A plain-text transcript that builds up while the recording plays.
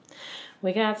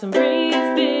We got some Braves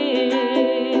bits.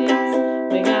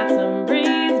 We got some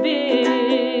Braves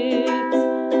bits.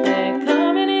 They're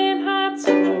coming in hot,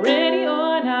 so ready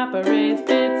or not for Braves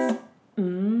bits.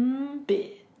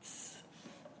 Bits.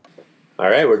 All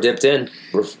right, we're dipped in.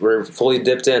 We're fully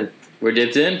dipped in. We're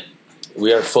dipped in?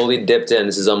 We are fully dipped in.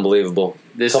 This is unbelievable.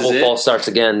 Couple false starts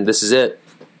again. This is it.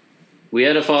 We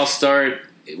had a false start.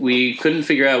 We couldn't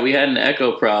figure out. We had an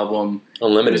echo problem.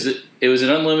 Unlimited. It was an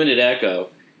unlimited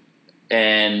echo.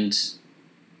 And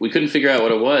we couldn't figure out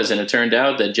what it was. And it turned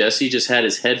out that Jesse just had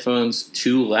his headphones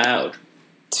too loud.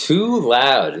 Too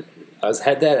loud.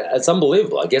 It's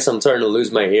unbelievable. I guess I'm starting to lose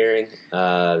my hearing.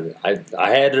 I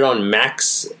had it on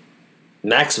max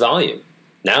volume.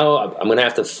 Now I'm going to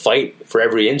have to fight for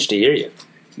every inch to hear you.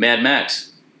 Mad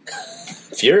Max.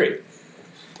 Fury.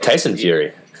 Tyson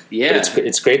Fury. Yeah. But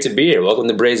it's great to be here. Welcome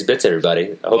to Braves Bits,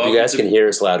 everybody. I hope you guys can hear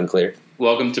us loud and clear.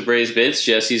 Welcome to Braves Bits.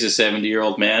 Jesse's a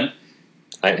 70-year-old man.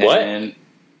 What?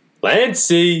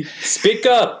 Lancey, speak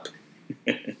up.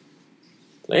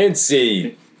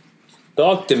 Lancey,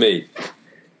 talk to me.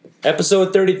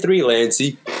 Episode 33,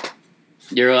 Lancey.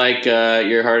 You're like,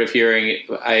 you're hard of hearing.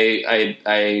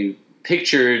 I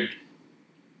pictured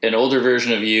an older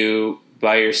version of you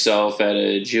by yourself at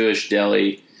a Jewish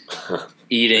deli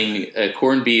eating a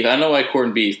corned beef. I don't know why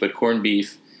corned beef, but corned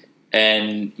beef,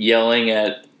 and yelling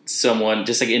at someone,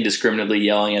 just like indiscriminately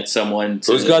yelling at someone.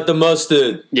 Who's got the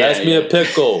mustard? Pass me a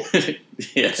pickle.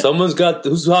 Yeah.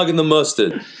 Who's hogging the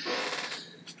mustard?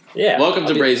 Yeah. Welcome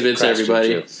to Braves Bits,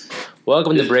 everybody.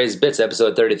 Welcome to Braves Bits,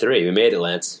 episode 33. We made it,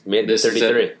 Lance. We made it to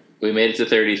 33. We made it to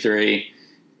 33.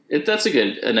 That's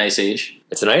a nice age.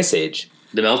 It's a nice age.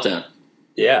 The meltdown.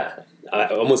 Yeah. I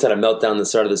almost had a meltdown at the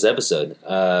start of this episode.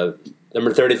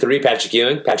 Number 33, Patrick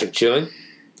Chewing.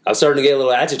 I was starting to get a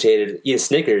little agitated. Eat a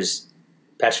Snickers.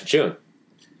 Patrick Chewing.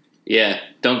 Yeah,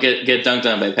 don't get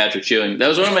dunked on by Patrick Chewing. That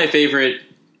was one of my favorite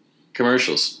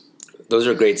commercials. Those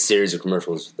are a great series of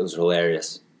commercials. Those are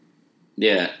hilarious.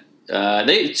 Yeah,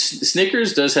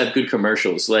 Snickers does have good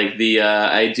commercials. Like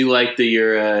I do like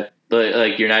you're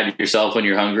not yourself when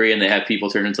you're hungry, and they have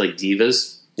people turn into like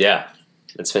divas. Yeah,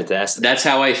 that's fantastic. That's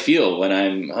how I feel when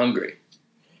I'm hungry.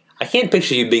 I can't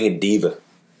picture you being a diva.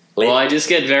 Well, I just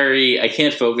get I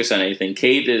can't focus on anything.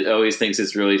 Kate always thinks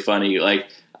it's really funny. Like,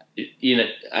 you know,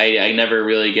 I never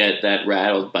really get that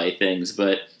rattled by things,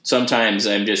 but sometimes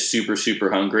I'm just super, super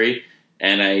hungry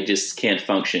and I just can't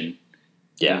function.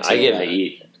 Yeah, I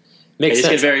eat. Makes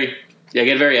sense. I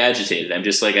get very agitated. I'm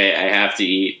just like, I have to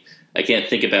eat. I can't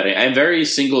think about it. I'm very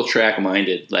single track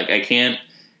minded. Like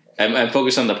I'm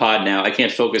focused on the pod now. I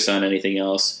can't focus on anything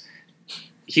else.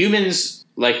 Humans,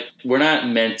 like, we're not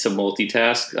meant to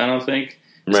multitask, I don't think.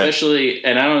 Right. Especially,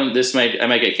 and I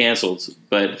might get canceled,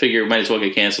 but figure might as well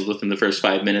get canceled within the first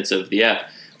 5 minutes of the app.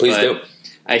 Please do.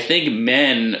 I think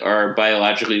men are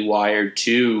biologically wired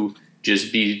to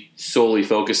just be solely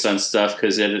focused on stuff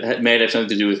because it may have something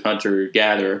to do with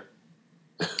hunter-gatherer.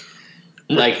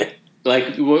 I'm kind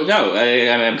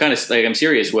of like, I'm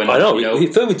serious. When I know,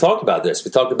 we talked about this. We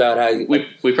talked about how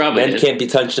we probably men can't be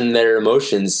touched in their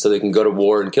emotions, so they can go to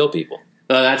war and kill people.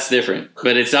 Oh, that's different,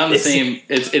 but it's on the same.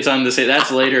 It's on the same.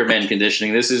 That's later men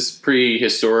conditioning. This is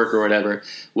prehistoric or whatever.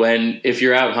 If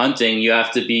you're out hunting, you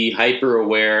have to be hyper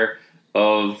aware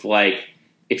of, like,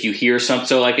 if you hear something.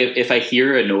 So, like, if I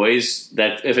hear a noise,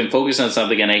 that if I'm focused on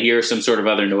something and I hear some sort of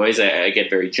other noise, I get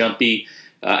very jumpy.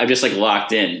 I'm just like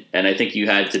locked in, and I think you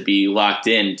had to be locked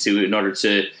in in order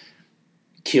to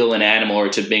kill an animal or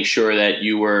to make sure that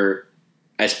you were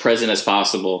as present as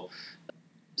possible,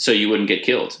 so you wouldn't get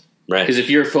killed. Right. Because if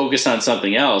you're focused on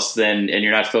something else, and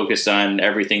you're not focused on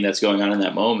everything that's going on in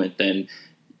that moment, then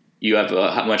you have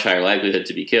a much higher likelihood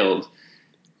to be killed.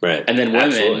 Right. And then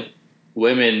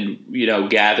women,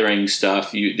 gathering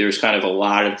stuff. There's kind of a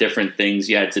lot of different things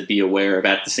you had to be aware of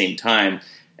at the same time.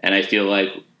 And I feel like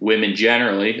women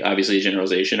generally, obviously a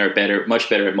generalization, are much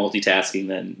better at multitasking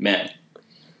than men.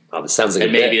 Oh, this sounds like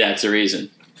and maybe that's the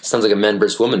reason. Sounds like a men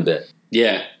versus women bit.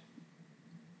 Yeah.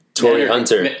 Tory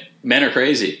Hunter. Men are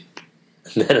crazy.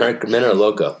 Men are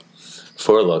loco.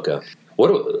 For loco.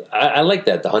 I like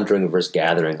that, the hunting versus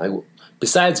gathering.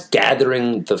 Besides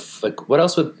gathering what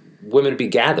else would women be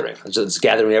gathering? Just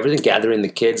gathering everything, gathering the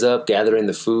kids up, gathering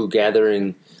the food,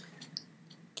 gathering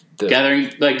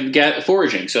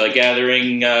foraging. So like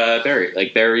gathering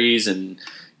berries and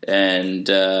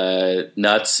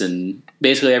nuts and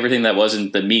basically everything that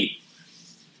wasn't the meat.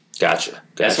 Gotcha.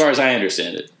 As far as I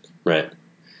understand it. Right.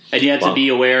 And you have to be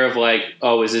aware of, like,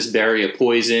 oh, is this berry a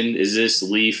poison? Is this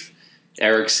leaf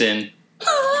Erickson?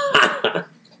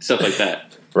 Stuff like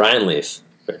that. Ryan Leaf.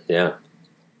 Yeah.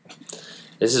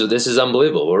 This is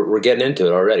unbelievable. We're getting into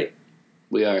it already.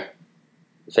 We are.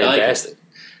 Fantastic.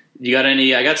 You got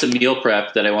any? I got some meal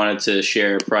prep that I wanted to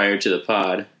share prior to the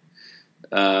pod.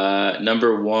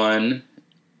 Number one,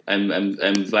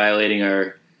 I'm violating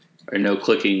our no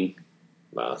clicking.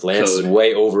 Wow, Lance is code.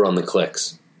 way over on the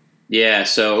clicks. Yeah,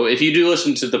 so if you do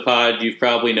listen to the pod, you've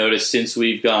probably noticed since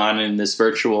we've gone in this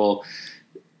permanent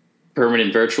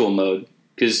virtual mode.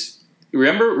 Because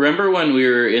remember when we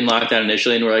were in lockdown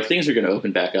initially and we're like, things are going to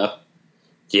open back up?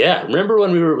 Yeah, remember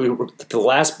when we were the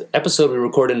last episode we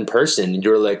recorded in person, and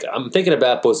you were like, I'm thinking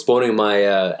about postponing my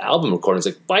album recording. It's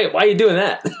like, why are you doing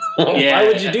that? Why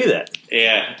would you do that?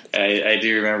 Yeah, I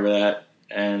do remember that.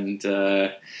 And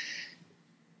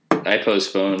I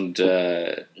postponed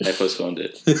it.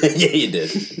 Yeah, you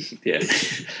did.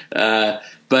 Yeah.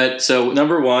 But so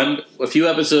number one, a few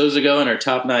episodes ago in our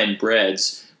top 9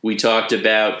 breads, we talked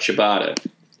about ciabatta.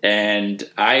 And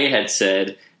I had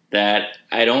said that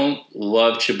I don't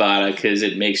love ciabatta because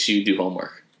it makes you do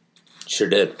homework. Sure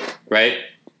did. Right?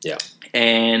 Yeah.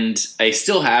 And I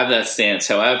still have that stance.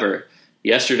 However,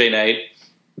 yesterday night,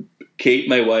 Kate,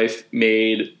 my wife,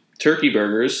 made turkey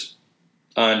burgers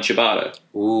on ciabatta.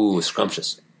 Ooh,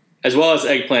 scrumptious. As well as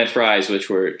eggplant fries, which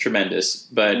were tremendous.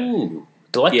 But Ooh,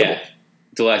 delectable. yeah,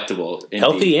 delectable. Indeed.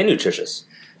 Healthy and nutritious.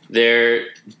 They're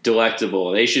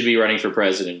delectable. They should be running for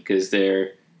president because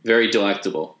they're very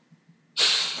delectable.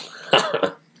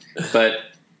 But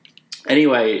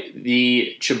anyway,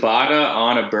 the ciabatta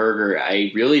on a burger,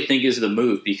 I really think is the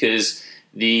move because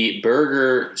the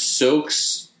burger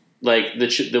soaks, like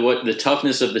the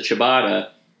toughness of the ciabatta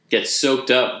gets soaked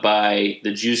up by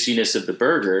the juiciness of the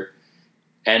burger,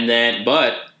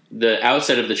 but the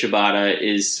outside of the ciabatta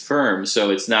is firm, so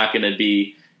it's not going to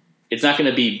be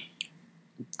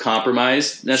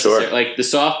compromised necessarily. Sure. Like the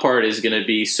soft part is going to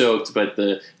be soaked, but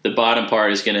the bottom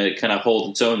part is going to kind of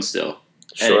hold its own still.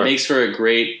 And Sure. it makes for a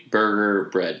great burger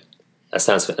bread. That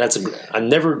sounds. I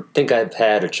never think I've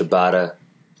had a ciabatta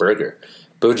burger.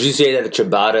 But would you say that the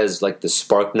ciabatta is like the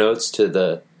spark notes to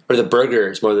the burger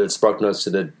is more the spark notes to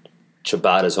the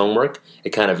ciabatta's homework? It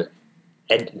kind of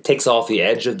takes off the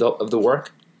edge of the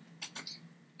work.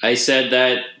 I said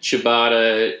that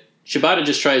ciabatta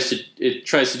just tries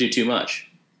to do too much.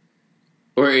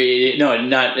 Or it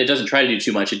doesn't try to do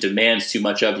too much. It demands too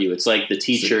much of you. It's like the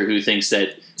teacher who thinks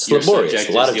that your laborious. subject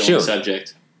A lot is of the chewing. only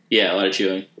subject. Yeah, a lot of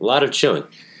chewing. A lot of chewing.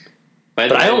 By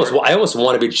the But way, I almost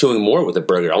want to be chewing more with a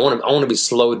burger. I want to be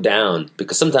slowed down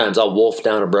because sometimes I'll wolf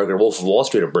down a burger, Wolf of Wall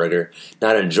Street a burger,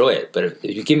 not enjoy it. But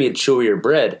if you give me a chewier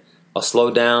bread, I'll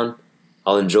slow down.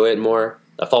 I'll enjoy it more.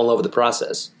 I fall in love with the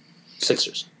process.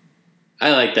 Sixers.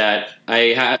 I like that.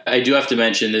 I do have to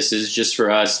mention this is just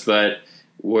for us, but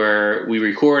where we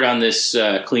record on this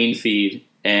clean feed,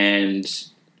 and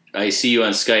I see you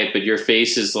on Skype, but your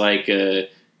face is like a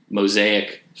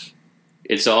mosaic.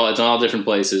 It's all different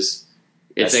places.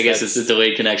 I guess it's a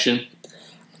delayed connection.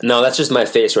 No, that's just my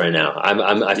face right now.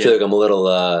 I feel like I'm a little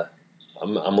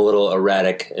I'm a little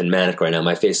erratic and manic right now.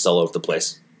 My face is all over the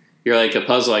place. You're like a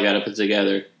puzzle I got to put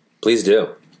together. Please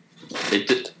do.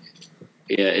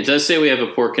 It does say we have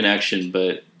a poor connection,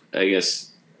 but I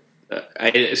guess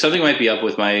something might be up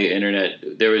with my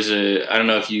internet. There was I don't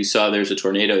know if you saw there's a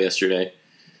tornado yesterday.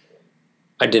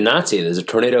 I did not see it. There's a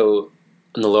tornado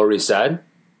on the Lower East Side.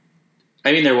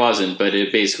 I mean, there wasn't, but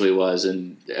it basically was,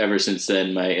 and ever since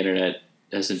then, my internet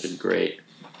hasn't been great.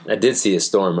 I did see a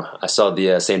storm. I saw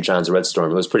the St. John's Red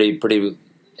Storm. It was pretty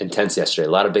intense yesterday.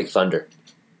 A lot of big thunder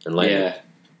and lightning. Yeah,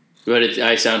 but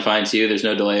I sound fine to you. There's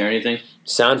no delay or anything.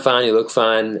 Sound fine. You look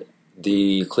fine.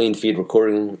 The clean feed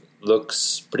recording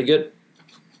looks pretty good.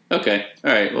 Okay,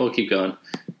 all right. Well, we'll keep going.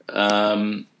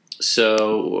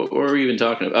 So, what were we even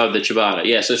talking about? Oh, the ciabatta.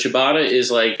 Yeah, so ciabatta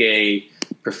is like a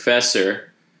professor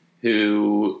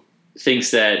who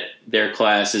thinks that their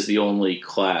class is the only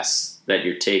class that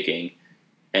you're taking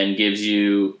and gives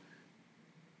you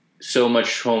so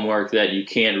much homework that you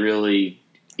can't really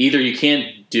either you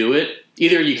can do it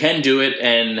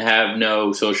and have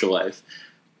no social life,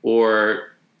 or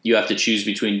you have to choose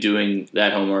between doing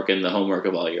that homework and the homework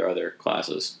of all your other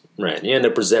classes. Right. You end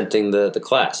up presenting the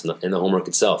class and the homework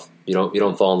itself. You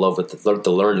don't fall in love with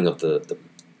the learning of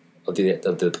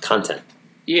the content.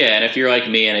 Yeah, and if you're like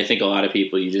me, and I think a lot of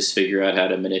people, you just figure out how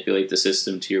to manipulate the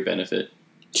system to your benefit.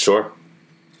 Sure.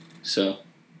 So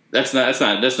that's no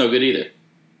good either.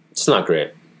 It's not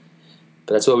great,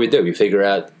 but that's what we do. We figure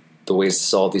out the ways to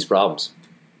solve these problems.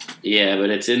 Yeah, but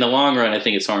it's in the long run. I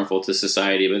think it's harmful to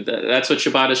society. But that's what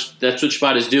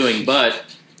ciabatta is doing. But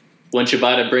when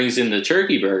ciabatta brings in the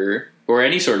turkey burger or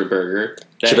any sort of burger,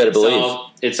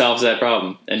 it solves that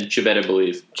problem. And you better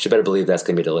believe. You better believe that's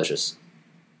going to be delicious.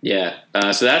 Yeah.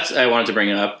 So I wanted to bring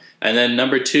it up. And then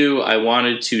number 2, I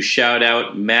wanted to shout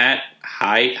out Matt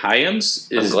Hyams.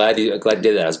 I'm glad you did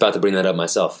that. I was about to bring that up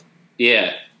myself.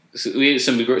 Yeah, so we had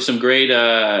some great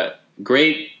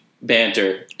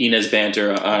banter, Inez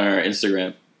banter on our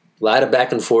Instagram. A lot of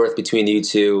back and forth between you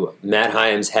two. Matt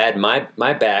Hyams had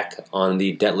my back on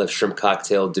the deadlift shrimp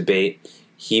cocktail debate.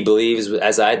 He believes,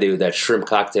 as I do, that shrimp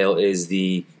cocktail is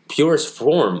the purest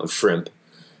form of shrimp,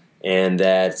 and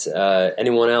that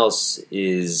anyone else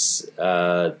is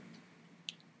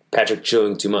Patrick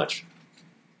chewing too much.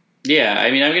 Yeah, I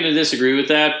mean, I'm going to disagree with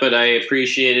that, but I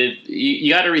appreciate it.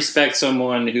 You got to respect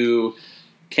someone who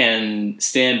can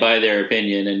stand by their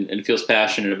opinion and feels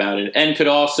passionate about it, and could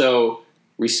also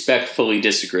respectfully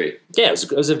disagree. Yeah,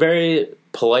 it was a very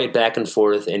polite back and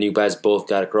forth, and you guys both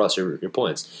got across your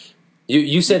points.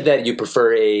 You said that you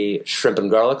prefer a shrimp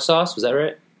and garlic sauce. Was that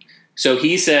right? So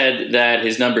he said that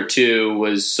his number 2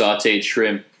 was sautéed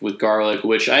shrimp with garlic,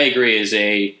 which I agree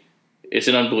it's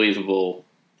an unbelievable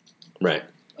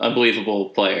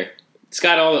player. It's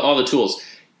got all the tools.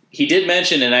 He did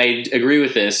mention, and I agree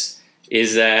with this,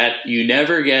 is that you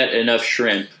never get enough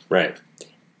shrimp. Right.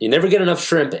 You never get enough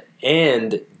shrimp,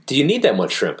 and do you need that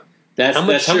much shrimp?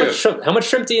 That's true. How much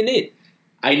shrimp do you need?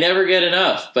 I never get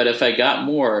enough, but if I got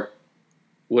more,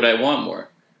 would I want more?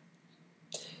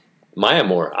 Maya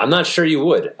more. I'm not sure you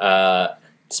would,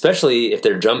 especially if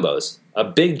they're jumbos. A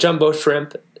big jumbo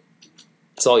shrimp,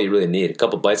 that's all you really need. A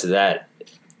couple bites of that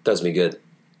does me good.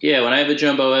 Yeah, when I have a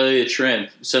jumbo Elliott shrimp,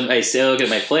 I look at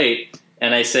my plate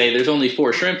and I say, "There's only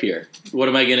 4 shrimp here. What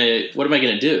am I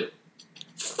gonna do?"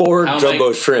 4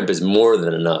 jumbo shrimp is more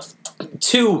than enough.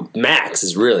 2 max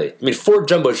is really. I mean, 4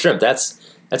 jumbo shrimp. That's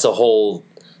a whole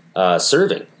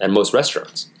serving at most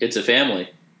restaurants. It's a family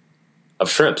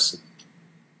of shrimps.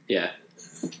 Yeah,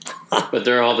 but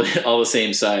they're all the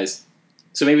same size.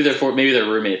 So maybe they're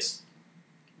roommates.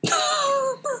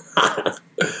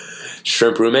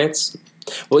 Shrimp roommates.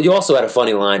 Well, you also had a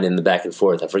funny line in the back and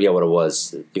forth. I forget what it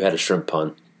was. You had a shrimp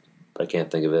pun, but I can't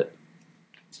think of it.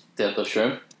 Deadlift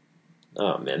shrimp.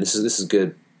 Oh man, this is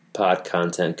good pod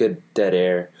content. Good dead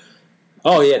air.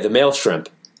 Oh yeah, the male shrimp.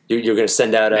 You're going to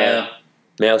send out a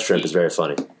male shrimp is very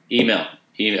funny. Email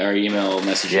our email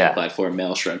messaging platform.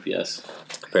 Male shrimp. Yes.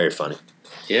 Very funny.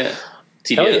 Yeah.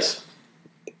 TBS.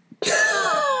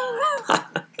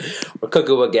 We're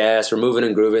cooking with gas. We're moving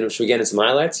and grooving. Should we get into some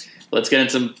highlights? Let's get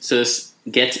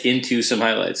into some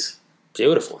highlights.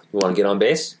 Beautiful. You want to get on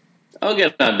base? I'll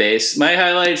get on base. My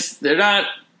highlights, they don't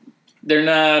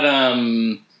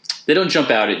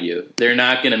jump out at you. They're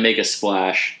not going to make a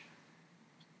splash.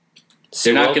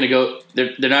 They're not going to go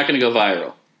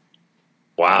viral.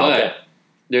 Wow. But okay.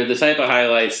 They're the type of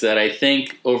highlights that I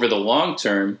think over the long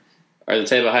term are the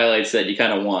type of highlights that you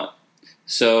kind of want.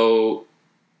 So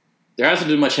there hasn't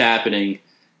been much happening.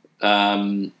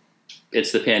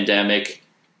 It's the pandemic.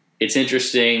 It's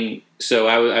interesting. So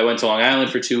I went to Long Island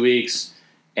for 2 weeks,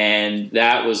 and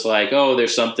that was like, oh,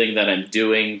 there's something that I'm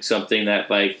doing, something that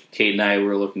like Kate and I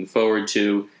were looking forward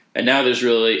to. And now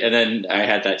and then I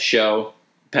had that show,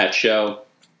 Pat show,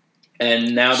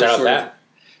 and now there's sort of,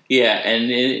 yeah. And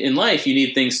in life, you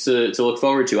need things to look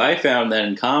forward to. I found that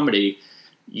in comedy,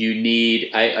 you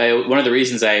need. One of the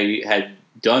reasons I had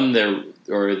done the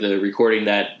recording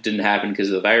that didn't happen because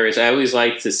of the virus. I always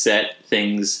like to set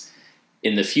things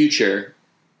in the future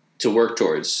to work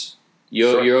towards.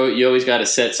 You always got to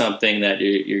set something that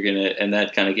you're gonna, and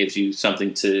that kind of gives you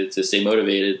something to stay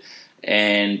motivated.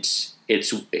 And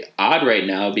it's odd right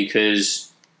now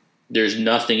because there's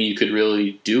nothing you could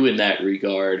really do in that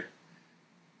regard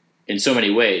in so many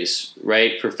ways,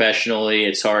 right? Professionally,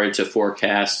 it's hard to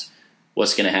forecast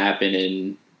what's going to happen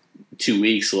in 2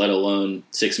 weeks, let alone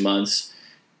 6 months.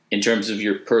 In terms of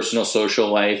your personal social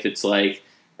life, it's like,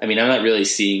 I mean, I'm not really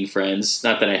seeing friends.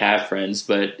 Not that I have friends,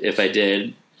 but if I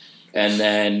did, and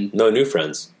then no new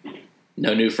friends,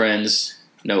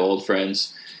 no old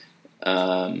friends,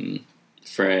 friend,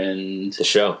 the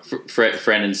show,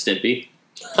 friend and Stimpy,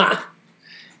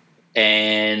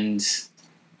 and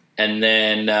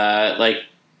then like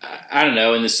I don't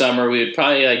know. In the summer, we would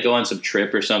probably like go on some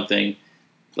trip or something.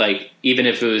 Like even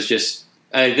if it was just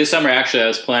this summer, actually,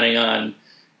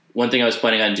 one thing I was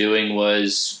planning on doing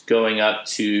was going up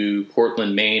to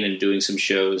Portland, Maine, and doing some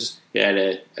shows. We had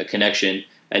a connection,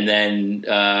 and then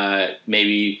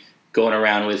maybe going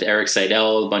around with Eric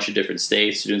Seidel, a bunch of different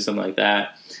states, doing something like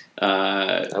that.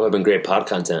 That would have been great pod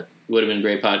content. Would have been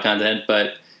great pod content,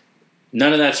 but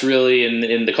none of that's really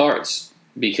in the cards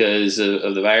because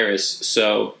of the virus.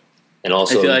 So, and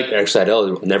also, I feel like Eric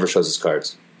Seidel never shows his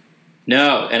cards.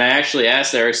 No, and I actually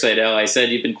asked Eric Seidel, I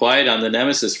said, you've been quiet on the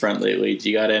Nemesis front lately.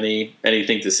 Do you got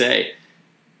anything to say?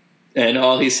 And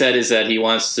all he said is that he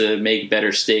wants to make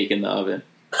better steak in the oven.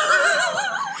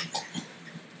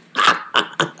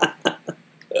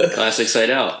 Classic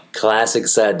Seidel. Classic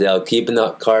Seidel, keeping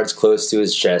the cards close to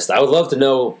his chest. I would love to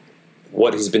know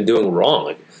what he's been doing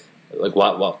wrong. Like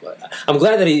what? I'm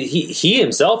glad that he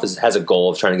himself has a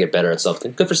goal of trying to get better at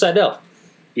something. Good for Seidel.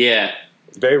 Yeah.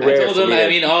 Very rare. I told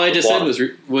him, all I just said was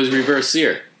reverse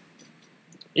sear.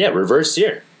 Yeah, reverse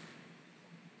sear.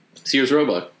 Sears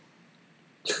Roebuck.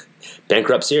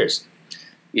 Bankrupt Sears.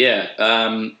 Yeah.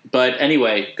 But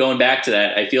anyway, going back to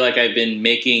that, I feel like I've been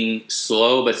making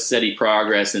slow but steady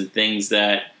progress in things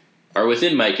that are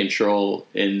within my control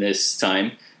in this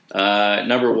time.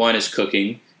 Number one is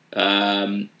cooking.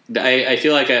 I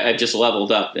feel like I've just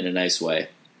leveled up in a nice way.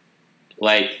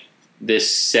 Like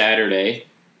this Saturday,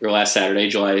 or last Saturday,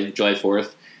 July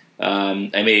 4th,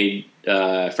 I made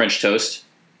French toast.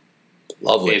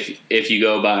 Lovely. If you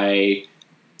go by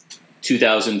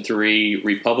 2003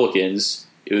 Republicans,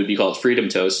 it would be called Freedom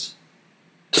Toast.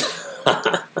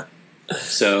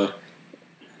 So,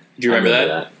 do you remember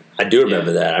that? I do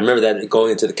remember that. I remember that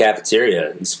going into the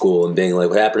cafeteria in school and being like,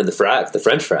 what happened to the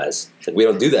French fries? Like, we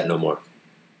don't do that no more.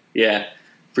 Yeah,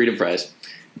 Freedom Fries.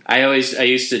 I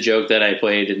used to joke that I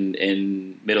played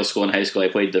in middle school and high school, I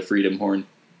played the Freedom Horn.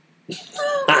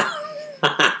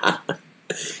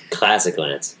 Classic,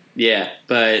 Lance. Yeah,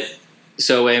 but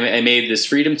so I made this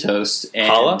Freedom Toast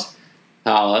and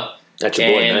Challah. That's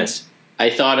your boy, nice. I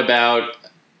thought about,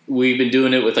 we've been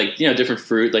doing it with different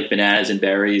fruit like bananas and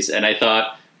berries, and I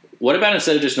thought, what about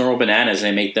instead of just normal bananas,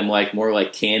 I make them more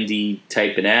like candy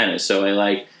type bananas? So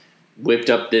I whipped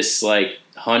up this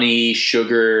honey,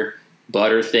 sugar,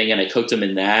 butter thing, and I cooked them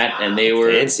in that, and they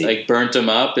were fancy. Burnt them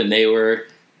up, and they were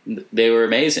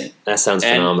amazing. That sounds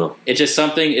phenomenal. It's just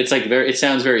something. It's it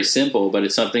sounds very simple, but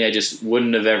it's something I just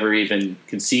wouldn't have ever even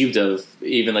conceived of,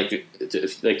 even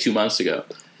 2 months ago.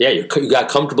 Yeah, you got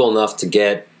comfortable enough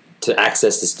to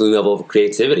access this new level of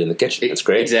creativity in the kitchen. That's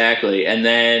great. Exactly. And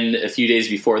then a few days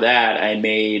before that, I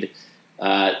made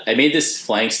this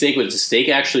flank steak, but the steak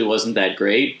actually wasn't that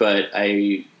great. But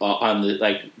to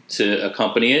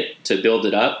accompany it, to build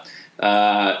it up,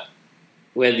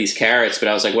 we had these carrots. But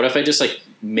I was like, what if I just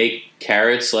make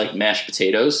carrots like mashed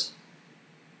potatoes?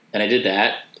 And I did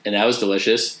that, and that was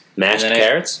delicious. Mashed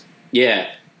carrots?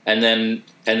 Yeah. And then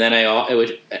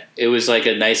it was like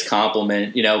a nice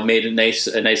compliment, made a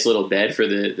nice little bed for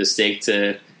the steak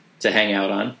to hang out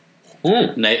on.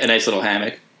 A nice little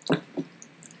hammock.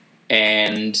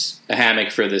 And a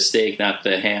hammock for the steak, not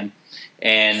the ham.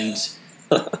 And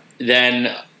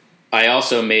then I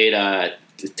also made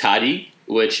tadi,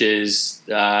 which is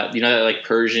that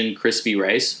Persian crispy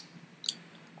rice.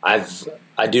 I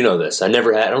do know this. I don't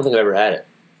think I've ever had it.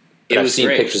 But I've seen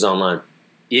pictures online.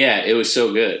 Yeah, it was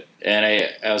so good. And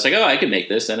I was like, I could make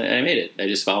this, and I made it. I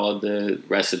just followed the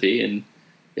recipe, and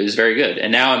it was very good.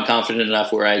 And now I'm confident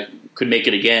enough where I could make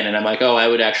it again, and I'm like, I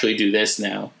would actually do this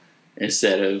now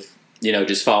instead of,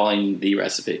 just following the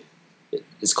recipe.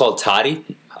 It's called tadi?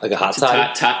 Like a hot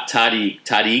toddy?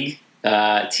 Tadig.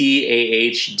 Tahdig.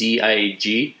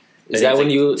 Is that when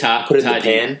you put it in the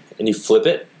pan and you flip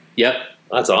it? Yep.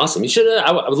 That's awesome. You should.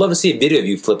 I would love to see a video of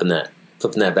you flipping that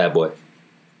bad boy.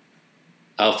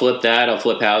 I'll flip that. I'll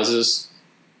flip houses.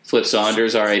 Flip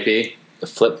Saunders, R.I.P.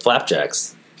 Flip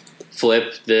flapjacks.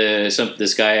 Flip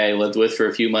this guy I lived with for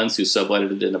a few months who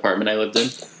subletted an apartment I lived in.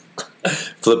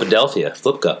 Flipadelphia.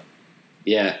 Flip cup.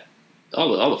 Yeah,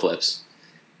 all the flips.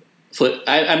 Flip.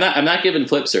 I'm not giving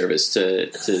flip service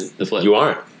to the flip. You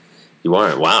aren't.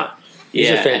 Wow. These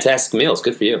are fantastic meals.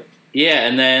 Good for you. Yeah,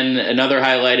 and then another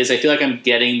highlight is I feel like I'm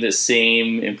getting the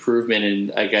same improvement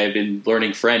in I've been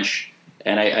learning French.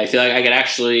 And I feel like I could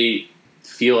actually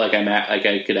feel like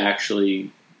I could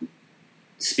actually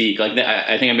speak.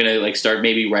 I think I'm gonna start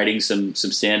maybe writing some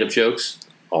stand up jokes.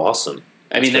 Awesome.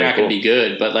 They're not gonna be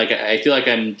good, but I feel like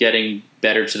I'm getting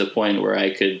better to the point where I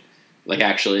could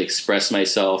actually express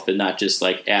myself and not just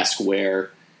ask where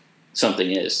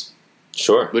something is.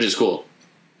 Sure. Which is cool.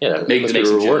 Yeah, that make must be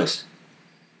some rewarding. jokes.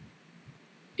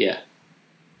 Yeah.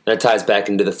 That ties back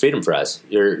into the freedom fries.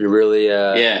 You're really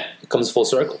it comes full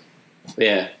circle.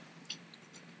 Yeah.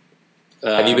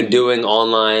 Have you been doing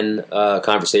online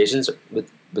conversations with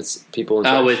people?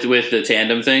 With the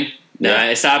tandem thing? No, Yeah.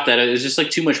 I stopped that. It was just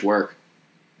too much work.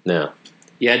 No.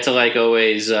 You had to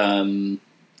always. You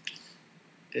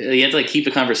had to keep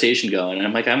the conversation going, and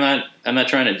I'm like, I'm not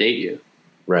trying to date you.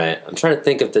 Right. I'm trying to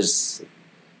think if there's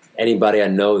anybody I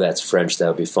know that's French that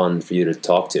would be fun for you to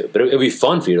talk to. But it would be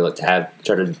fun for you to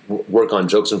try to work on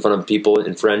jokes in front of people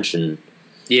in French and.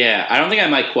 Yeah, I don't think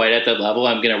I'm quite at that level.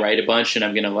 I'm gonna write a bunch and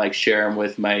I'm gonna share them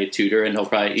with my tutor, and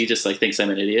he just thinks I'm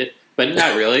an idiot. but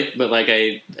not really. But like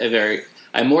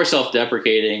I'm more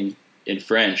self-deprecating in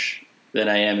French than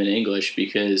I am in English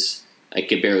because I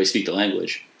can barely speak the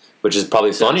language. Which is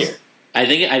probably funnier. I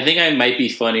think I might be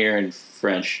funnier in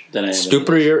French than I am.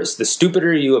 The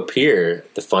stupider you appear,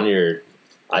 the funnier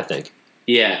I think.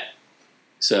 Yeah.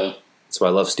 So that's why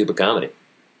I love stupid comedy.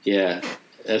 Yeah,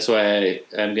 that's why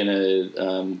I'm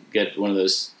gonna get one of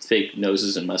those fake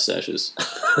noses and mustaches.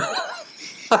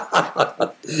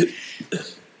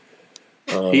 So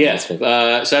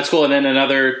that's cool. And then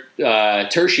another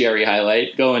tertiary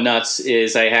highlight, going nuts,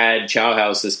 is I had Chow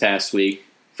House this past week.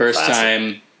 First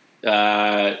time,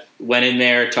 went in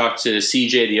there, talked to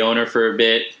CJ, the owner, for a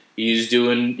bit. He's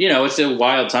doing, it's a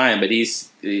wild time, but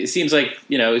it seems like,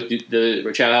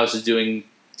 the Chow House is doing,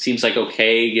 seems like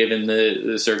okay given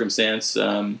the circumstance.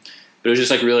 But it was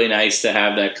just like really nice to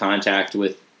have that contact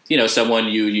with, someone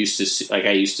you used to see, like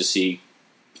I used to see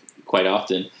quite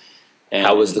often. And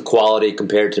how was the quality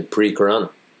compared to pre-corona?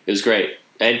 It was great.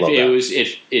 And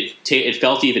it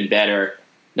felt even better.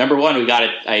 Number one, we got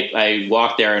it. I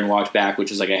walked there and walked back, which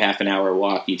was like a half an hour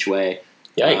walk each way.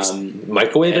 Yikes!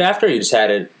 Microwave it after, or you just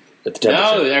had it at the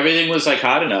temperature? No, everything was like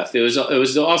hot enough. It was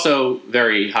also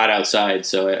very hot outside,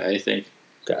 so I think.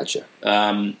 Gotcha.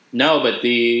 No, but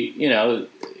it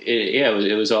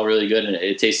was all really good, and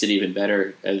it tasted even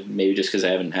better. Maybe just because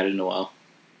I haven't had it in a while.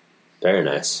 Very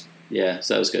nice. Yeah,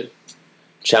 so that was good.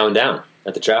 Chowing down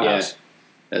at the Chow House.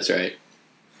 That's right.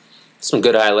 Some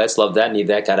good highlights. Love that. Need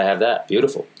that. Gotta have that.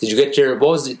 Beautiful. Did you get what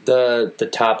was the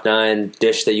top 9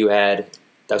 dish that you had?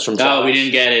 That was from Chow House? We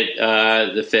didn't get it.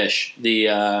 The fish, the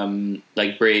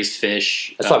like braised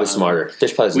fish. That's probably smarter.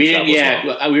 Fish probably. We didn't. Yeah,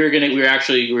 well. we were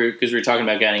because we were talking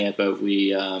about getting it, but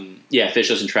fish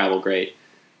doesn't travel great.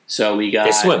 So we got.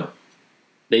 They swim.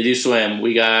 They do swim.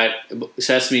 We got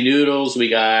sesame noodles. We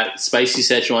got spicy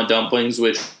Szechuan dumplings,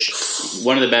 which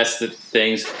one of the best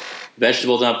things.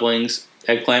 Vegetable dumplings,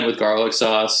 eggplant with garlic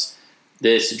sauce.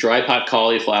 This dry pot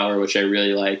cauliflower, which I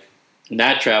really like. And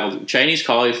that traveled. Chinese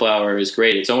cauliflower is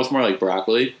great. It's almost more like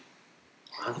broccoli.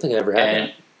 I don't think I ever had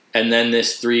that. And then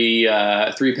this three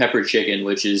pepper chicken,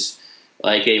 which is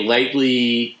like a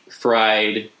lightly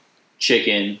fried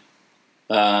chicken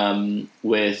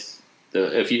with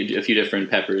a few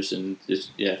different peppers, and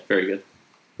just very good.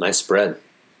 Nice spread.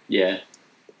 Yeah,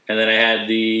 and then I had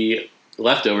the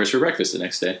leftovers for breakfast the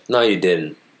next day. No, you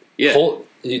didn't. Yeah,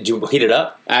 did you heat it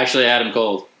up? Actually, I had them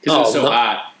cold because it was so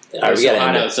hot. It was so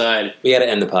hot outside. We got to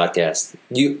end the podcast.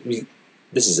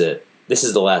 This is it. This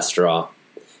is the last straw.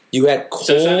 You had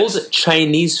cold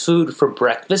Chinese food for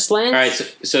breakfast, Lance? All right,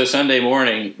 so Sunday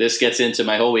morning, this gets into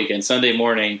my whole weekend. Sunday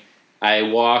morning, I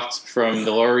walked from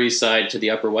the Lower East Side to the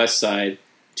Upper West Side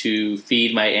to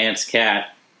feed my aunt's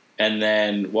cat, and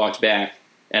then walked back.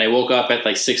 And I woke up at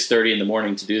like 6:30 in the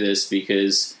morning to do this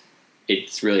because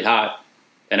it's really hot.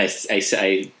 And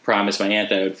I promised my aunt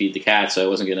that I would feed the cat, so I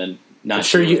wasn't going to not. I'm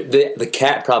sure the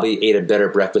cat probably ate a better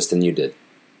breakfast than you did.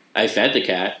 I fed the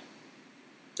cat.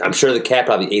 I'm sure the cat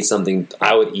probably ate something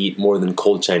I would eat more than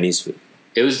cold Chinese food.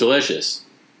 It was delicious.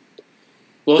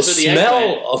 Well, the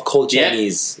smell of cold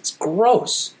Chinese is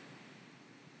gross.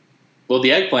 Well,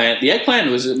 the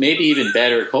eggplant was maybe even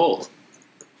better cold.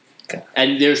 Okay.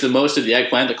 And there's the most of the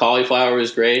eggplant. The cauliflower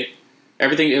was great.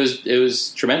 Everything, it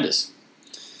was tremendous.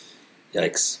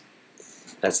 Yikes.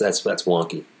 That's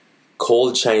wonky.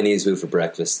 Cold Chinese food for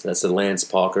breakfast. That's the Lance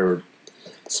Parker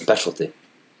specialty.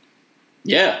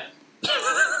 Yeah.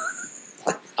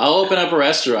 I'll open up a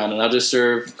restaurant and I'll just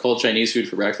serve cold Chinese food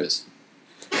for breakfast.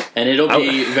 And it'll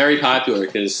be very popular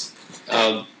because,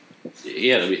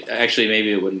 actually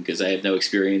maybe it wouldn't because I have no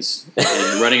experience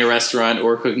in running a restaurant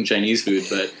or cooking Chinese food.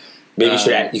 But maybe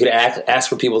you could ask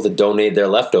for people to donate their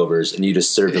leftovers and you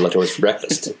just serve the leftovers for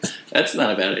breakfast. That's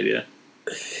not a bad idea.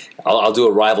 I'll do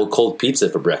a rival cold pizza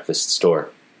for breakfast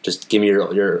store. Just give me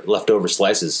your leftover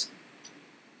slices.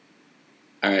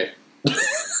 All right.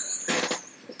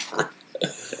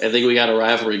 I think we got a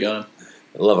rivalry going.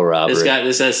 I love a rivalry.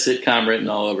 This has sitcom written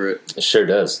all over it. It sure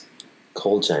does.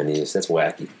 Cold Chinese. That's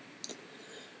wacky.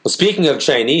 Well, speaking of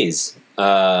Chinese,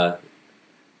 my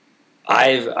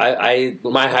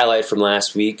highlight from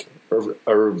last week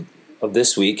or of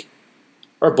this week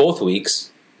or both weeks,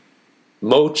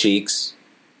 Mo Cheeks,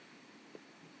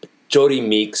 Jody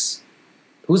Meeks.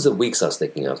 Who's the Weeks I was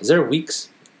thinking of? Is there a Weeks?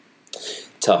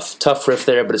 Tough riff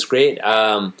there, but it's great.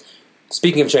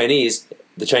 Speaking of Chinese,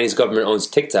 the Chinese government owns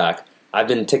TikTok. I've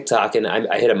been TikToking.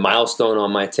 I hit a milestone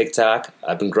on my TikTok.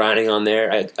 I've been grinding on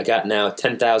there. I got now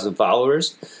 10,000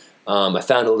 followers. I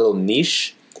found a little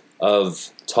niche of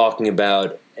talking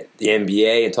about the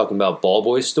NBA and talking about ball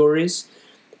boy stories.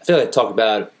 I feel like I talked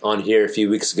about on here a few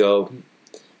weeks ago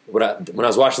when I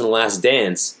was watching The Last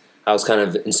Dance, I was kind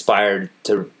of inspired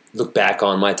to look back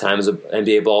on my time as an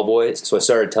NBA ball boy. So I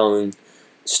started telling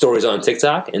stories on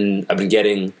TikTok, and I've been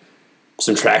getting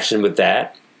some traction with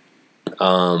that.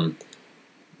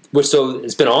 So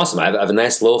it's been awesome. I have a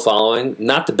nice little following.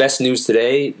 Not the best news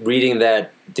today, reading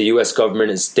that the U.S.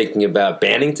 government is thinking about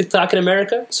banning TikTok in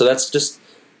America. So that's just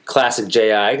classic Jay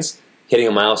Iges, hitting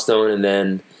a milestone and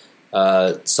then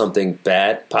something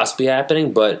bad possibly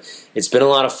happening. But it's been a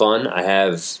lot of fun. I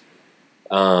have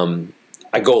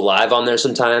I go live on there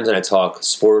sometimes, and I talk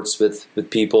sports with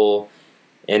people,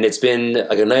 and it's been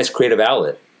like a nice creative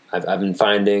outlet. I've been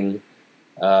finding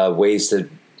ways to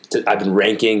I've been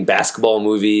ranking basketball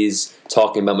movies,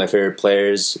 talking about my favorite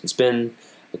players. It's been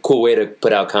a cool way to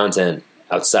put out content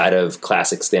outside of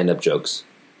classic stand-up jokes.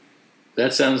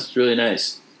 That sounds really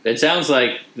nice. It sounds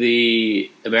like the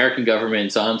American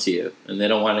government's onto you, and they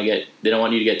don't want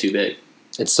you to get too big.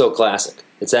 It's so classic.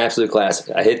 It's absolute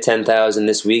classic. I hit 10,000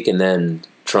 this week, and then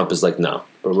Trump is like, "No,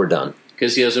 but we're done,"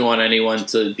 because he doesn't want anyone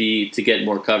to get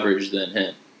more coverage than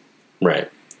him. Right,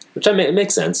 which it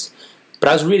makes sense. But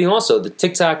I was reading also the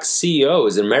TikTok CEO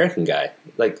is an American guy.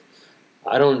 Like,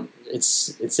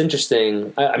 it's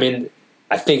interesting. I mean,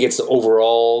 I think it's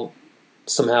overall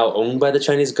somehow owned by the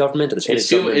Chinese government. The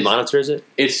Chinese government monitors it.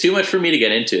 It's too much for me to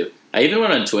get into. I even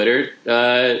went on Twitter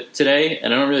today,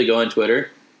 and I don't really go on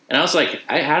Twitter. And I was like,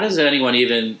 how does anyone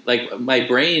even, like, my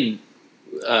brain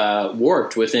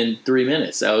warped within 3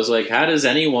 minutes. I was like, how does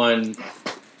anyone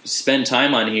spend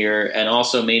time on here and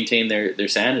also maintain their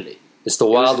sanity? It's the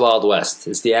wild, wild west.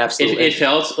 It's the absolute. It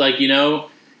felt like,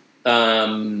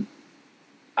 my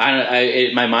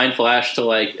mind flashed to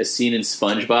like a scene in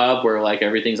SpongeBob where like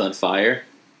everything's on fire.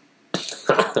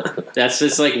 That's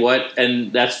just like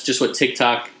that's just what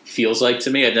TikTok feels like to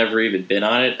me. I've never even been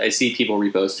on it. I see people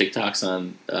repost TikToks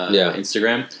on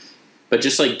Instagram, but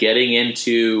just like getting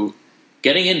into.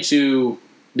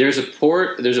 There's a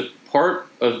part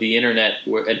of the internet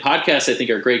where, and podcasts I think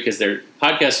are great because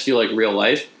podcasts feel like real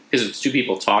life. Because it's two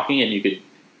people talking, and you could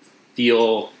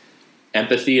feel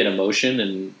empathy and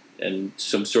emotion and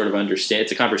some sort of understand.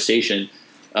 It's a conversation,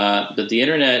 but the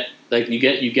internet, like you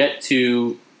get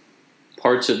to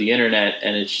parts of the internet,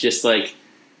 and it's just like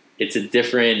it's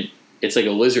like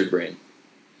a lizard brain.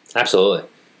 Absolutely,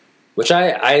 which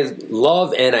I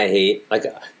love and I hate. Like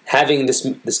having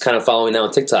this kind of following now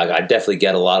on TikTok, I definitely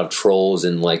get a lot of trolls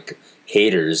and like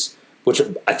haters, which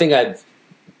I think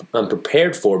I'm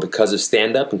prepared for because of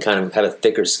stand-up and kind of have a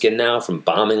thicker skin now from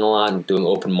bombing a lot and doing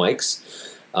open mics.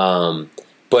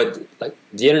 But like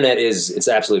the internet it's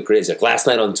absolutely crazy. Like last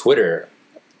night on Twitter,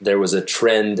 there was a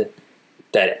trend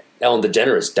that Ellen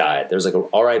DeGeneres died. There was like a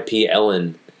R.I.P.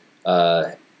 Ellen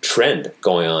trend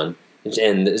going on,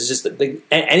 and it's just like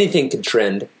anything can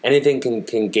trend, anything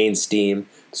can gain steam.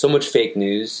 So much fake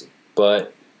news, but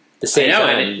at the same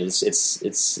time,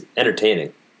 it's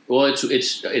entertaining. Well,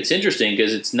 it's interesting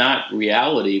because it's not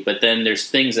reality, but then there's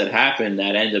things that happen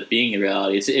that end up being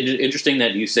reality. It's interesting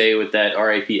that you say with that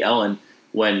R.I.P. Ellen,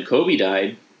 when Kobe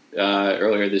died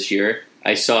earlier this year,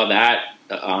 I saw that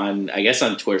on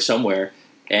Twitter somewhere,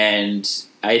 and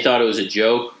I thought it was a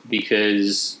joke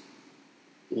because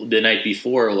the night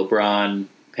before LeBron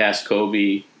passed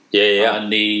Kobe on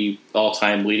the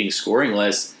all-time leading scoring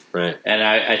list. Right. And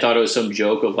I thought it was some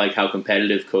joke of like how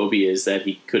competitive Kobe is that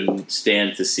he couldn't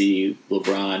stand to see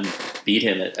LeBron beat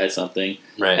him at something.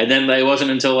 Right. And then it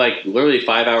wasn't until like literally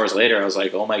 5 hours later I was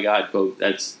like, oh my God, Kobe,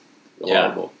 that's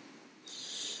horrible.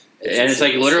 It's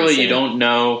like literally insane. You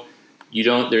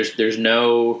don't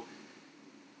know.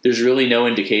 There's really no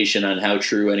indication on how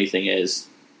true anything is.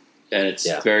 And it's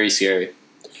very scary.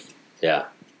 Yeah.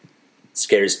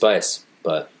 Scary Spice,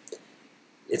 but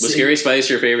was Scary Spice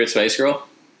your favorite Spice Girl?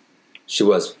 She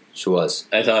was.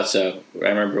 I thought so. I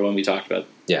remember when we talked about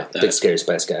that. Big Scary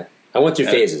Spice guy. I went through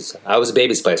phases. I was a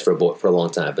Baby Spice for a long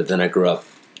time, but then I grew up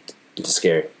into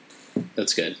Scary.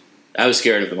 That's good. I was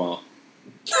scared of them all.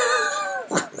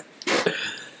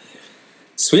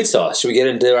 Sweet sauce. Should we get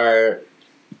into our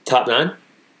top 9?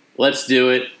 Let's do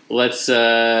it. Let's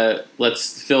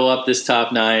fill up this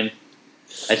top 9.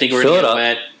 I think we're going to get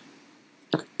wet.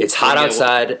 It's hot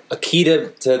outside. A key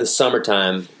to the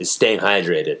summertime is staying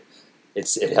hydrated.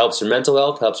 It helps your mental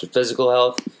health, helps your physical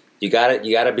health. You got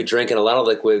to be drinking a lot of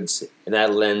liquids, and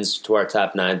that lends to our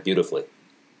top 9 beautifully.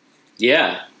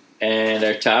 Yeah, and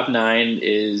our top 9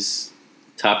 is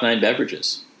top 9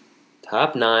 beverages.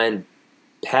 Top 9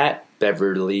 Pat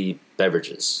Beverly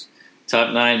beverages.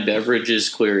 Top 9 beverages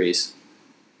Cleary's.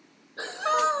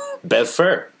 Bev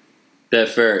Fur.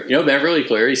 You know Beverly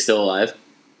Cleary's still alive.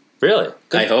 Really?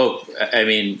 I hope. I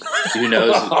mean, who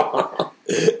knows?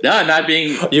 No, I'm not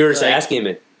being. You were just asking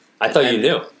me. I thought you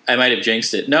knew. I might have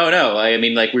jinxed it. No. I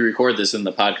mean, like, we record this and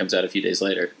the pod comes out a few days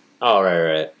later. Oh,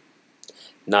 right.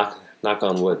 Knock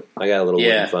on wood. I got a little wood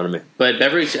in front of me. But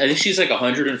Beverly, I think she's like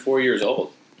 104 years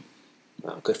old.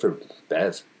 Oh, good for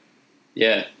Bev.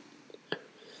 Yeah.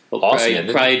 Well, Awesome.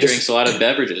 probably drinks a lot of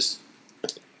beverages.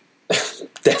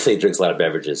 Definitely drinks a lot of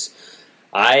beverages.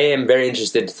 I am very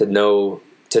interested to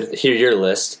hear your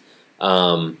list.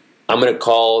 I'm going to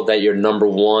call that your number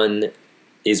one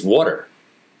is water.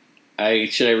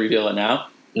 Should I reveal it now?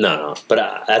 No.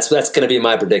 But that's going to be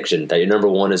my prediction, that your number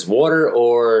one is water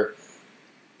or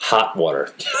hot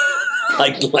water.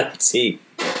 Like, let's see.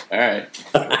 All right.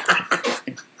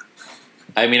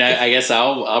 I mean, I guess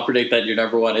I'll predict that your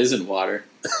number one isn't water.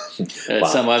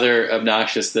 It's some other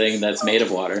obnoxious thing that's made of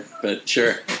water, but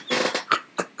sure.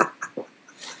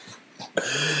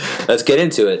 Let's get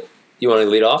into it. You want to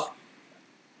lead off?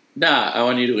 Nah, I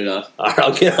want you to lead off. All right,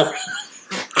 I'll get on.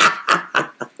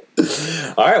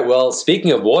 All right, well,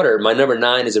 speaking of water, my number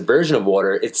 9 is a version of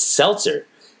water. It's seltzer.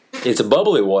 It's a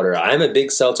bubbly water. I'm a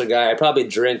big seltzer guy.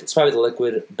 It's probably the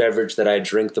liquid beverage that I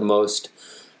drink the most.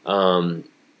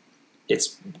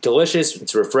 It's delicious.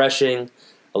 It's refreshing.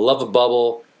 I love a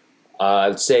bubble. I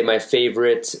would say my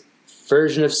favorite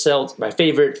my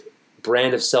favorite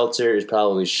brand of seltzer is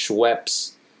probably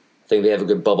Schweppes. I think they have a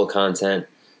good bubble content.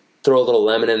 Throw a little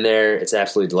lemon in there. It's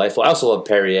absolutely delightful. I also love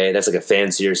Perrier. That's like a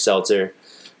fancier seltzer.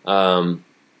 I'm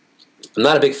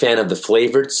not a big fan of the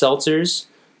flavored seltzers,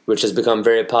 which has become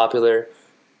very popular.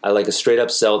 I like a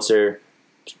straight-up seltzer.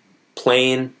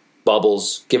 Plain,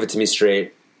 bubbles. Give it to me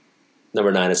straight.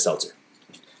 Number 9 is seltzer.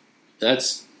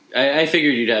 I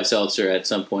figured you'd have seltzer at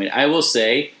some point. I will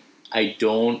say I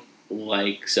don't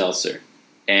like seltzer,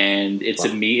 and it's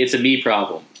a me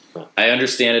problem. I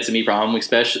understand it's a me problem,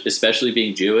 especially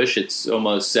being Jewish. It's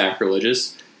almost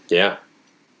sacrilegious. Yeah,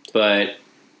 but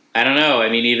I don't know. I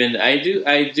mean, even I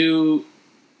do.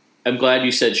 I'm glad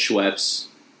you said Schweppes.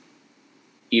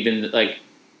 Even like,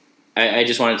 I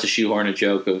just wanted to shoehorn a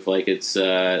joke of like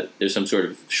there's some sort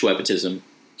of Schweppetism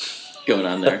going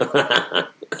on there.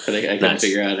 I couldn't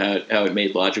figure out how it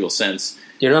made logical sense.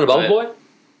 You're not a bubble boy?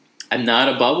 I'm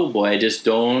not a bubble boy. I just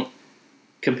don't.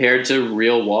 Compared to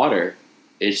real water,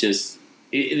 it's just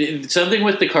something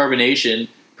with the carbonation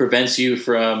prevents you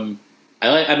from.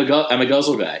 I'm a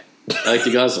guzzle guy. I like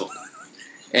to guzzle,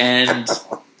 and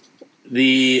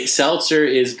the seltzer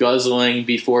is guzzling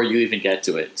before you even get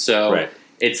to it. So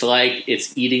It's like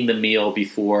it's eating the meal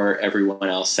before everyone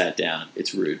else sat down.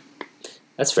 It's rude.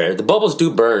 That's fair. The bubbles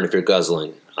do burn if you're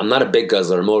guzzling. I'm not a big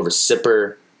guzzler. I'm more of a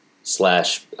sipper /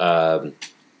 I'm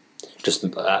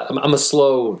a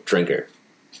slow drinker.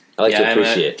 I like to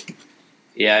appreciate.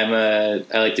 I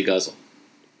like to guzzle.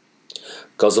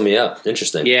 Guzzle me up.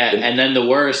 Interesting. Yeah, and then the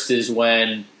worst is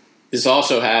when this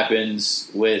also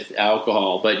happens with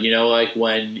alcohol. But you know, like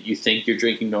when you think you're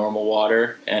drinking normal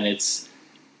water and it's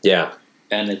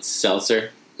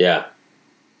seltzer. Yeah.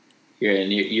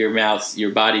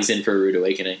 Your body's in for a rude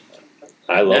awakening.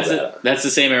 I love that. That's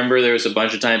the same. I remember there was a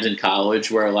bunch of times in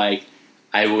college where like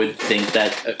I would think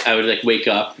that I would like wake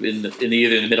up in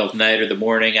either in the middle of the night or the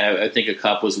morning, and I would think a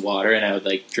cup was water, and I would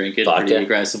like drink it pretty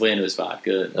aggressively, and it was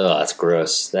vodka. Oh, that's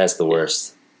gross. That's the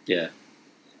worst. Yeah.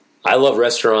 I love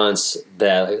restaurants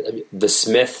that the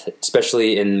Smith,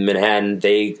 especially in Manhattan,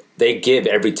 they give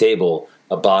every table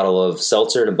a bottle of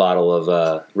seltzer and a bottle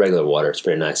of regular water. It's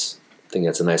pretty nice. I think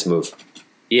that's a nice move.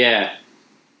 Yeah,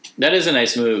 that is a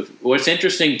nice move. What's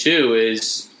interesting, too,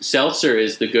 is seltzer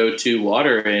is the go-to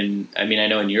water. And I mean, I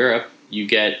know in Europe, you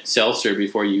get seltzer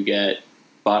before you get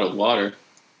bottled water.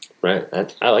 Right.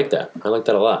 I like that. I like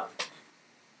that a lot.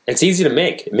 It's easy to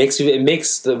make. It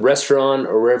makes the restaurant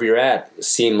or wherever you're at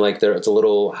seem like it's a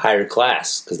little higher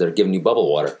class because they're giving you bubble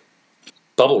water.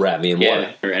 Bubble wrap me in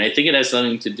water. And I think it has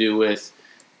something to do with...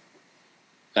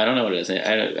 I don't know what it is.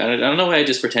 I don't know why I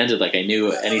just pretended like I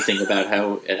knew anything about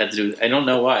how it had to do. I don't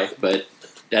know why, but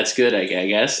that's good, I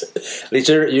guess. At least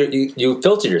you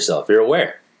filter yourself. You're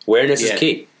aware. Awareness is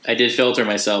key. I did filter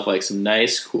myself like some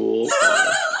nice, cool...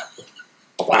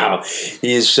 Wow.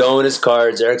 He is showing his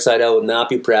cards. Eric Seidel would not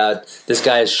be proud. This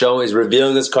guy is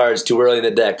revealing his cards too early in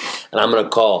the deck, and I'm going to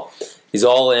call. He's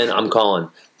all in. I'm calling.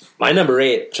 My number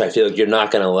 8, which I feel like you're not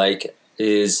going to like,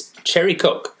 is Cherry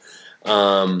Coke.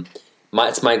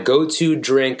 It's my go-to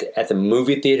drink at the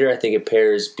movie theater. I think it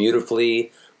pairs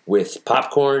beautifully with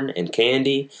popcorn and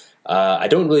candy. I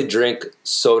don't really drink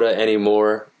soda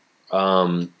anymore,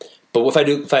 but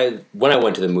when I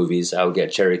went to the movies, I would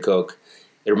get Cherry Coke.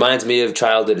 It reminds me of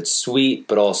childhood. It's sweet,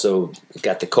 but also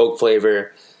got the Coke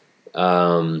flavor.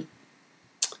 Cherry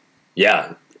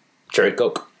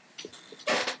Coke.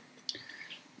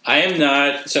 I am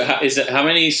not. So how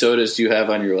many sodas do you have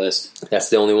on your list? That's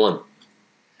the only one.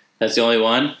 That's the only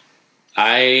one?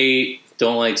 I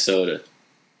don't like soda.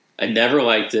 I never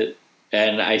liked it.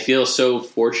 And I feel so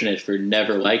fortunate for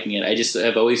never liking it. I just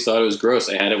have always thought it was gross.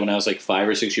 I had it when I was like 5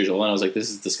 or 6 years old, and I was like, this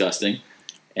is disgusting.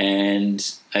 And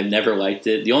I've never liked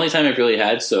it. The only time I've really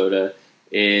had soda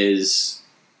is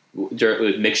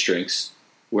with mixed drinks,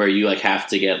 where you like have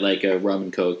to get like a rum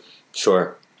and Coke.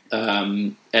 Sure.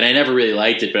 And I never really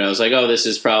liked it, but I was like, oh, this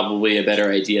is probably a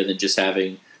better idea than just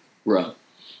having rum.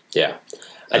 Yeah.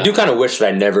 I do kind of wish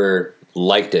that I never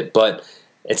liked it, but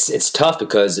it's tough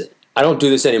because I don't do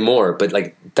this anymore, but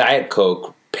like Diet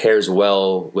Coke pairs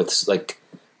well with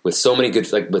so many good,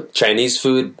 like with Chinese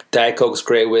food, Diet Coke's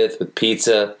great with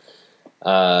pizza.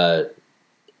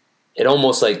 It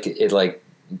almost like it's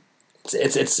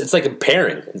like a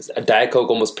pairing. A Diet Coke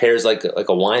almost pairs like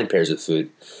a wine pairs with food.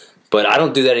 But I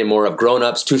don't do that anymore. I've grown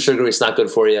up. It's too sugary. It's not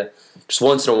good for you. Just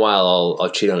once in a while, I'll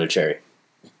cheat on a cherry.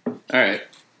 All right.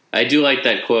 I do like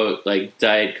that quote, like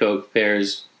Diet Coke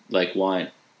pairs like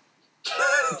wine.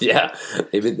 Yeah.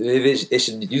 Maybe they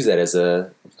should use that as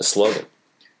a slogan.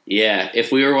 Yeah.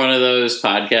 If we were one of those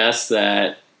podcasts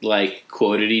that like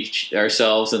quoted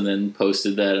ourselves and then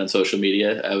posted that on social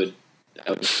media, I would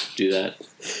do that.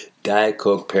 Diet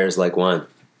Coke pairs like wine.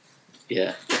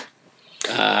 Yeah.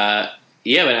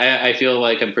 Yeah, but I feel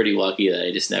like I'm pretty lucky that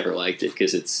I just never liked it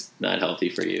because it's not healthy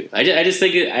for you. I just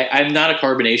think I'm not a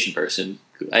carbonation person.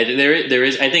 I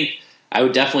think I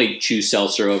would definitely choose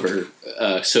seltzer over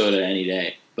soda any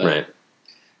day. But right.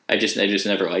 I just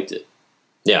never liked it.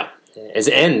 Yeah,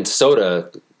 and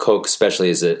soda, Coke especially,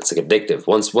 it's like addictive.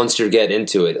 Once you get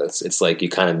into it, it's like you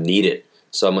kind of need it.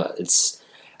 So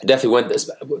I definitely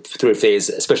went through a phase,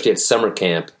 especially at summer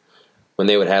camp, when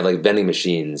they would have like vending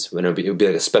machines, when it would be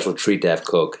like a special treat to have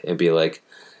Coke, and be like,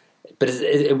 but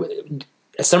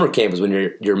at summer camp is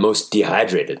when you're most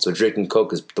dehydrated, so drinking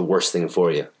Coke is the worst thing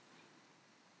for you.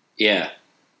 Yeah,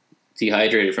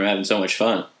 dehydrated from having so much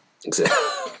fun.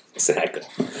 Exactly.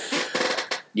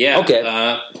 Yeah. Okay.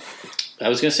 I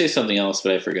was gonna say something else,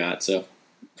 but I forgot. So,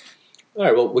 all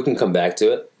right. Well, we can come back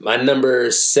to it. My number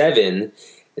 7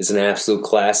 is an absolute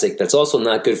classic. That's also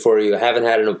not good for you. I haven't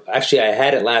had it. Actually, I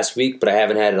had it last week, but I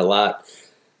haven't had it a lot.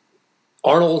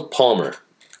 Arnold Palmer.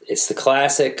 It's the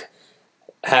classic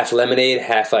half lemonade,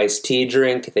 half iced tea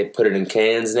drink. They put it in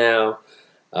cans now.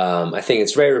 I think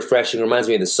it's very refreshing. Reminds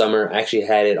me of the summer. I actually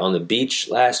had it on the beach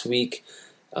last week.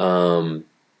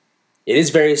 It is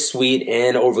very sweet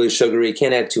and overly sugary. You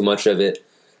can't have too much of it,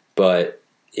 but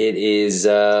it is.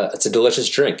 It's a delicious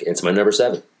drink. It's my number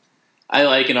 7. I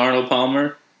like an Arnold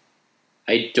Palmer.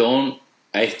 I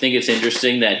think it's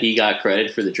interesting that he got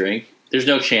credit for the drink. There's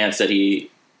no chance that he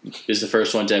is the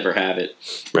first one to ever have it.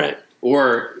 Right.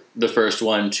 Or the first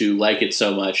one to like it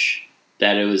so much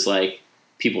that it was like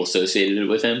people associated it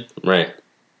with him. Right.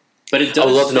 But it does. I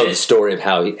would love to know the story of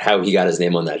how he got his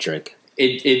name on that drink.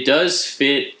 It does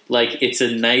fit, like it's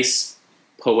a nice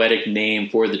poetic name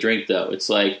for the drink though. It's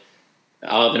like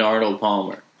I'll have an Arnold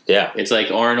Palmer. Yeah. It's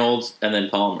like Arnold and then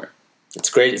Palmer. It's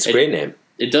great. It's a great name.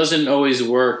 It doesn't always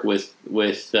work with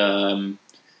like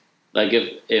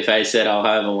if I said I'll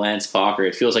have a Lance Parker,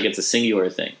 it feels like it's a singular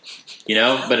thing, you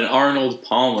know. But an Arnold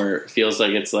Palmer feels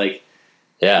like it's like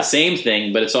the same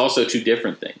thing, but it's also two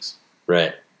different things.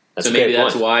 Right. That's so maybe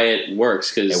that's why it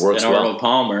works, because an Arnold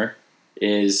Palmer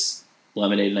is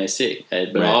lemonade and iced tea,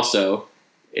 but also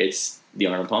it's the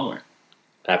Arnold Palmer.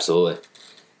 Absolutely.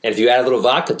 And if you add a little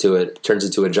vodka to it, it turns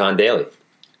into a John Daly.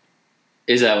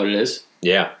 Is that what it is?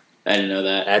 Yeah. I didn't know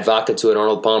that. Add vodka to an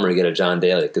Arnold Palmer, you get a John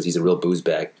Daly, because he's a real booze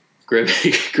bag. Grip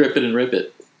it and rip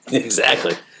it.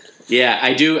 Exactly. Yeah,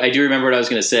 I do remember what I was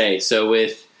going to say. So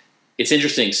it's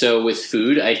interesting. So with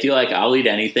food, I feel like I'll eat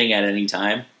anything at any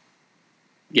time.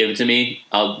 Give it to me.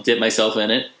 I'll dip myself in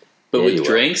it. But with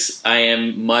drinks, I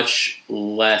am much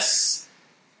less,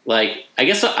 like, I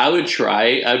guess I would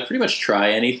pretty much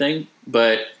try anything,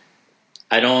 but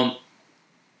I'm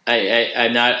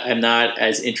not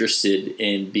as interested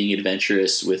in being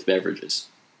adventurous with beverages.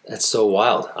 That's so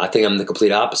wild. I think I'm the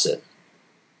complete opposite.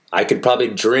 I could probably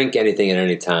drink anything at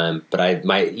any time, but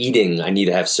my eating, I need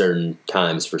to have certain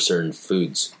times for certain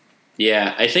foods.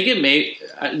 Yeah, I think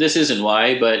this isn't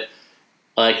why, but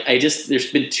like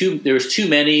there was too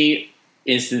many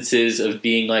instances of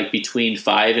being like between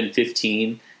 5 and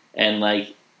 15, and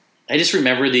like I just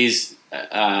remember these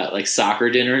like soccer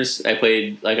dinners. I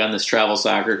played like on this travel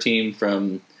soccer team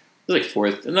from, it was like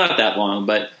 4th, not that long,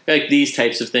 but like these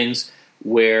types of things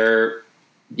where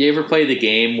you ever play the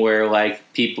game where like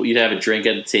you'd have a drink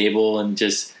at the table and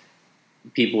just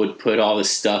people would put all this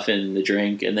stuff in the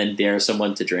drink and then dare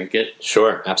someone to drink it.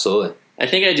 Sure, absolutely. I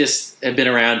think I just have been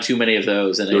around too many of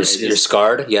those, and You're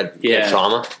scarred. You had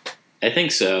trauma. I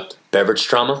think so. Beverage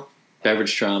trauma.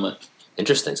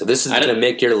 Interesting. So this is going to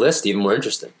make your list even more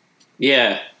interesting.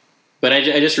 Yeah, but I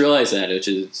just realized that, which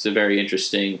is it's a very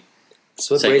interesting.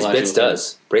 That's what Braised Bits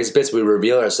does. Braised Bits, we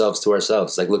reveal ourselves to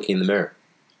ourselves, like looking in the mirror.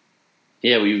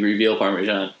 Yeah, we reveal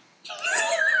Parmesan.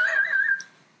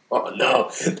 Oh no,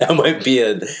 that might be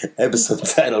an episode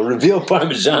title. Reveal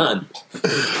Parmesan.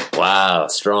 Wow,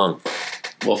 strong.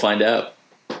 We'll find out.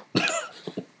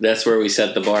 That's where we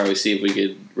set the bar. We see if we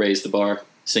could raise the bar.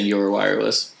 Singular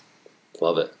wireless.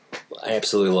 Love it. I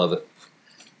absolutely love it.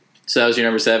 So that was your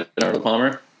number 7, Arnold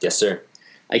Palmer? Yes, sir.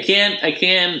 I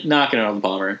can't knock an Arnold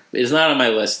Palmer. It's not on my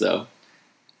list, though.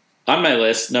 On my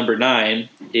list, number 9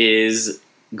 is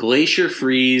Glacier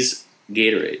Freeze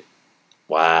Gatorade.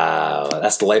 Wow.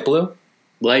 That's the light blue?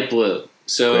 Light blue.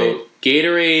 So great.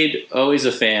 Gatorade, always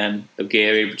a fan of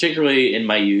Gatorade, particularly in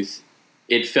my youth.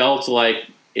 It felt like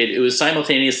it was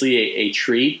simultaneously a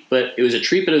treat, but it was a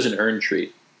treat, but it was an earned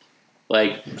treat.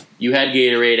 Like, you had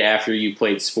Gatorade after you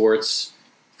played sports.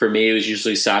 For me, it was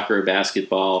usually soccer or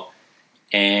basketball.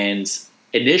 And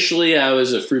initially, I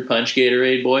was a fruit punch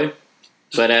Gatorade boy.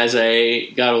 But as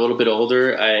I got a little bit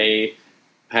older, I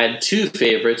had 2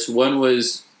 favorites. One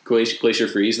was Glacier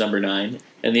Freeze, number 9.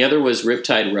 And the other was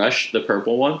Riptide Rush, the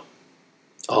purple one.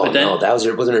 Oh, then, no, that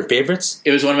wasn't her favorites?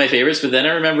 It was one of my favorites, but then I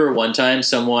remember one time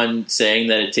someone saying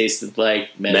that it tasted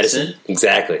like medicine.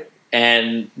 Exactly.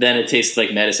 And then it tasted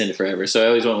like medicine forever. So I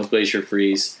always went with Glacier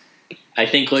Freeze. I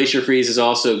think Glacier Freeze is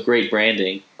also great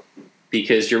branding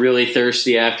because you're really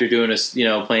thirsty after doing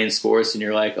playing sports, and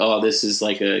you're like, oh, this is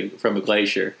like from a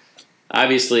glacier.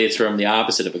 Obviously, it's from the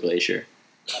opposite of a glacier,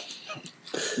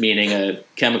 meaning a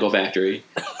chemical factory.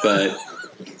 But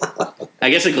I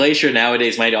guess a glacier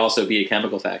nowadays might also be a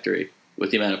chemical factory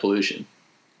with the amount of pollution.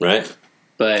 Right.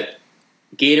 But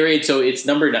Gatorade, so it's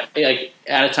number 9. Like,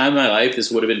 at a time in my life,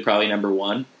 this would have been probably number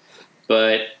 1.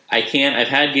 But I've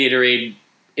had Gatorade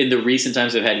in the recent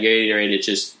times I've had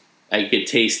Gatorade. I could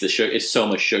taste the sugar. It's so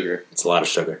much sugar. It's a lot of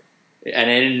sugar. And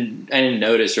I didn't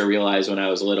notice or realize when I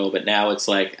was little, but now it's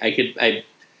like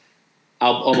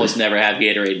I'll almost never have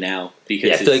Gatorade now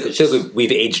because I feel like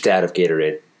we've aged out of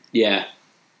Gatorade. Yeah.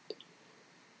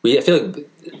 I feel like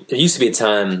there used to be a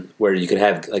time where you could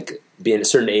have be in a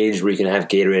certain age where you can have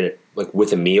Gatorade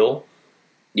with a meal.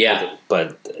 Yeah,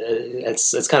 but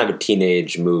it's kind of a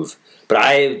teenage move.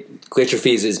 But Glacier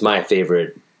Freeze is my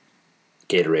favorite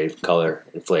Gatorade color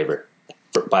and flavor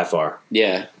by far.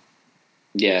 Yeah.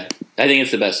 I think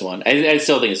it's the best one. I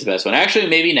still think it's the best one. Actually,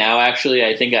 maybe now. I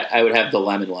think I would have the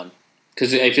lemon one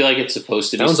because I feel like it's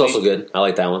supposed to be. That one's sweet. also good. I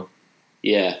like that one.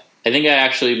 Yeah, I think I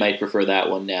actually might prefer that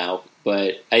one now.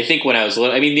 But I think when I was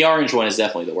little, the orange one is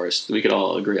definitely the worst. We could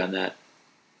all agree on that.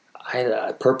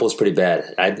 Purple is pretty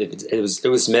bad. It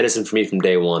was medicine for me from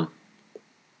day one.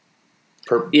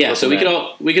 So we could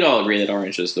all agree that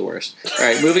orange is the worst. All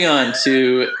right, moving on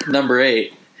to number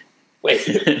 8. Wait.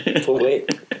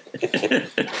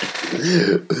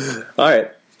 All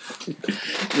right.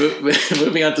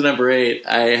 Moving on to number 8,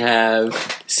 I have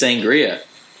sangria.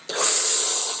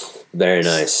 Very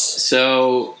nice.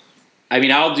 So,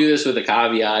 I'll do this with a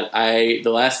caveat.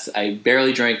 I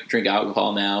barely drink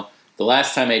alcohol now. The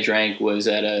last time I drank was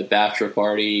at a bachelor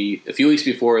party a few weeks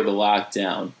before the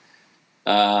lockdown.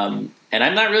 And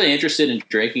I'm not really interested in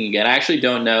drinking again. I actually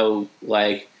don't know,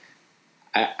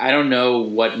 I don't know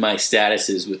what my status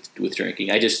is with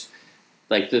drinking. I just,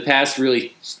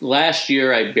 last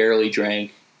year I barely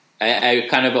drank. I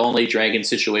kind of only drank in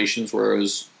situations where it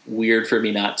was weird for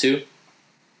me not to.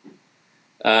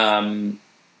 I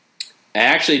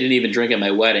actually didn't even drink at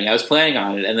my wedding. I was planning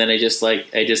on it, and then I just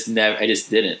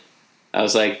didn't. I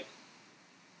was like,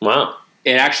 wow.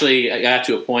 I got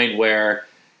to a point where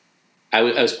I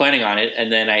was planning on it,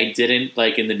 and then I didn't,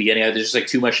 in the beginning. There's just,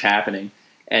 too much happening.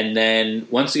 And then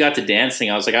once we got to dancing,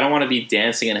 I was like, I don't want to be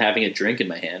dancing and having a drink in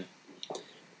my hand.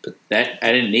 But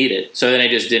I didn't need it. So then I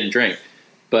just didn't drink.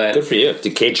 But good for you.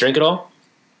 Did Kate drink at all?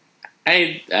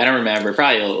 I don't remember.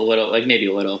 Probably a little, maybe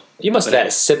a little. You must have had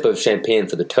a sip of champagne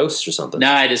for the toast or something.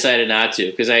 No, I decided not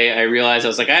to because I realized I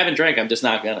was like, I haven't drank. I'm just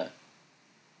not gonna.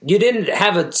 You didn't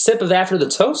have a sip of after the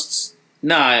toasts?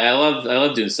 No, I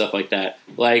love doing stuff like that.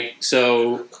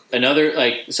 So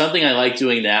another something I like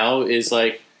doing now is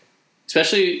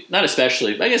especially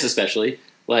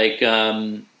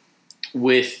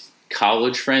with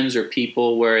college friends or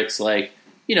people where it's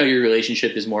your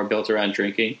relationship is more built around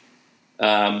drinking.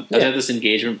 I was at this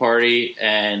engagement party,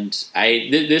 and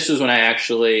this was when I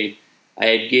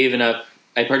had given up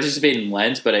I participate in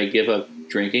Lent, but I give up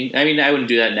drinking. I mean, I wouldn't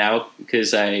do that now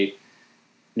because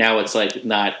now it's like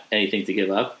not anything to give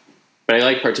up. But I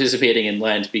like participating in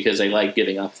Lent because I like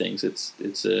giving up things.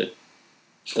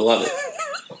 I love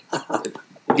it.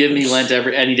 Give me Lent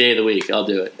any day of the week. I'll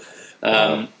do it.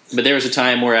 But there was a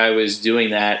time where I was doing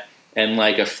that, and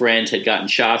like a friend had gotten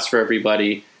shots for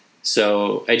everybody,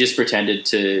 so I just pretended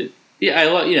to. Yeah,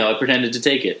 I pretended to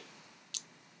take it,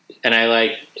 and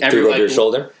I threw it over your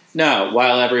shoulder. No,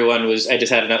 while everyone was, I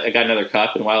got another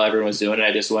cup, and while everyone was doing it,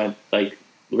 I just went raised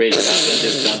it up and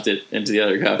just dumped it into the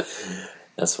other cup.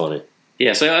 That's funny.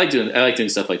 Yeah, so I like doing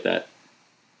stuff like that.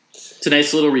 It's a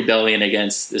nice little rebellion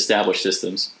against established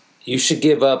systems. You should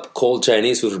give up cold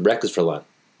Chinese food for breakfast for Lent.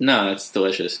 No, that's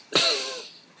delicious.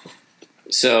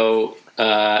 So,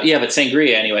 but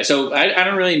sangria anyway. So I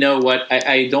don't really know what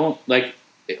I don't like.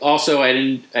 Also,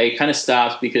 I kind of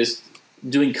stopped because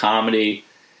doing comedy,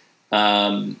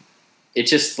 it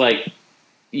just I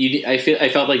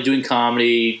felt like doing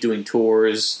comedy, doing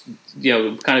tours,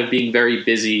 kind of being very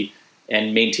busy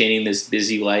and maintaining this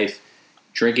busy life.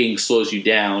 Drinking slows you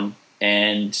down,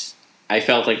 and I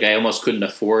felt like I almost couldn't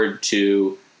afford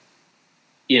to,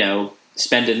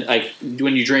 spend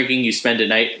when you're drinking, you spend a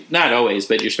night, not always,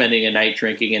 but you're spending a night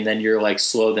drinking, and then you're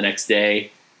slow the next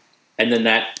day, and then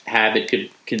that habit could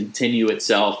continue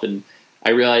itself. And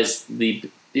I realized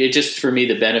for me,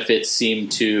 the benefits seem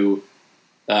to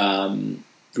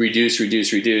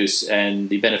reduce, and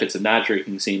the benefits of not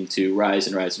drinking seem to rise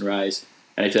and rise and rise.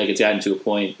 And I feel like it's gotten to a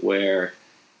point where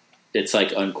it's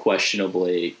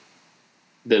unquestionably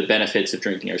the benefits of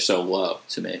drinking are so low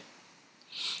to me.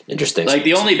 Interesting.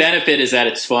 The only benefit is that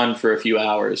it's fun for a few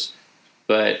hours,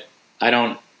 but I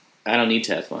don't need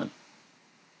to have fun.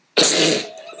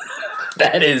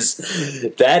 That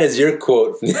is your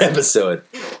quote from the episode.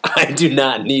 I do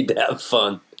not need to have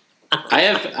fun.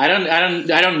 I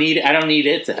don't need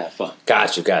it to have fun.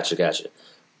 Gotcha.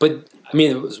 But I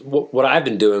mean, what I've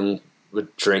been doing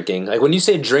with drinking, when you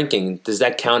say drinking, does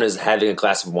that count as having a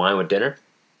glass of wine with dinner?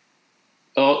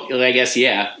 Oh, I guess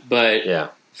yeah, but yeah.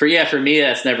 For me,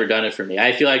 that's never done it for me.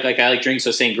 I feel like I like drinking,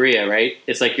 so sangria, right?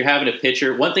 It's you're having a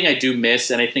pitcher. One thing I do miss,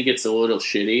 and I think it's a little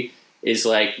shitty, is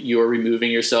you're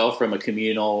removing yourself from a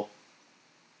communal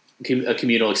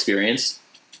experience,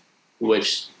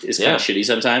 which is kind of shitty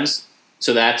sometimes.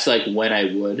 So that's when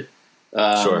I would.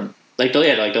 Sure.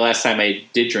 The last time I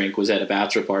did drink was at a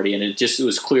bachelor party, and it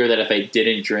was clear that if I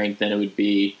didn't drink, then it would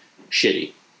be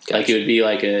shitty. Gotcha. It would be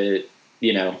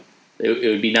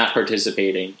it would be not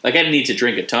participating. I didn't need to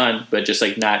drink a ton, but just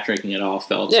not drinking at all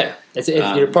felt. Yeah,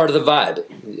 you're part of the vibe.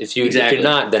 If you're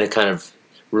not, then it kind of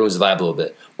ruins the vibe a little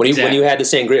bit. When you had the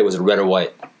sangria, was it red or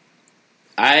white?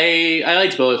 I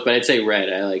liked both, but I'd say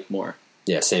red. I like more.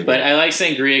 Yeah, same. But I like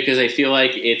sangria because I feel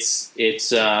like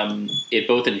it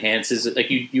both enhances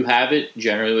you have it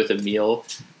generally with a meal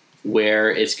where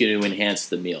it's going to enhance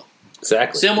the meal.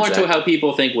 Exactly. Similar to how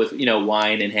people think with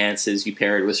wine enhances, you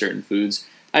pair it with certain foods.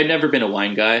 I've never been a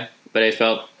wine guy, but I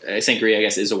felt sangria, I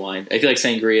guess, is a wine. I feel like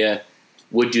sangria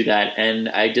would do that, and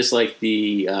I just like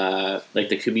the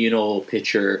communal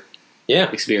pitcher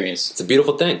experience. It's a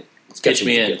beautiful thing. Pitch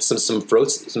me in. Some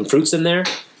fruits in there.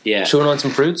 Yeah, chewing on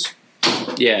some fruits.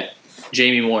 Yeah,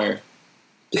 Jamie Moyer.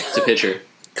 It's a pitcher.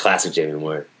 Classic Jamie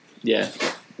Moyer. Yeah.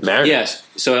 Marin? Yes.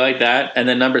 So I like that. And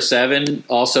then number 7,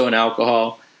 also an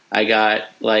alcohol. I got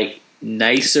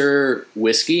nicer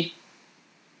whiskey.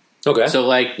 Okay. So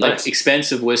nice.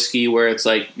 expensive whiskey where it's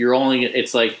you're only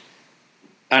it's I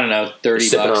don't know,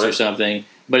 $30 or something,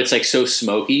 but it's so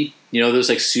smoky.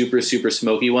 Those super super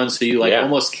smoky ones. So you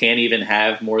almost can't even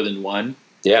have more than one.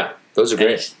 Yeah, those are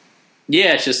great.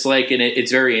 It's just and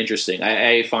it's very interesting.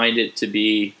 I find it to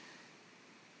be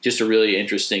just a really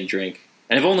interesting drink.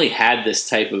 And I've only had this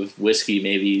type of whiskey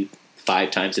maybe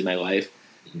 5 times in my life,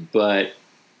 but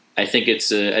I think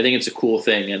it's a cool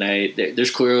thing, and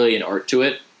there's clearly an art to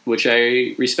it, which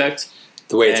I respect.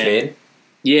 The way it's made?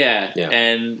 Yeah.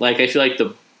 And I feel like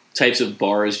the types of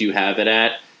bars you have it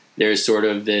at, there's sort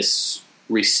of this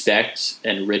respect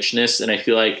and richness, and I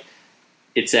feel like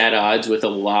it's at odds with a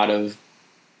lot of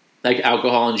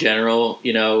alcohol in general,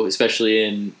 especially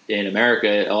in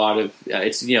America. A lot of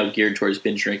it's geared towards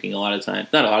binge drinking a lot of times.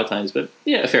 Not a lot of times, but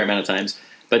a fair amount of times.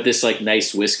 But this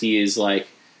nice whiskey is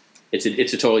it's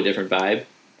a totally different vibe.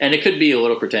 And it could be a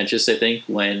little pretentious, I think,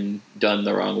 when done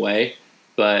the wrong way.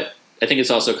 But I think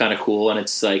it's also kind of cool, and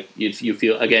it's you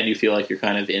feel like you're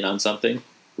kind of in on something,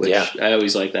 which I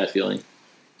always like that feeling.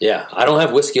 Yeah, I don't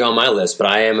have whiskey on my list, but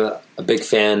I am a big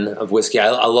fan of whiskey. I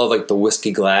love the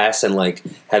whiskey glass and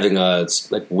having a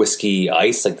whiskey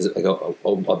ice,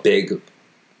 a big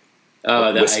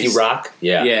Oh, the Whiskey ice. Rock.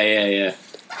 Yeah. Yeah.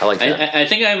 I like that. I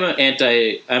think I'm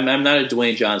I'm not a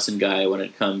Dwayne Johnson guy when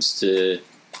it comes to.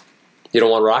 You don't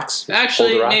want rocks?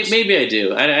 Actually, Cold rocks? maybe I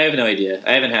do. I have no idea.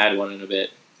 I haven't had one in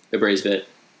a braised bit.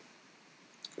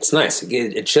 It's nice.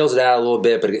 It chills it out a little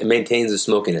bit, but it maintains the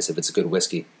smokiness if it's a good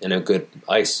whiskey and a good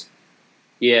ice.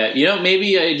 Yeah,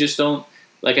 maybe I just don't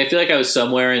like. I feel like I was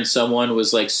somewhere and someone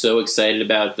was like so excited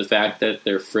about the fact that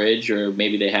their fridge, or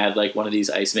maybe they had like one of these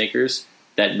ice makers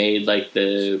that made like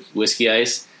the whiskey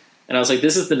ice, and I was like,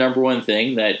 "This is the number one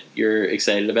thing that you're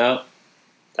excited about."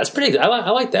 That's pretty. I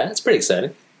like that. It's pretty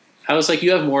exciting. I was like,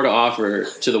 "You have more to offer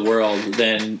to the world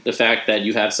than the fact that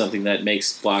you have something that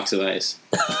makes blocks of ice."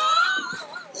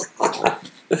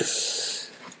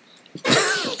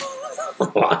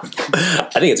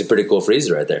 I think it's a pretty cool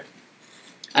freezer right there.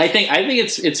 I think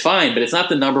it's fine, but it's not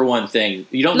the number one thing.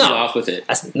 You don't get off with it.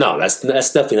 That's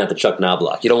definitely not the Chuck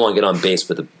Knobloch. You don't want to get on base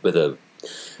with a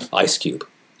ice cube.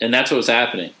 And that's what was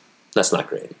happening. That's not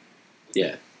great.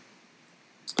 Yeah.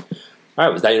 All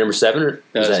right, was that your number 7? Or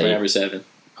That was that my you? number 7.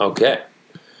 Okay.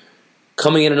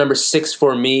 Coming in at number 6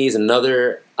 for me is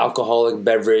another alcoholic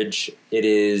beverage. It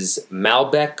is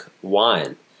Malbec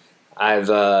wine. If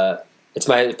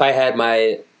I had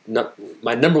my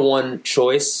number one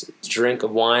choice drink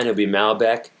of wine, it would be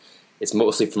Malbec. It's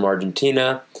mostly from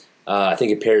Argentina. I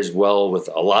think it pairs well with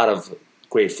a lot of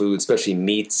great food, especially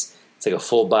meats. It's like a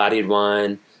full-bodied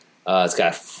wine. It's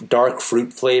got dark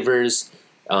fruit flavors.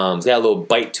 It's got a little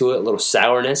bite to it, a little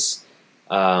sourness.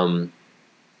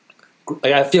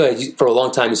 I feel like for a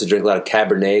long time I used to drink a lot of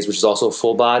Cabernets, which is also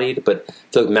full-bodied, but I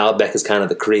feel like Malbec is kind of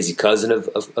the crazy cousin of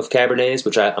Cabernets,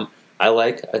 which I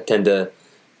like. I tend to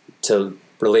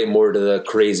relate more to the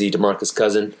crazy DeMarcus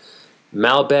cousin.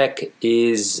 Malbec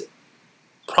is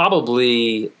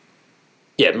probably...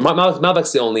 Yeah,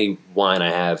 Malbec's the only wine I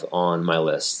have on my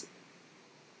list.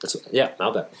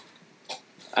 Malbec.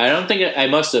 I don't think I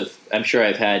must have. I'm sure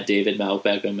I've had David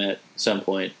Malbec at some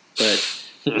point, but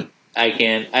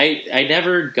I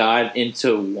never got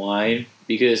into wine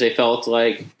because I felt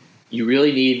like you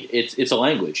really need it's a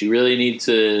language. You really need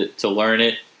to learn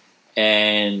it,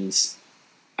 and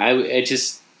I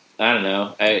don't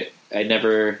know. I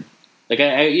never like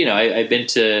I've been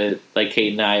to, like,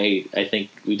 Kate and I think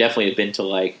we definitely have been to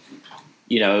like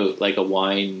a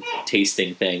wine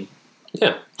tasting thing.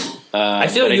 Yeah. I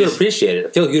feel like you would appreciate it. I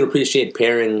feel like you'd appreciate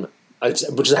pairing,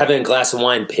 just having a glass of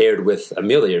wine paired with a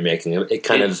meal that you're making. It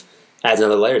kind of adds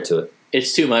another layer to it.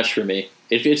 It's too much for me.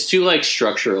 It's too like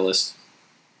structuralist.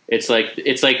 It's like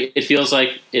it feels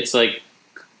like it's like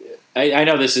I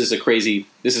know this is a crazy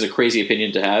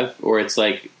opinion to have, or it's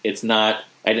like it's not.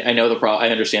 I know I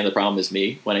understand the problem is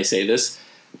me when I say this,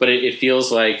 but it feels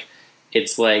like it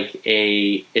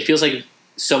feels like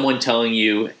someone telling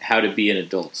you how to be an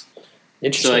adult.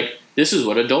 Interesting. So like, this is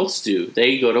what adults do.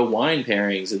 They go to wine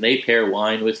pairings and they pair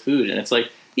wine with food, and it's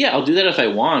like, yeah, I'll do that if I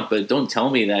want, but don't tell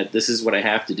me that this is what I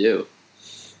have to do.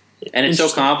 And it's so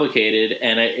complicated,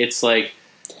 and it's like,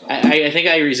 I think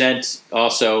I resent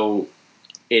also.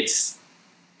 It's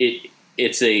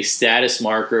a status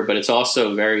marker, but it's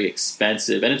also very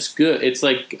expensive, and it's good. It's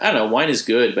like, I don't know, wine is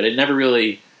good, but it never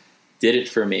really did it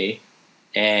for me.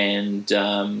 And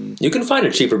you can find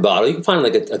a cheaper bottle. You can find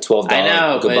like a $12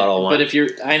 bottle of wine. But if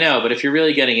you're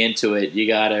really getting into it, you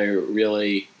gotta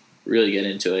really, really get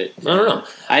into it. I don't know.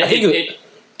 I think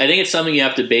it's something you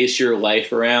have to base your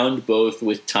life around, both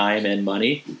with time and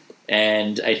money.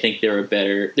 And I think there are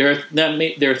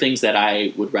things that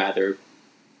I would rather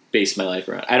base my life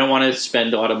around. I don't want to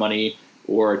spend a lot of money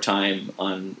or time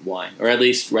on wine, or at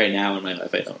least right now in my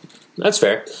life, I don't. That's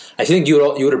fair. I think you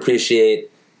would appreciate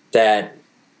that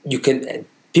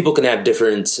people can have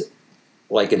different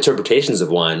like interpretations of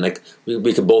wine. Like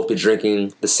we could both be drinking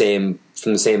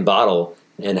from the same bottle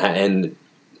and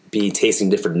be tasting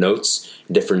different notes,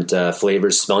 different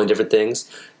flavors, smelling different things.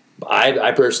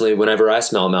 I personally, whenever I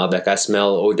smell Malbec, I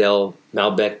smell Odell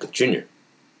Malbec Jr.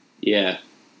 Yeah,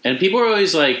 and people are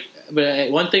always like,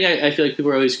 but one thing I feel like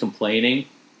people are always complaining.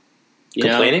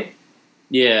 Complaining?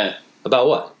 Yeah. About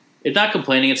what? It's not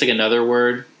complaining. It's like another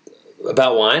word.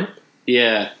 About wine?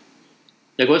 Yeah.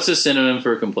 Like, what's the synonym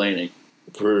for complaining?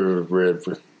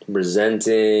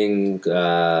 Resenting,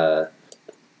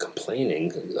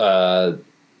 complaining.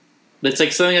 It's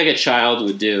like something like a child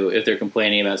would do if they're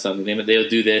complaining about something. They'll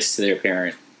do this to their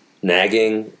parent.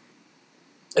 Nagging.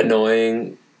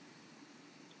 Annoying.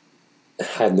 I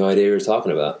have no idea what you're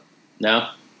talking about. No?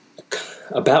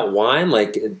 About wine?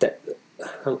 Like, I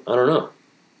don't know.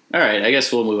 All right, I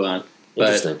guess we'll move on.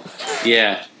 But, interesting.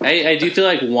 Yeah, I do feel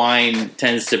like wine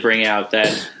tends to bring out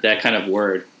that kind of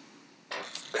word.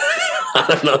 I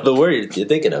don't know the word you're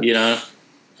thinking of. You know?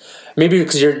 Maybe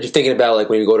because you're thinking about like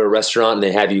when you go to a restaurant and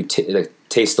they have you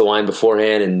taste the wine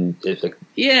beforehand, and it's like,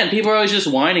 Yeah, and people are always just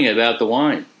whining about the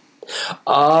wine.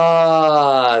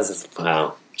 wow,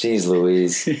 jeez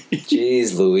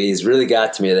Louise, really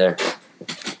got to me there.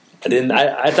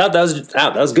 I thought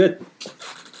that was good.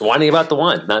 Whining about the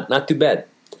wine, not too bad.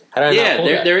 How did I not pull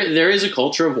that? there is a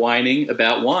culture of whining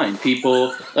about wine.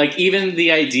 People like even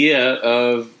the idea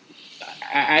of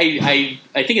I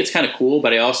think it's kind of cool,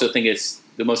 but I also think it's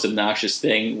the most obnoxious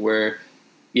thing where,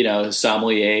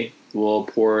 sommelier will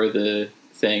pour the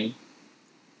thing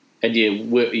and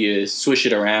you swish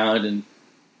it around, and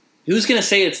who's going to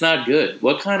say it's not good?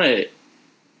 What kind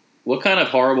of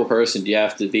horrible person do you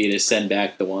have to be to send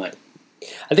back the wine?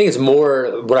 I think it's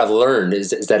more, what I've learned is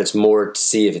that it's more to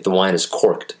see if the wine is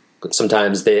corked.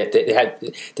 Sometimes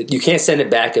you can't send it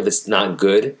back if it's not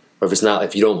good, or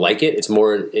if you don't like it. It's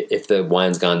more if the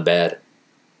wine's gone bad.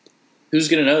 Who's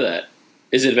going to know that?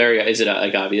 Is it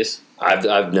like obvious?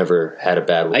 I've never had a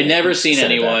bad wine. I've never seen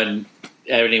anyone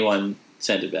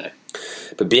send it back.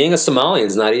 But being a Somalian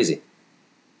is not easy.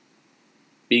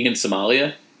 Being in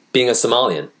Somalia? Being a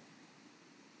Somalian.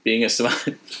 Being a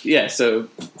Somalian. Yeah, so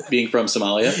being from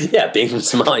Somalia? Yeah, being from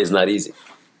Somalia is not easy.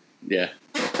 Yeah.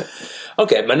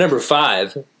 Okay, my number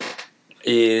 5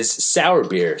 is sour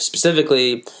beer.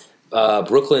 Specifically,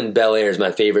 Brooklyn Bel Air is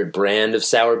my favorite brand of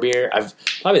sour beer.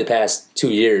 Probably the past 2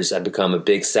 years, I've become a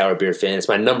big sour beer fan. It's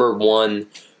my number 1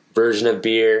 version of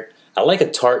beer. I like a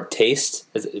tart taste,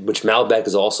 which Malbec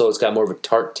is also. It's got more of a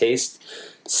tart taste.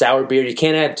 Sour beer, you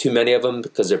can't have too many of them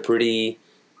because they're pretty,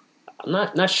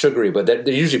 not sugary, but they're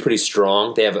usually pretty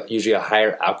strong. They have usually a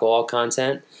higher alcohol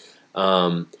content.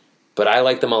 But I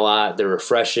like them a lot. They're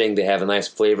refreshing. They have a nice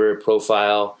flavor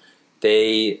profile.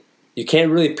 You can't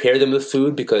really pair them with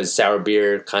food because sour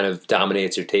beer kind of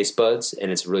dominates your taste buds, and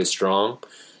it's really strong.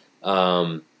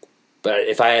 But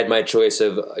if I had my choice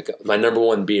of my number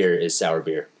 1 beer is sour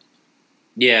beer.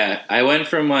 Yeah, I went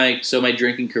from my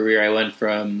drinking career, I went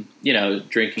from,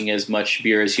 drinking as much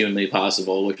beer as humanly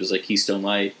possible, which was like Keystone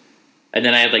Light. And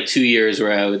then I had like 2 years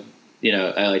where I would,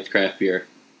 I liked craft beer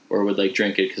or would like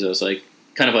drink it because I was like,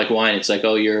 kind of like wine. It's like,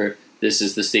 this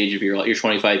is the stage of your life. You're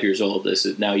 25 years old.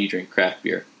 Now you drink craft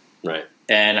beer. Right.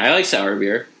 And I like sour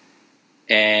beer.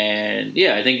 And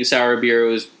yeah, I think sour beer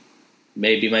was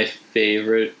maybe my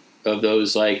favorite of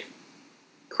those like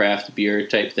craft beer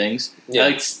type things. Yeah. I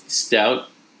like stout.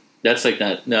 That's like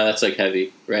that's like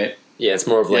heavy, right? Yeah, it's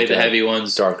more of like the heavy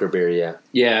ones. Darker beer, yeah.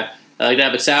 Yeah, I like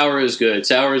that, but sour is good.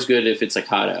 Sour is good if it's like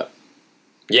hot out.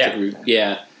 Yeah.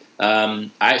 Yeah.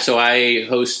 I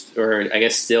host, or I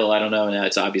guess still, I don't know, now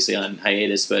it's obviously on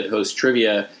hiatus, but host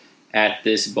trivia at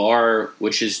this bar,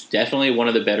 which is definitely one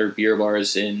of the better beer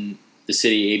bars in the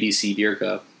city, ABC Beer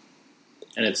Cup.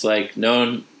 And it's like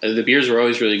known, the beers were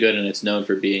always really good, and it's known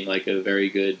for being like a very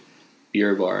good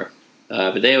beer bar.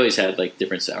 But they always had like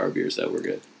different sour beers that were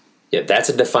good. Yeah, that's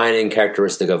a defining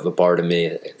characteristic of a bar to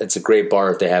me. It's a great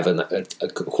bar if they have a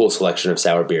cool selection of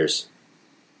sour beers.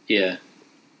 Yeah.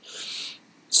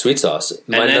 Sweet sauce.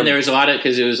 And then there was a lot of,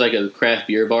 because it was like a craft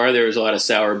beer bar, there was a lot of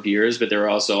sour beers, but there were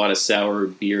also a lot of sour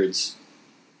beards.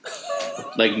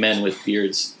 Like men with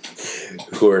beards.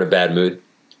 Who are in a bad mood.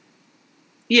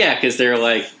 Yeah, because they're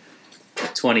like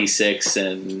 26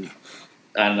 and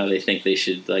I don't know, they think they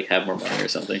should like have more money or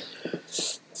something.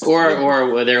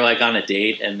 Or they're like on a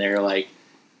date and they're like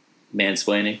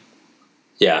mansplaining.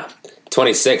 Yeah.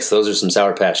 26, those are some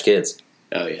Sour Patch Kids.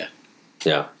 Oh, yeah.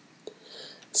 Yeah.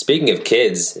 Speaking of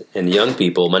kids and young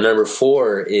people, my number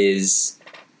 4 is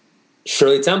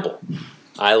Shirley Temple.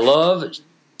 I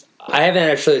haven't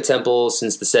had Shirley Temple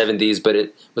since the 70s, but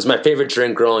it was my favorite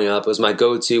drink growing up. It was my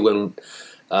go-to when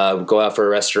we'd go out for a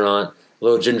restaurant. A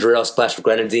little ginger ale splashed with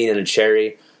grenadine and a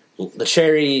cherry. The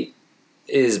cherry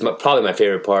is probably my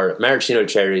favorite part. Maraschino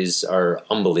cherries are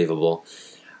unbelievable.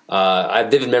 I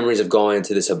have vivid memories of going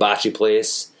to this hibachi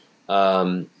place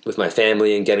with my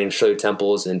family and getting Shirley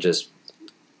Temples and just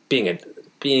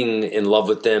being in love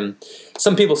with them.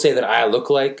 Some people say that I look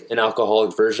like an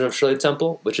alcoholic version of Shirley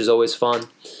Temple, which is always fun.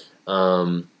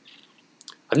 I've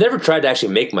never tried to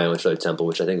actually make my own Shirley Temple,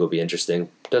 which I think would be interesting.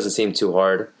 Doesn't seem too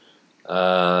hard.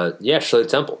 Yeah, Shirley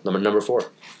Temple, number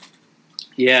 4.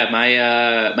 Yeah,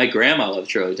 my grandma loved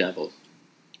Shirley Temple.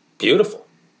 Beautiful.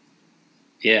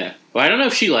 Yeah. Well, I don't know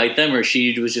if she liked them or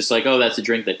she was just like, oh, that's a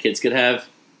drink that kids could have.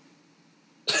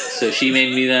 So she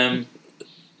made me them.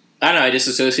 I don't know, I just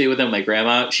associate with them my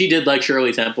grandma. She did like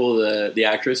Shirley Temple, the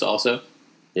actress also.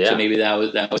 Yeah. So maybe that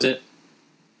was it.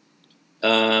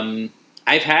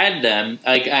 I've had them.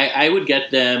 Like I would get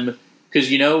them because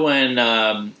when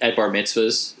at bar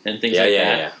mitzvahs and things like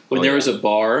that, yeah. when there was a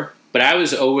bar. But I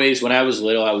was always, when I was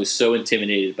little, I was so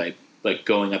intimidated by like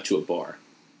going up to a bar.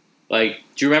 Like,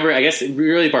 do you remember? I guess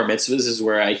really bar mitzvahs is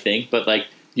where I think, but like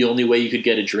the only way you could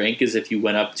get a drink is if you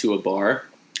went up to a bar.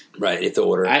 Right, you have to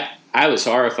order. I was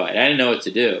horrified. I didn't know what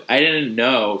to do. I didn't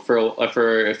know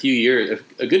for a few years,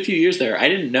 a good few years there. I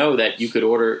didn't know that you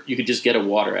could just get a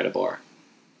water at a bar.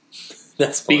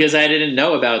 That's funny. Because I didn't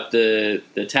know about the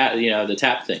tap, the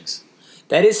tap things.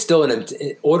 That is still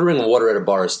ordering water at a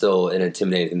bar is still an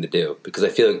intimidating thing to do, because I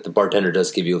feel like the bartender does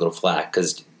give you a little flack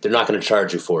because they're not going to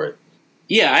charge you for it.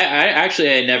 Yeah,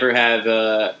 I never have.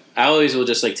 I always will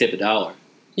just like tip $1.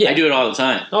 Yeah, I do it all the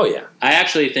time. Oh yeah, I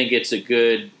actually think it's a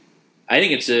good. I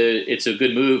think it's a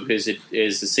good move because it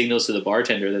is the signals to the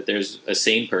bartender that there's a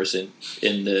sane person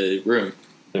in the room.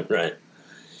 Right.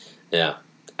 Yeah.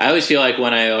 I always feel like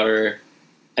when I order,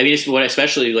 I mean,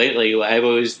 especially lately, I've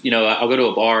always, I'll go to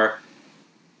a bar.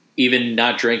 Even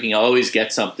not drinking, I'll always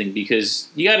get something because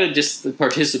you got to just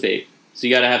participate. So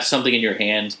you got to have something in your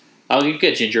hand. I'll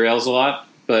get ginger ales a lot,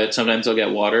 but sometimes I'll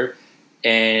get water.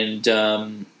 And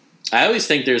I always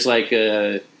think there's like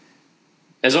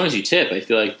as long as you tip, I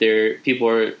feel like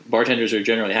bartenders are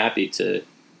generally happy to.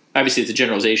 Obviously, it's a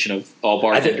generalization of all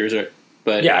bartenders,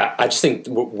 but yeah, I just think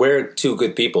we're two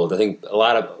good people. I think a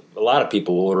lot of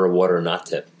people will order a water and not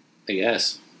tip. I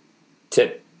guess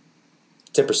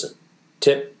Tipperson,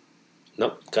 tip.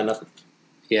 Nope, got nothing.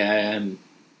 Yeah,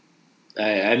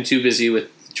 I'm too busy with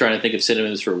trying to think of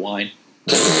synonyms for wine.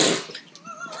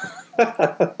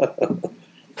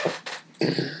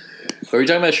 Were we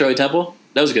talking about Shirley Temple?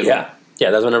 That was a good one. Yeah,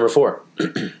 that's my number 4.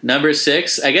 Number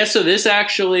 6, I guess. So this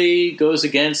actually goes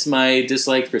against my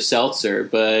dislike for seltzer,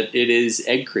 but it is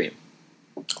egg cream.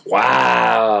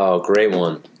 Wow, great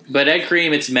one. But egg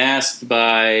cream, it's masked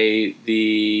by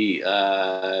the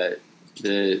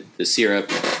syrup,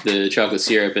 the chocolate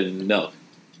syrup and milk.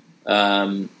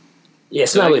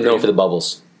 It's not really known for the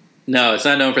bubbles. No, it's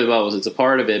not known for the bubbles. It's a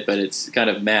part of it, but it's kind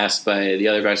of masked by the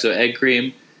other facts. So egg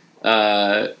cream,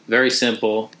 very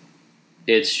simple.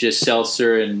 It's just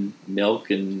seltzer and milk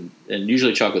and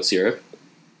usually chocolate syrup.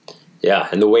 Yeah,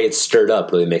 and the way it's stirred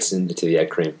up really makes it into the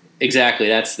egg cream. Exactly.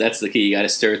 That's the key. You got to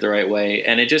stir it the right way.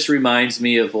 And it just reminds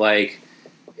me of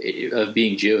of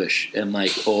being Jewish and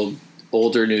like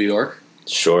older New York.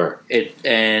 Sure.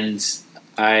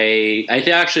 I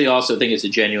actually also think it's a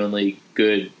genuinely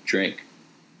good drink.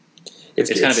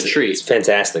 It's kind of a treat. It's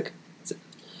fantastic.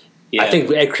 Yeah. I think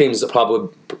egg cream is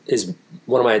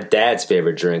one of my dad's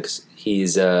favorite drinks.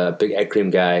 He's a big egg cream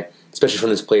guy, especially from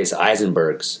this place,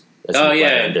 Eisenberg's. That's in the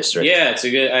Flatiron District. Yeah, it's a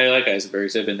good. I like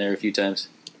Eisenberg's. I've been there a few times.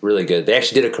 Really good. They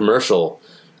actually did a commercial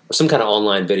or some kind of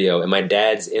online video, and my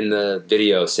dad's in the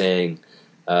video saying,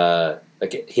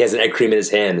 like he has an egg cream in his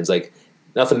hand. It's like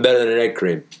nothing better than an egg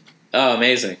cream. Oh,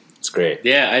 amazing! It's great.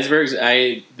 Yeah, Eisenberg's.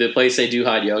 The place they do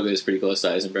hot yoga is pretty close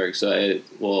to Eisenberg, so I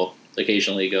will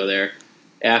occasionally go there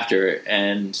after.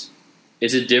 And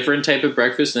it's a different type of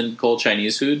breakfast than cold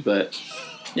Chinese food, but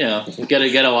get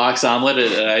a lox omelet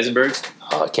at Eisenberg's.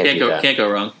 Oh, can't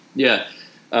go wrong. Yeah.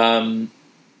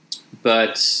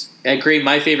 But egg cream,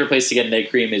 my favorite place to get an egg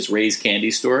cream is Ray's Candy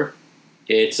Store.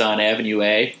 It's on Avenue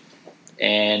A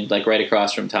and like right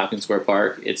across from Tompkins Square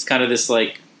Park. It's kind of this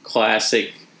like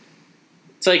classic.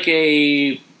 It's like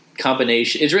a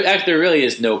combination. There really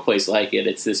is no place like it.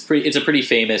 It's a pretty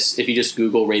famous. If you just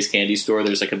Google Ray's Candy Store,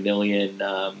 there's like a million.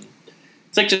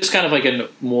 It's like just kind of like a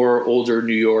more older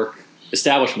New York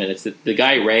establishment. It's the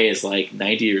guy Ray is like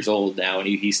 90 years old now, and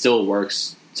he still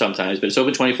works sometimes, but it's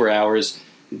open 24 hours.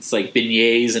 It's like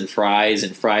beignets and fries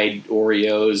and fried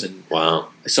Oreos and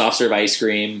soft serve ice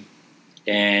cream,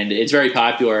 and it's very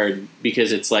popular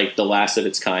because it's like the last of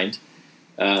its kind.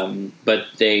 But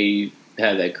they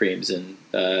have egg creams, and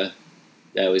I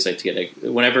always like to get egg.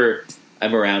 Whenever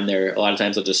I'm around there, a lot of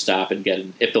times I'll just stop and get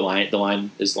an, if the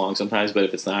line is long sometimes, but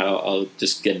if it's not, I'll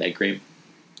just get an egg cream.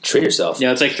 Treat yourself.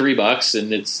 It's like $3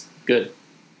 and it's good.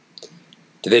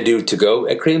 Do they do to-go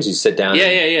egg creams? You sit down?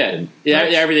 Yeah.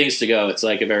 Everything's to go. It's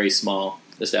like a very small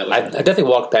establishment. I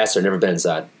definitely walked past there. Never been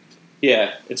inside.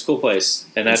 Yeah, it's a cool place,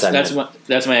 and that's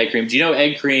my egg cream. Do you know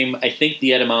egg cream? I think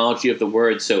the etymology of the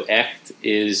word, so echt,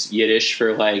 is Yiddish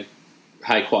for like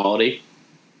high quality.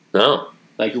 No,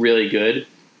 like really good,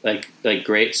 like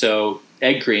great. So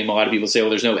egg cream. A lot of people say,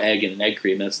 well, there's no egg in an egg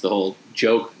cream. That's the whole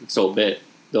joke. It's the whole bit,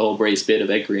 the whole braised bit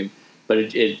of egg cream. But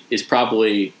it is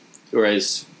probably, or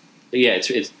as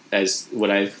it's as what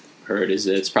I've heard is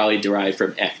that it's probably derived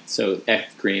from echt. So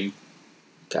echt cream.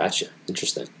 Gotcha.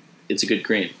 Interesting. It's a good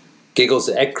cream. Giggles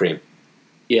egg cream.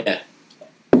 Yeah.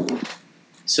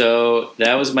 So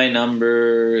that was my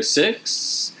number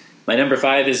 6. My number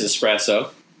 5 is espresso.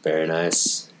 Very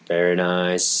nice. Very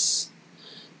nice.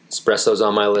 Espresso's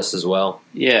on my list as well.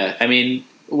 Yeah, I mean,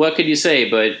 what could you say?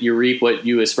 But you reap what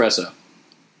you espresso.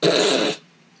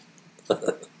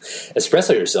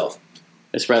 Espresso yourself.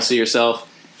 Espresso yourself.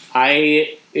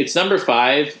 It's number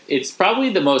 5. It's probably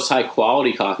the most high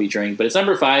quality coffee drink, but it's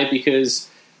number 5 because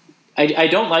I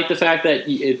don't like the fact that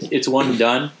it's one and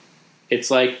done. It's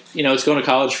like, it's going to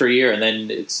college for a year and then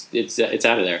it's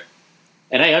out of there.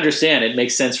 And I understand it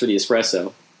makes sense for the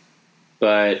espresso,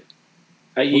 but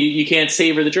you can't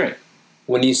savor the drink.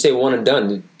 When you say one and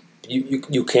done,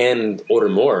 you can order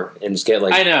more and just get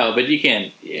like... I know, but you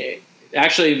can't.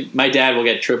 Actually, my dad will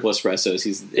get triple espressos.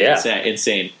 He's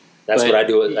insane. That's what I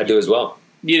do. I do as well.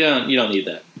 You don't need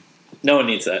that. No one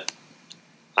needs that.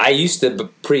 I used to,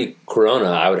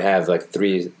 pre-Corona, I would have like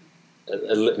a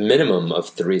minimum of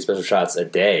 3 special shots a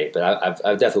day, but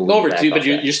I've definitely over 2. But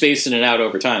you're spacing it out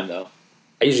over time, though.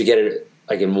 I usually get it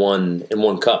like in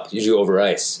one cup, usually over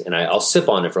ice, and I'll sip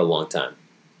on it for a long time.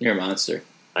 You're a monster.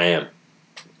 I am.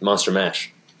 Monster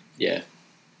Mash. Yeah.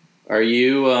 Are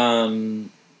you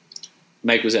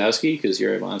Mike Wazowski? Because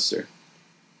you're a monster.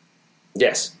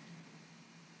 Yes.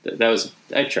 That was...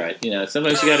 I tried.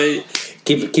 Sometimes you gotta...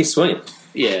 Keep swinging.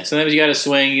 Yeah, sometimes you gotta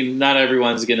swing. Not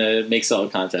everyone's gonna make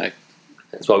solid contact.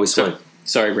 That's why we swing.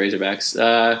 Sorry, Razorbacks.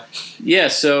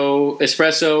 So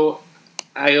espresso...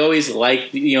 I always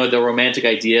like the romantic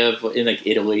idea of in like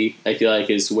Italy. I feel like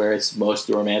is where it's most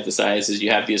romanticized. Is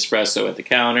you have the espresso at the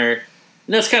counter, and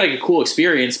that's kind of like a cool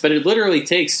experience. But it literally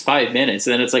takes 5 minutes,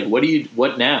 and then it's like,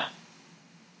 what now?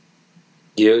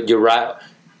 You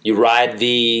ride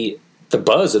the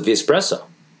buzz of the espresso.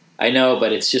 I know,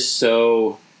 but it's just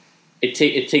so it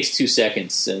takes 2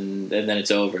 seconds, and then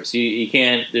it's over. So you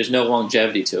can't. There's no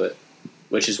longevity to it,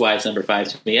 which is why it's number 5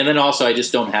 to me. And then also, I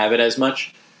just don't have it as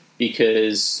much.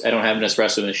 Because I don't have an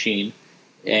espresso machine,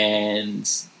 and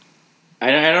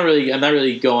I'm not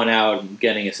really going out and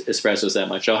getting espressos that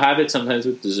much. I'll have it sometimes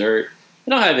with dessert,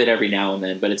 and I'll have it every now and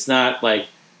then. But it's not like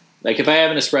if I have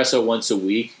an espresso once a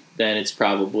week, then I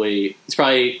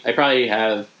probably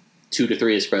have 2 to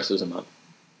 3 espressos a month.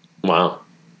 Wow,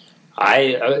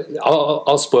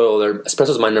 I'll spoil there.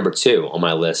 Espresso's my number 2 on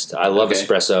my list. I love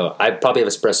espresso. I probably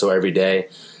have espresso every day.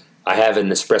 I have an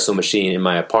espresso machine in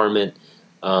my apartment.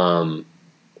 And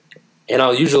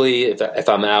I'll usually, if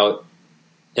I'm out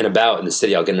and about in the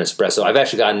city, I'll get an espresso. I've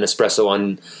actually gotten an espresso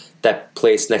on that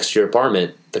place next to your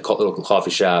apartment, the little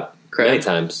coffee shop, many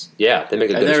times. Yeah, they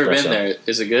make a good espresso. I've never been there.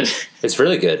 Is it good? It's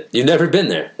really good. You've never been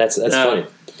there. That's funny.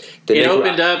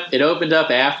 It opened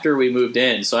up after we moved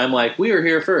in, so I'm like, we were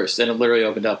here first, and it literally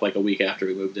opened up like a week after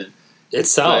we moved in. It's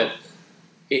solid.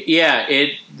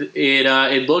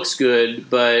 It looks good,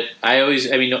 but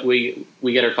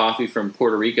we get our coffee from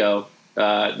Puerto Rico,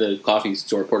 the coffee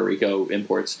store Puerto Rico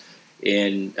imports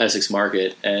in Essex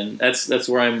Market, and that's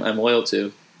where I'm loyal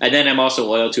to. And then I'm also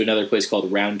loyal to another place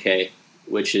called Round K,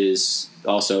 which is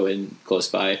also in close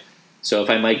by. So if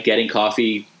I'm like getting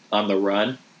coffee on the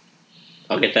run,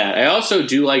 I'll get that. I also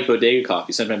do like bodega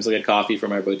coffee. Sometimes I'll get coffee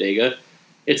from our bodega.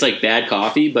 It's like bad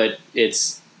coffee, but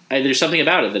there's something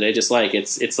about it that I just like.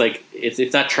 It's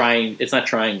not trying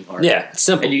hard. Yeah, it's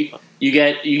simple. And you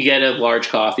get a large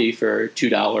coffee for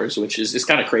 $2, which is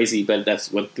kind of crazy, but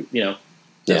that's what what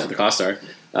the costs are.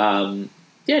 And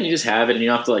you just have it, and you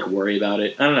don't have to like worry about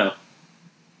it. I don't know.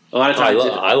 A lot of times,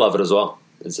 I love it as well.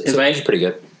 It's pretty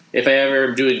good. If I ever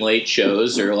am doing late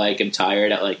shows or like I'm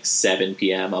tired at like 7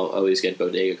 p.m., I'll always get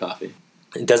bodega coffee.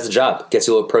 It does the job. Gets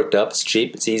you a little perked up. It's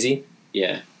cheap. It's easy.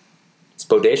 Yeah, it's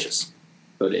bodacious.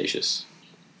 Bodacious.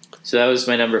 So that was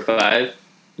my number 5.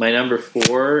 My number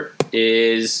 4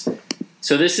 is...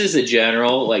 So this is a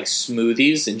general, like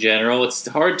smoothies in general. It's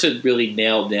hard to really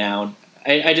nail down.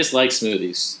 I just like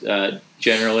smoothies.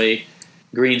 Generally,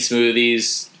 green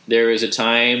smoothies. There was a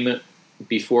time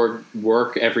before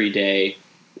work every day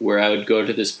where I would go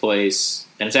to this place.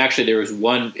 And there was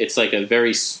one... It's like a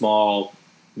very small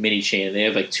mini chain. They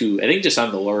have like 2, I think just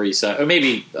on the Lower East Side, or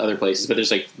maybe other places, but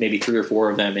there's like maybe 3 or 4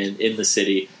 of them in the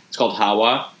city. It's called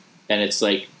Hawa, and it's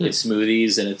like it's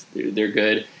smoothies, and they're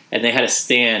good. And they had a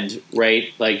stand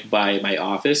right like by my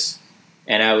office,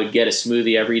 and I would get a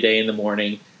smoothie every day in the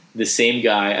morning. The same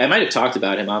guy, I might have talked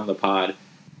about him on the pod.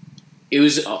 It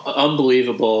was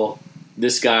unbelievable.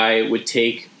 This guy would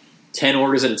take 10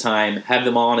 orders at a time, have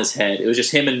them all on his head. It was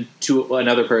just him and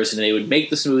another person, and they would make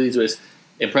the smoothies with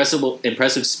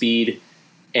impressive speed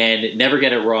and never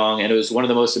get it wrong. And it was one of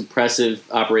the most impressive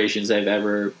operations I've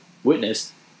ever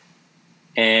witnessed.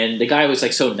 And the guy was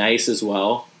like so nice as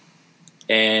well.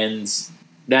 And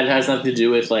that has nothing to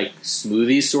do with like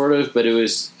smoothies, sort of, but it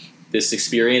was this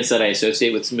experience that I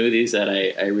associate with smoothies that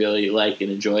I really like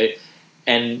and enjoy,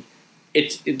 and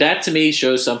that to me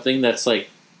shows something that's like,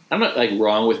 I'm not like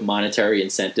wrong with monetary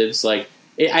incentives. Like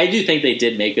I do think they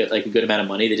did make a good amount of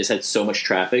money. They just had so much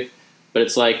traffic, but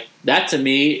it's like that to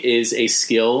me is a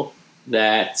skill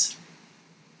that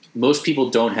most people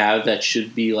don't have that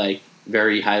should be like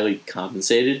very highly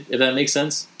compensated. If that makes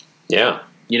sense. Yeah.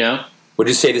 You know. Would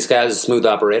you say this guy was a smooth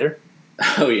operator?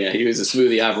 Oh yeah, he was a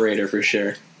smoothie operator for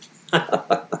sure.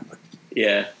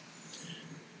 Yeah.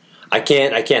 I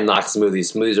can't knock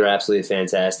smoothies. Smoothies are absolutely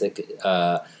fantastic.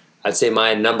 I'd say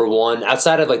my number one,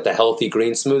 outside of like the healthy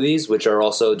green smoothies, which are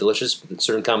also delicious in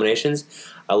certain combinations,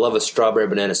 I love a strawberry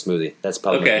banana smoothie. That's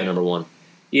probably my number one.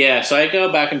 Yeah, so I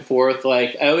go back and forth.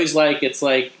 Like I always like, it's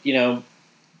like, you know,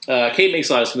 Kate makes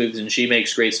a lot of smoothies and she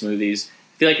makes great smoothies.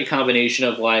 I feel like a combination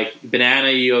of like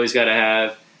banana you always got to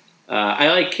have. I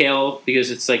like kale because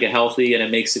it's like a healthy and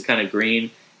it makes it kind of green.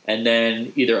 And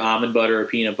then either almond butter or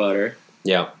peanut butter.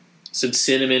 Yeah. Some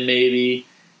cinnamon maybe,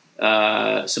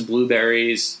 some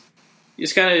blueberries.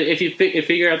 Just kind of, if you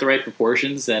figure out the right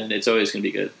proportions, then it's always going to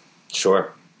be good.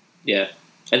 Sure. Yeah.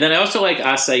 And then I also like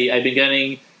acai. I've been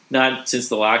getting, not since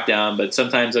the lockdown, but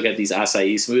sometimes I'll get these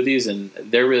acai smoothies, and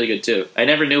they're really good too. I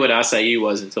never knew what acai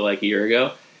was until like a year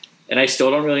ago, and I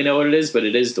still don't really know what it is, but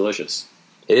it is delicious.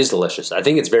 It is delicious. I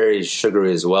think it's very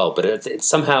sugary as well, but it's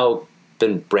somehow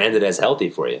been branded as healthy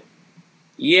for you.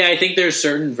 Yeah, I think there's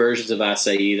certain versions of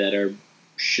acai that are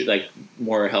like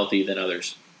more healthy than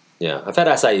others. Yeah, I've had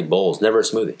acai bowls, never a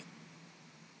smoothie.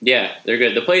 Yeah, they're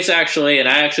good. The place actually, and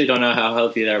I actually don't know how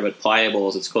healthy they are, but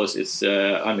Playables, it's close. It's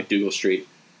on McDougal Street,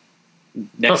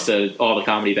 next to all the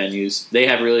comedy venues. They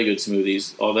have really good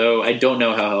smoothies, although I don't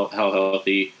know how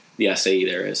healthy the acai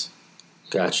there is.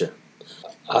 Gotcha.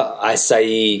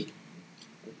 Acai,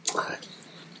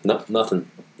 nothing.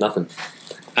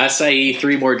 Acai,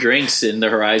 3 more drinks in the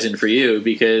horizon for you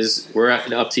because we're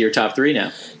up to your top 3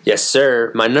 now. Yes,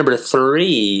 sir. My number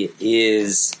 3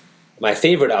 is my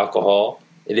favorite alcohol.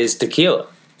 It is tequila.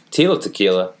 Tila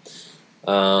tequila.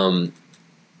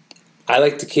 I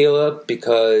like tequila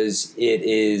because it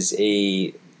is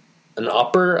an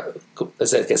upper.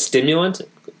 It's like a stimulant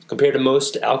compared to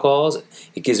most alcohols.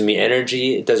 It gives me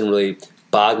energy. It doesn't really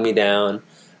bog me down.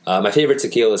 My favorite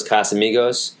tequila is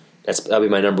Casamigos. That'll be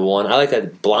my number 1. I like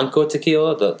that Blanco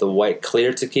tequila, the white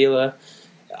clear tequila.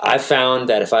 I found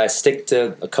that if I stick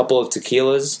to a couple of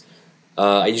tequilas,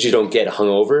 I usually don't get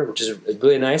hungover, which is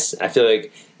really nice. I feel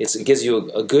like it gives you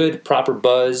a good, proper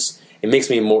buzz. It makes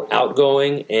me more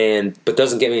outgoing, but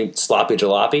doesn't get me sloppy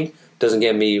jalopy. Doesn't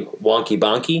get me wonky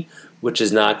bonky, which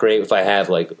is not great. If I have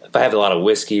a lot of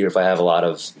whiskey or if I have a lot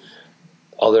of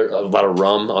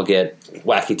rum, I'll get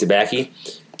wacky tobacco.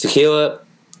 Tequila.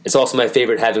 It's also my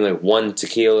favorite having like one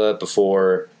tequila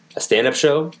before a stand-up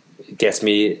show. It gets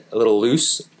me a little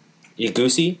loose,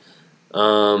 goosey.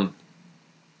 I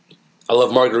love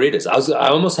margaritas. I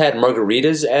almost had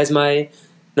margaritas as my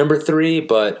number 3,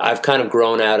 but I've kind of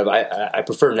grown out of. I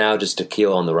prefer now just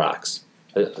tequila on the rocks,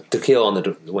 tequila on the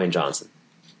Dwayne Johnson.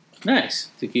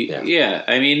 Nice tequila. Yeah.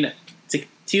 I mean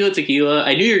tequila.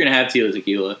 I knew you were going to have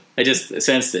tequila. I just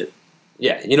sensed it.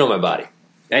 Yeah, you know my body.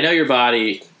 I know your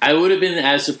body. I would have been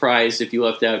as surprised if you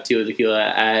left out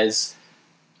tequila as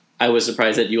I was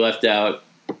surprised that you left out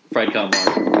fried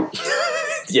calamari.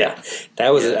 Yeah, that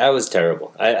was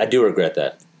terrible. I do regret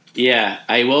that. Yeah,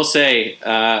 I will say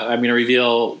I'm going to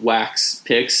reveal wax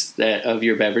picks of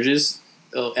your beverages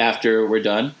after we're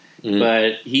done. Mm-hmm.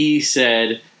 But he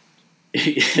said,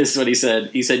 this is what he said.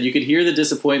 He said you could hear the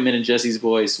disappointment in Jesse's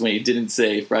voice when he didn't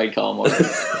say fried calamari.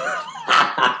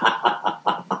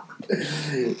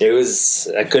 It was.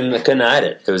 I couldn't hide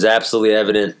it. It was absolutely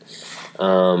evident.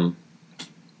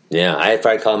 Yeah, I had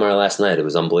fried calamari last night. It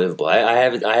was unbelievable. I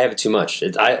have it too much.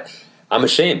 I'm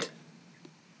ashamed.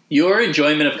 Your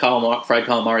enjoyment of fried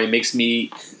calamari makes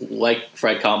me like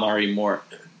fried calamari more.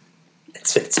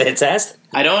 It's fantastic.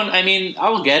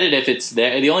 I'll get it if it's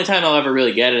there. The only time I'll ever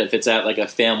really get it if it's at like a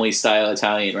family style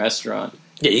Italian restaurant.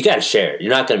 Yeah, you got to share it.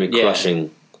 You're not going to be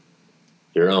crushing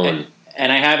your own. And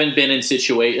I haven't been in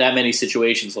that many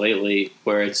situations lately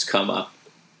where it's come up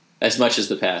as much as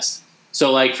the past.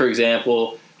 So, like, for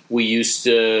example, we used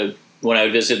to, when I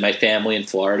would visit my family in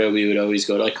Florida, we would always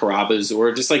go to, like, Carrabba's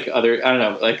or just, like, other, I don't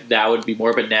know, like, that would be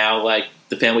more. But now, like,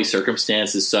 the family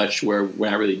circumstance is such where we're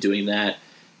not really doing that.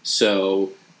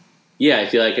 So, yeah, I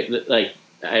feel like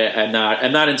I'm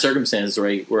not in circumstances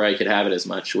where I could have it as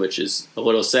much, which is a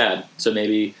little sad. So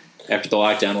maybe after the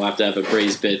lockdown, we'll have to have a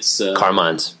Braised Bits.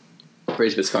 Carmine's.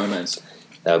 Braised Bits Carmine's.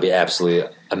 That would be absolutely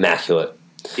immaculate.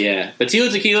 Yeah, but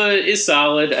Tila Tequila is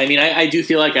solid. I mean, I do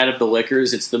feel like out of the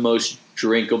liquors, it's the most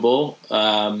drinkable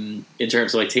in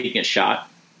terms of like taking a shot.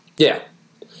 Yeah,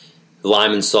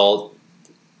 lime and salt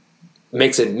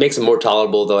makes it more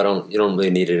tolerable. Though you don't really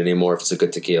need it anymore if it's a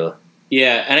good tequila.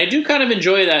 Yeah, and I do kind of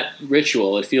enjoy that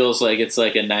ritual. It feels like it's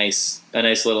like a nice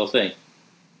little thing.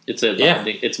 It's a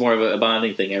bonding. It's more of a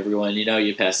bonding thing. Everyone,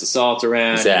 you pass the salt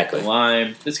around, exactly. The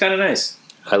lime. It's kind of nice.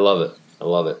 I love it.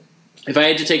 If I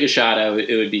had to take a shot,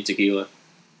 it would be tequila.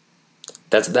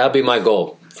 That'd be my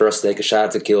goal, for us to take a shot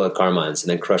of tequila at Carmine's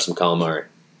and then crush some calamari.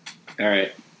 All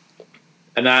right.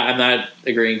 I'm not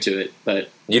agreeing to it, but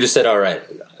you just said all right.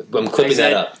 I'm clipping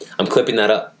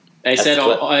that up. I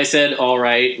said all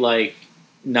right, like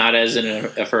not as an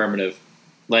affirmative,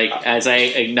 like as I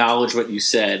acknowledge what you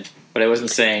said, but I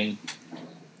wasn't saying.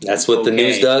 That's what the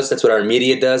news does. That's what our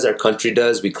media does. Our country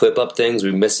does. We clip up things.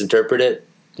 We misinterpret it.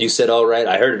 You said all right.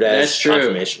 I heard it as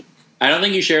confirmation. I don't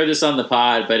think you shared this on the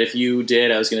pod, but if you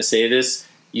did, I was going to say this.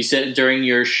 You said during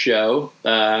your show,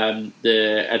 at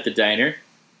the diner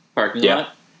parking lot,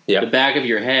 the back of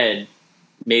your head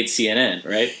made CNN,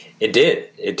 right? It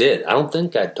did. I don't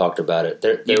think I talked about it.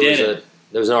 There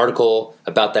was an article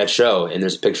about that show, and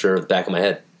there's a picture of the back of my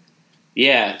head.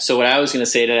 Yeah. So what I was going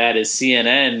to say to that is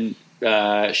CNN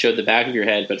showed the back of your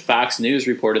head, but Fox News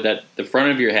reported that the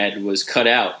front of your head was cut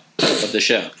out of the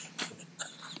show.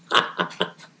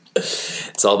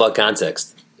 It's all about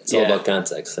context. All about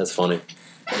context. That's funny.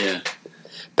 Yeah.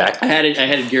 I had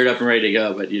it geared up and ready to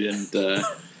go, but you didn't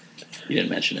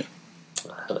mention it.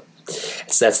 The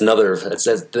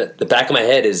back of my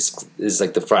head is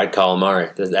like the fried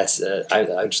calamari.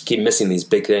 I just keep missing these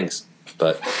big things.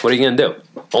 But what are you gonna do?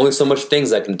 Only so much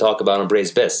things I can talk about on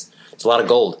Braised Biss. It's a lot of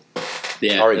gold.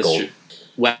 Yeah, Sorry, that's gold. True.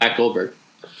 Whack Goldberg.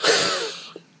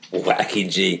 Wacky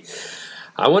G.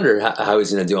 I wonder how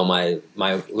he's going to do on my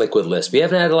liquid list. We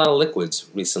haven't had a lot of liquids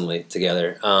recently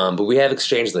together, but we have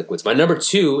exchanged liquids. My number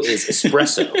 2 is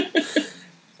espresso.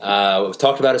 We've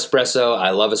talked about espresso.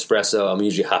 I love espresso. I'm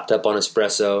usually hopped up on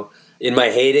espresso. In my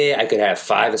heyday, I could have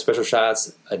 5 espresso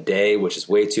shots a day, which is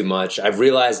way too much. I've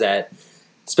realized that,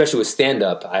 especially with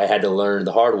stand-up, I had to learn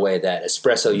the hard way that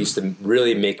espresso used to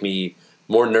really make me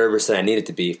more nervous than I needed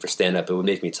to be for stand-up. It would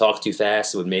make me talk too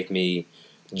fast. It would make me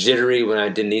jittery when I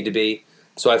didn't need to be.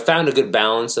 So I found a good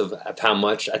balance of how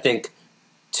much. I think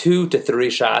 2 to 3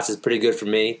 shots is pretty good for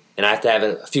me, and I have to have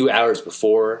it a few hours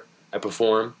before I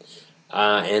perform.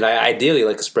 And I ideally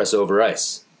like espresso over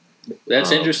ice.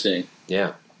 That's interesting.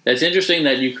 Yeah. That's interesting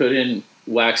that you couldn't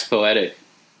wax poetic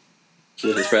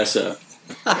with espresso.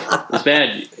 It's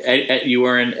bad. You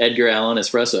were an Edgar Allan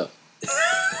espresso.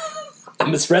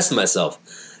 I'm espressing myself.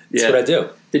 That's what I do.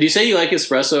 Did you say you like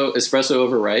espresso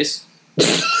over rice?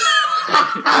 Is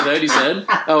that what you said?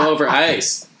 Oh, over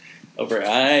ice. Over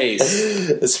ice.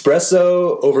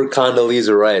 Espresso over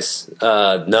Condoleezza Rice.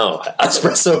 No,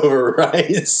 espresso over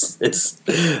rice.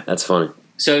 That's funny.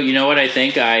 So you know what I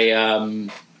think?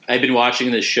 I've been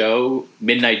watching this show,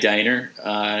 Midnight Diner,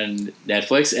 on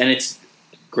Netflix, and it's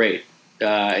great.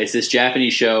 It's this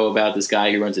Japanese show about this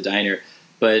guy who runs a diner,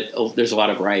 but there's a lot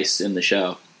of rice in the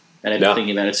show. And I've been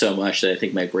thinking about it so much that I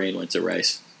think my brain went to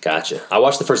rice. Gotcha. I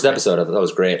watched the first episode. I thought that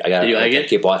was great. I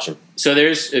keep watching. So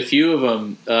there's a few of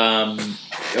them,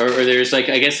 or there's I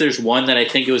guess there's one that I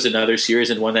think it was another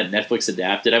series and one that Netflix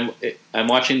adapted. I'm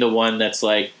watching the one that's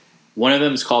one of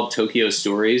them is called Tokyo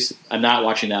Stories. I'm not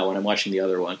watching that one. I'm watching the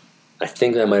other one. I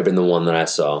think that might have been the one that I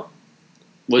saw.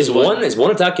 Is one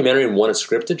a documentary and one a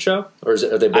scripted show, or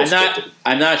are they both scripted?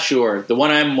 I'm not sure. The one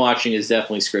I'm watching is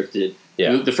definitely scripted.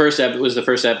 Yeah. The first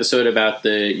episode about the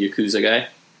Yakuza guy.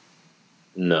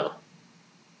 No.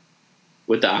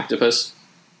 With the octopus?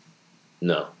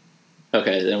 No.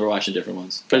 Okay, then we're watching different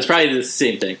ones. But it's probably the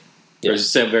same thing. Yeah.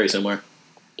 It's very similar.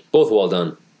 Both well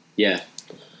done. Yeah.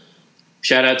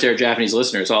 Shout out to our Japanese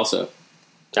listeners also.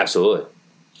 Absolutely.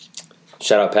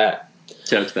 Shout out Pat.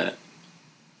 Shout out to Pat.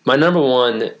 My number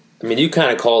 1, I mean, you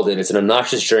kind of called it. It's an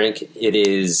obnoxious drink. It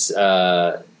is...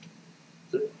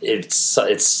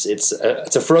 It's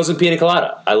a frozen pina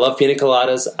colada. I love pina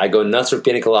coladas. I go nuts for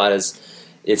pina coladas.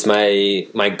 It's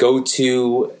my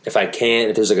go-to if I can.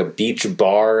 If there's a beach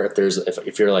bar,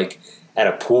 if you're at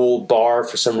a pool bar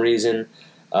for some reason,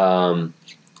 coconut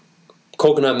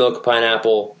milk,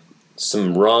 pineapple,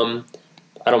 some rum.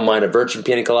 I don't mind a virgin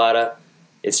pina colada.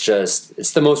 It's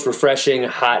the most refreshing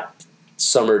hot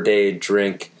summer day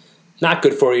drink. Not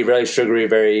good for you, very sugary,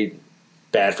 very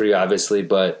bad for you, obviously,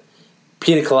 but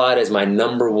pina colada is my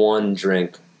number 1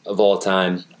 drink of all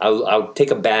time. I'll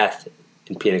take a bath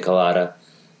in pina colada.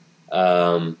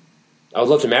 I would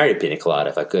love to marry a pina colada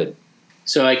if I could.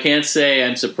 So I can't say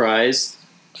I'm surprised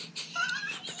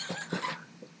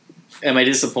Am I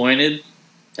disappointed?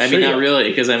 I mean, Sure not you are. really,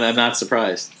 because I'm not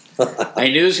surprised. I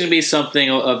knew it was going to be something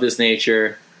of this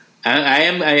nature. I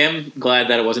am glad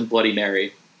that it wasn't Bloody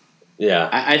Mary. Yeah.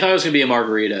 I thought it was going to be a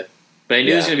margarita, but I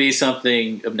knew it was Yeah. going to be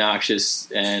something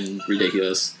obnoxious and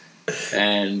ridiculous.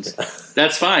 And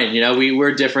that's fine. You know,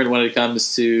 we're different when it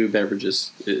comes to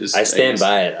beverages. I stand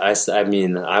by it. I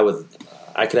mean,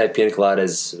 I could have pina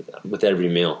coladas with every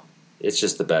meal. It's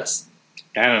just the best.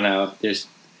 I don't know. There's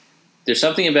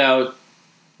something about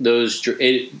those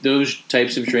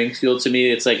types of drinks feel to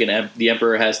me. It's like the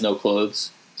emperor has no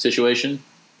clothes situation,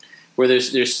 where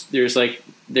there's like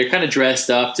they're kind of dressed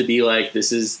up to be like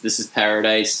this is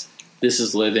paradise, this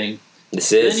is living.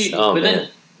 This is.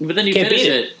 But then you Can't finish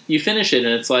beat it. You finish it,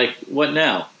 and it's like, what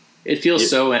now? It feels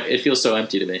so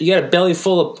empty to me. You got a belly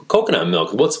full of coconut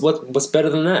milk. What's better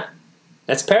than that?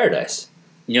 That's paradise.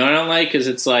 You know what I don't like? Because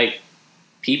it's like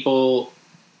people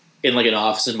in like an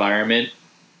office environment,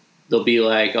 they'll be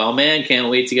like, "Oh man, can't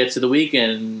wait to get to the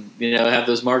weekend. You know, have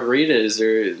those margaritas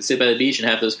or sit by the beach and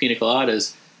have those pina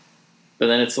coladas." But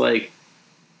then it's like,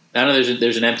 I don't know.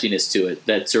 There's an emptiness to it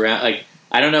that's around. Like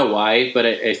I don't know why, but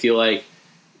I feel like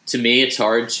to me it's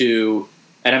hard to.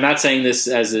 And I'm not saying this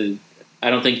as a. I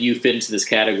don't think you fit into this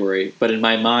category, but in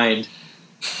my mind,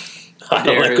 I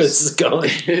don't like where this is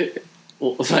going.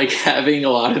 like having a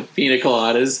lot of pina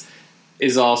coladas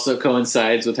is also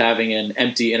coincides with having an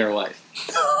empty inner life.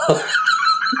 Oh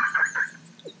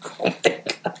my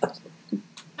god!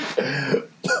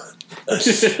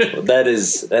 Well, that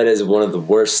is one of the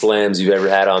worst slams you've ever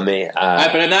had on me.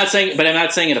 But I'm not saying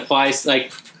it applies.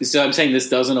 Like, so I'm saying this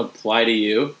doesn't apply to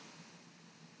you.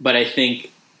 But I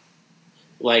think,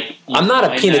 like, I'm not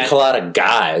a pina colada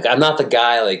guy. Like, I'm not the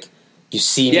guy like you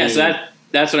see me. Yeah, so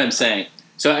that's what I'm saying.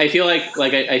 So I feel like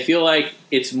I feel like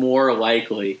it's more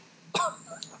likely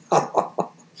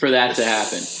for that to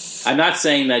happen. I'm not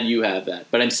saying that you have that,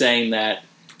 but I'm saying that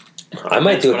I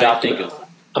might do a I think of.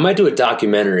 I might do a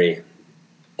documentary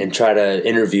and try to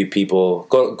interview people.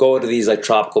 Go to these like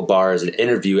tropical bars and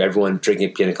interview everyone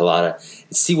drinking pina colada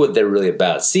and see what they're really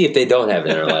about. See if they don't have it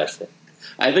in their life.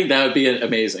 I think that would be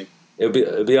amazing.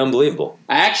 It'd be unbelievable.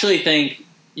 I actually think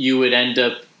you would end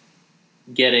up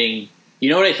getting. You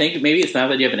know what I think? Maybe it's not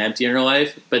that you have an empty inner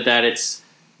life, but that it's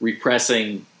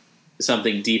repressing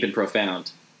something deep and profound.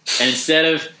 And instead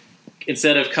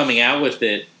of coming out with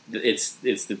it, it's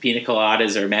the pina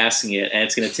coladas are masking it, and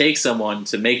it's going to take someone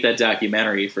to make that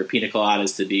documentary for pina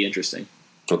coladas to be interesting.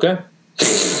 Okay.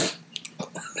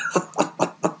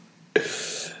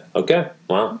 Okay.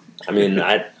 Well, I mean,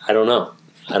 I don't know.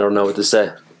 I don't know what to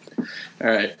say. All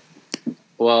right.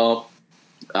 Well,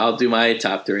 I'll do my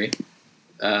top three.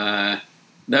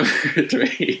 Number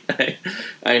three,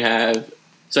 I have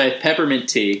peppermint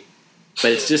tea,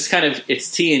 but it's just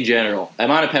it's tea in general.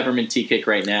 I'm on a peppermint tea kick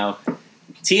right now.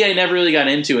 Tea I never really got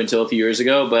into until a few years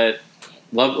ago, but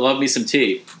love me some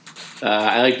tea.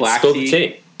 I like black Spill tea.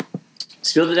 the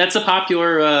tea. That's a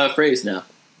popular phrase now.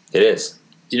 It is.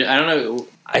 I don't know.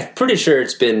 I'm pretty sure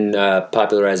it's been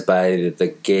popularized by the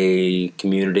gay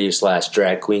community /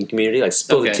 drag queen community. Like,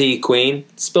 spill the tea, queen.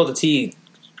 Spill the tea,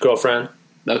 girlfriend.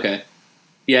 Okay.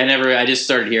 Yeah, I just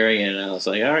started hearing it, and I was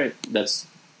like, all right, that's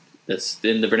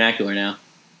in the vernacular now.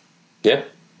 Yeah.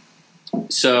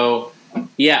 So,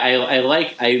 yeah, I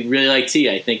really like tea.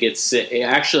 I think it's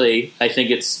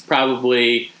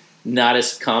probably not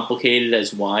as complicated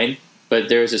as wine, but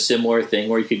there's a similar thing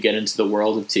where you could get into the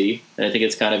world of tea, and I think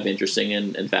it's kind of interesting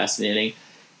and fascinating.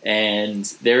 And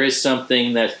there is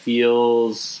something that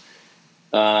feels,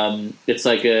 it's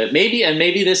like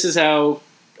maybe this is how,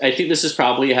 I think this is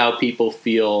probably how people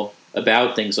feel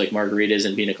about things like margaritas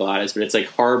and pina coladas, but it's like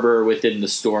harbor within the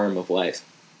storm of life.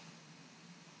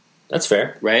 That's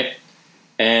fair. Right?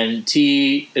 And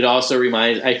tea, it also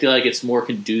I feel like it's more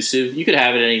conducive. You could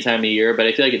have it any time of year, but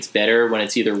I feel like it's better when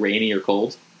it's either rainy or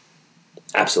cold.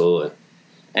 Absolutely.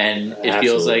 And it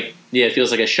feels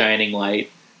like a shining light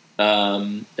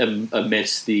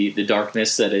amidst the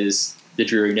darkness that is the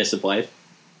dreariness of life.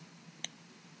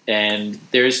 And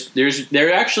there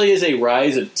actually is a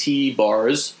rise of tea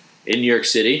bars in New York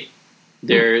City.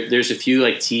 There's a few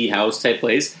like tea house type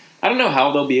place. I don't know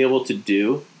how they'll be able to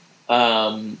do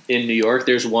in New York.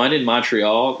 There's one in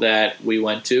Montreal that we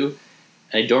went to.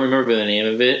 I don't remember the name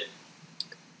of it,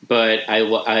 but I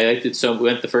liked it so. We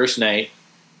went the first night,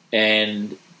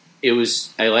 and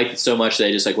I liked it so much that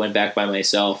I just like went back by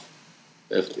myself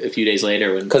a few days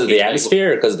later. Because of the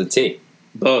atmosphere or because of the tea?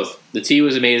 Both. The tea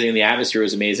was amazing, the atmosphere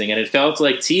was amazing, and it felt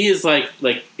like tea is like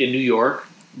in New York,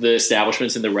 the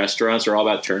establishments and the restaurants are all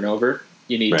about turnover.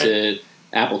 You need to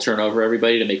Apple turnover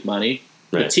everybody to make money.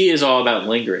 Right. But tea is all about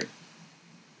lingering.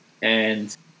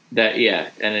 And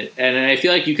and I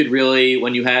feel like you could really,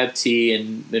 when you have tea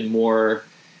and more,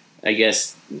 I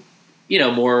guess,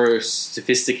 more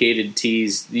sophisticated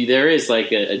teas, there is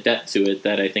like a depth to it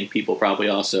that I think people probably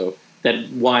also, that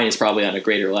wine is probably on a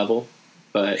greater level,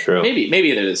 but True.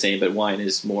 maybe they're the same, but wine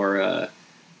is more, I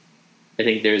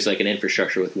think there's like an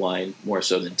infrastructure with wine more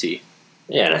so than tea.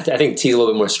 Yeah, and I think tea's a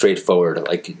little bit more straightforward.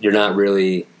 Like, you're not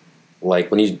really,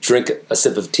 like, when you drink a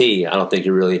sip of tea, I don't think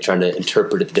you're really trying to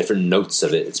interpret the different notes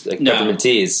of it. It's like peppermint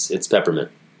tea, it's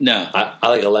peppermint. No. I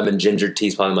like a lemon ginger tea.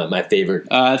 It's probably my favorite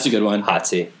That's a good one. hot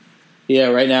tea. Yeah,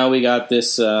 right now we got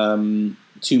this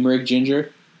turmeric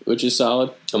ginger, which is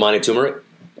solid. Amani turmeric?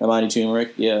 Amani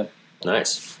turmeric, yeah.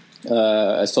 Nice.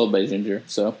 As told by ginger,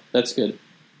 so that's good.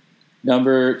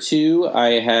 Number 2,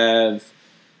 I have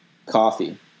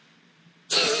coffee.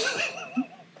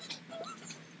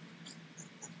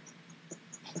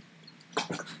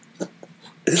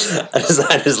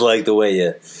 I just like the way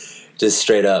you just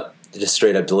straight up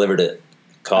delivered it.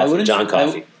 Coffee, John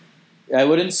Coffee. I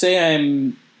wouldn't say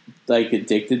I'm like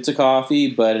addicted to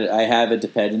coffee, but I have a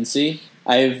dependency.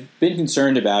 I've been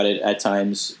concerned about it at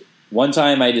times. One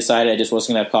time I decided I just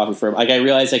wasn't going to have coffee for, like, I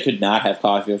realized I could not have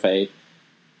coffee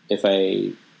if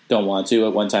I don't want to.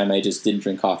 At one time I just didn't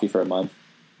drink coffee for a month.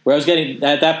 Where I was getting,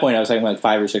 at that point I was having like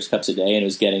 5 or 6 cups a day and it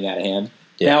was getting out of hand.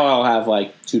 Yeah. Now I'll have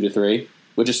like 2 to 3,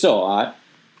 which is still a lot,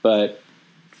 but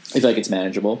I feel like it's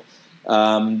manageable.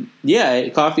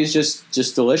 Coffee is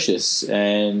just delicious,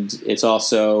 and it's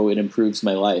also, it improves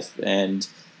my life, and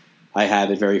I have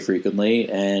it very frequently,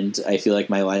 and I feel like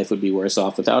my life would be worse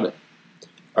off without it.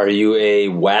 Are you a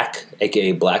whack,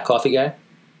 aka black coffee guy?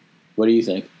 What do you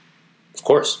think? Of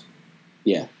course.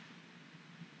 Yeah.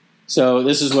 So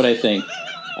this is what I think.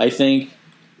 I think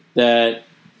that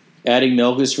adding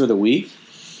milk is for the weak,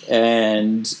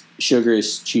 and sugar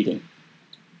is cheating.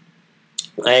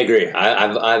 I agree.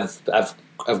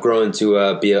 I've grown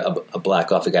to be a black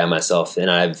coffee guy myself, and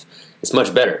it's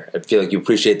much better. I feel like you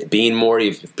appreciate the bean more.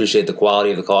 You appreciate the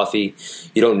quality of the coffee.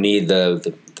 You don't need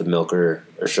the milk or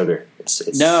sugar.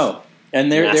 It's no,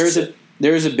 and there's a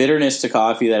bitterness to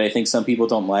coffee that I think some people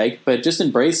don't like, but just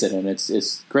embrace it, and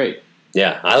it's great.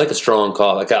 Yeah, I like a strong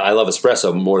coffee. Like, I love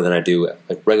espresso more than I do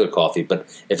like regular coffee. But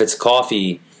if it's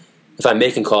coffee, if I'm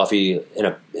making coffee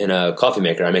in a coffee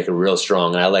maker, I make it real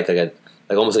strong, and I like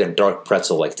almost like a dark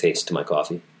pretzel like taste to my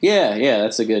coffee. Yeah,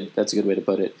 that's a good way to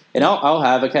put it. And I'll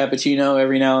have a cappuccino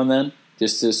every now and then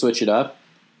just to switch it up.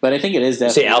 But I think it is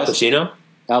definitely say Al Pacino.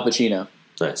 Al Pacino.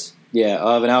 Nice. Yeah,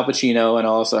 I'll have an Al Pacino, and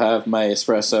I'll also have my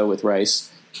espresso with rice.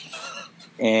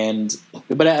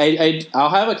 But I'll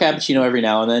have a cappuccino every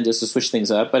now and then just to switch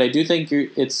things up. But I do think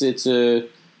it's a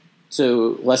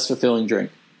less fulfilling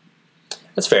drink.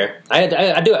 That's fair. I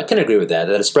can agree with that.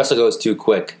 That espresso goes too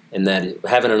quick, and that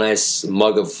having a nice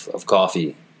mug of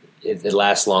coffee, it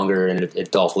lasts longer, and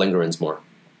it lingers more.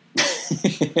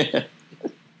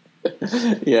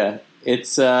 Yeah,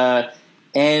 it's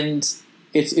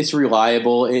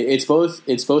reliable. It's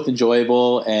both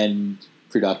enjoyable and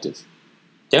productive.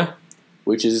 Yeah,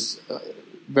 which is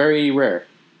very rare.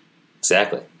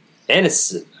 Exactly. And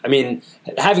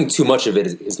having too much of it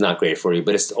is not great for you,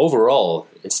 but it's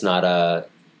not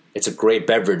it's a great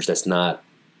beverage doesn't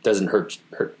hurt.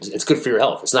 It's good for your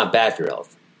health. It's not bad for your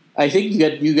health. I think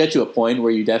you get to a point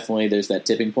where there's that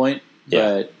tipping point.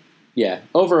 Yeah. But yeah,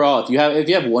 overall, if you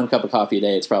have 1 cup of coffee a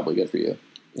day, it's probably good for you.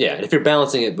 Yeah, and if you're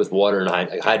balancing it with water and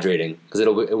hydrating, because it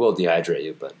will dehydrate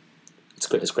you, but it's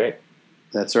good. It's great.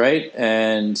 That's right.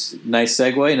 And nice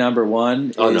segue. Number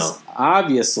 1 is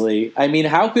obviously. I mean,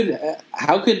 how could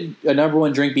a number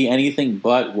 1 drink be anything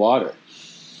but water?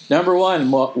 Number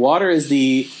 1, water is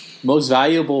the most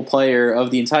valuable player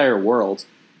of the entire world.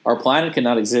 Our planet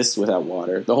cannot exist without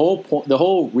water. The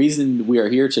whole reason we are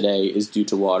here today is due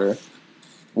to water.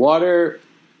 Water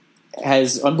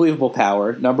has unbelievable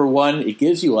power. Number 1, it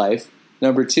gives you life.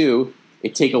 Number 2,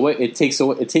 it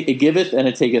giveth and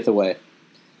it taketh away.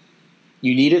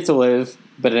 You need it to live,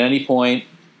 but at any point,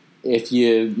 if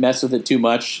you mess with it too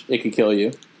much, it could kill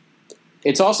you.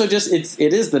 It's also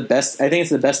it is the best. I think it's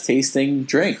the best tasting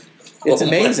drink. It's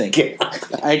amazing.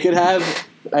 I could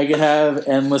have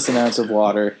endless amounts of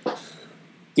water.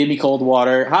 Give me cold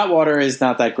water. Hot water is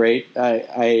not that great.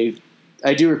 I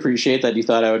do appreciate that you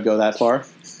thought I would go that far,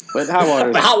 but hot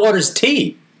water. But hot water's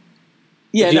tea.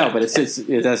 Yeah, no, but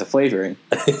it has a flavoring.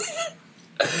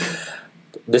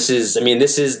 This is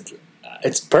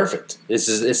it's perfect. This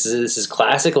is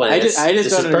classic Lannis.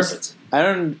 This is perfect. I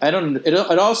don't.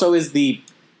 It also is the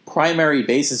primary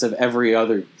basis of every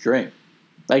other drink.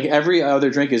 Like, every other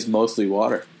drink is mostly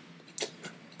water.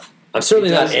 I'm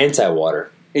certainly not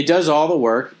anti-water. It does all the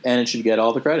work, and it should get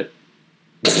all the credit.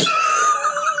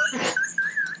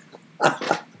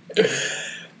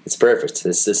 It's perfect.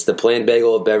 It's the plain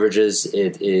bagel of beverages.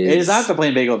 It is. It is not the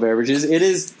plain bagel of beverages. It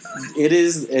is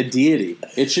a deity.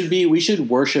 It should be. We should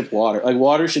worship water. Like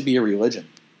water should be a religion.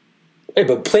 Hey,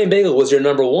 but plain bagel was your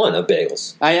number one of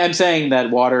bagels. I'm saying that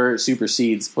water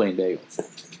supersedes plain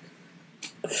bagels.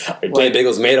 Plain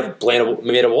bagels made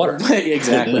of water.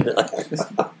 Exactly.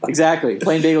 Exactly.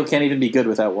 Plain bagel can't even be good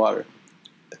without water.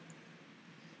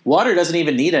 Water doesn't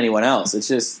even need anyone else.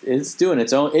 It's doing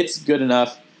its own. It's good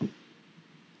enough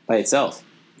by itself.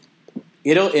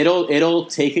 It'll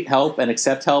take help and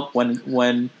accept help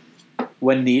when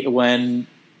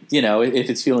if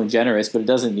it's feeling generous, but it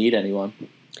doesn't need anyone.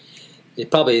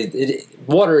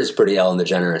 Water is pretty Ellen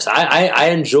DeGeneres. I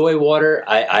enjoy water.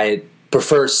 I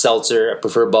prefer seltzer. I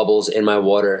prefer bubbles in my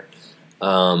water.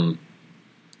 It's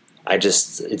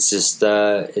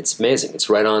amazing. It's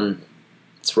right on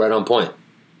point.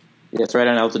 Yeah, it's right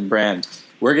on Elton Brand.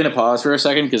 We're going to pause for a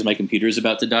second because my computer is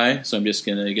about to die, so I'm just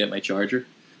going to get my charger.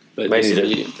 But might need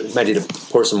to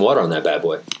pour some water on that bad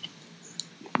boy.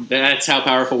 That's how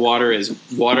powerful water is.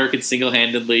 Water could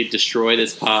single-handedly destroy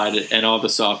this pod and all the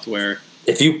software.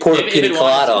 If you poured a pina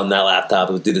colada on that laptop,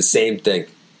 it would do the same thing.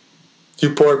 If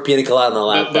you pour a pina colada on the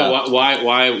laptop. But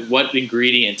why? What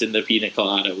ingredient in the pina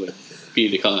colada would be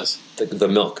the cause? The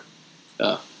milk. Oh.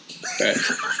 All right.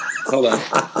 Hold on.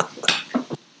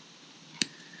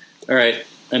 All right.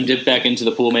 I'm dipped back into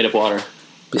the pool made of water.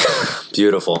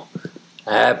 Beautiful.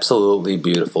 Absolutely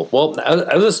beautiful. Well,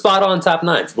 it was a spot-on top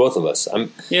 9 for both of us. I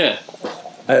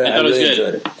thought it was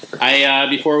good. Enjoyed it.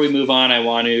 Before we move on, I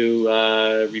want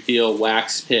to reveal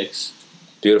Wax Picks.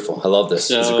 Beautiful. I love this.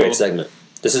 It's a great segment.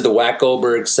 This is the Wack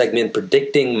Goldberg segment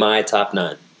predicting my top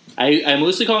 9. I'm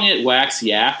loosely calling it Wax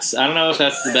Yaks. I don't know if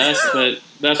that's the best, but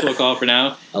that's what we'll call it for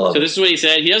now. So this is what he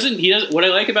said. He doesn't. What I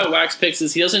like about Wax Picks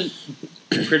is he doesn't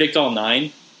predict all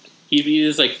 9. He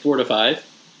is like 4 to 5.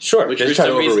 Sure. Which just try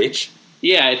to overreach.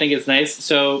 Yeah, I think it's nice.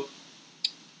 So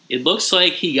it looks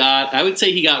like I would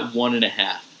say he got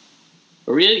 1.5.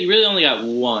 But he really only got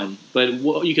 1. But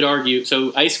you could argue,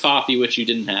 so iced coffee, which you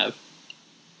didn't have.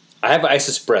 I have iced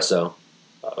espresso.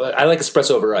 I like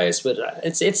espresso over ice, but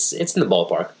it's in the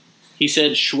ballpark. He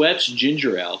said Schweppes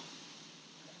ginger ale,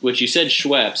 which you said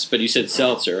Schweppes, but you said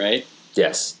seltzer, right?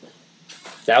 Yes.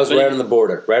 That was right on the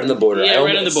border. Right on the border. Yeah,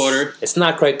 right on the border. It's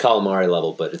not quite calamari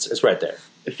level, but it's right there.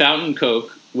 Fountain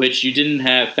Coke, which you didn't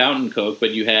have Fountain Coke,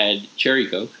 but you had Cherry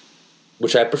Coke.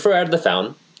 Which I prefer out of the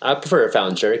fountain. I prefer a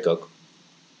Fountain Cherry Coke.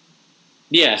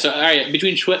 Yeah, so all right,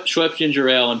 between Schweppes ginger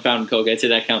ale and Fountain Coke, I'd say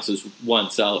that counts as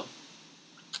one solid.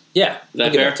 Yeah, is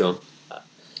that fair? To him.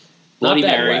 Bloody Not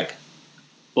bad, Mary. Wack.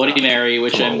 Bloody Mary,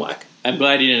 which I'm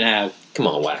glad you didn't have. Come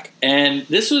on, Wack. And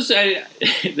this was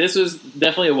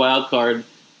definitely a wild card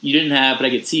you didn't have, but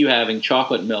I could see you having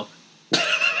chocolate milk.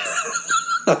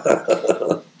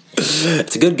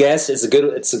 It's a good guess.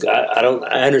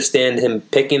 I understand him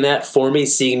picking that for me,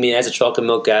 seeing me as a chocolate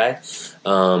milk guy,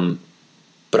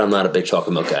 but I'm not a big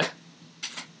chocolate milk guy.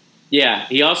 Yeah,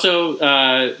 he also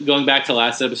going back to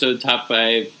last episode, top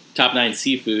 9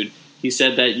 seafood. He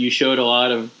said that you showed a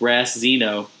lot of brass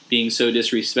Zeno being so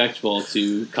disrespectful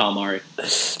to calamari.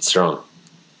 Strong.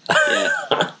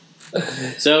 Yeah.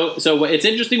 So it's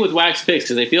interesting with Wax Picks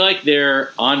because I feel like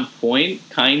they're on point,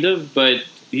 kind of, but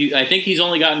I think he's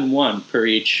only gotten 1 per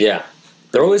each. Yeah,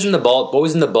 they're always in the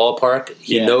ballpark.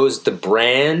 He knows the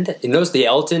brand. He knows the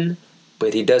Elton,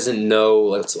 but he doesn't know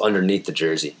what's underneath the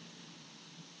jersey.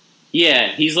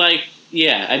 Yeah, he's like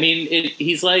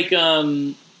he's like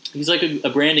a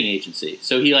branding agency.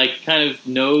 So he like kind of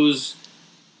knows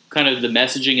kind of the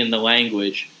messaging and the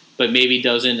language, but maybe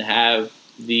doesn't have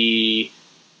the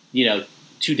 2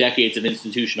 decades of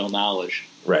institutional knowledge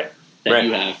that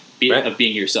you have of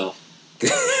being yourself.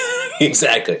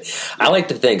 Exactly. I like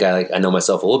to think I know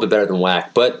myself a little bit better than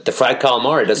Wack, but the fried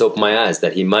calamari does open my eyes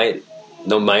that he might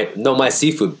know my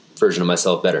seafood version of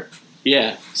myself better.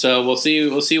 Yeah, so we'll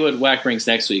see what Wack brings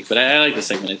next week. But I like this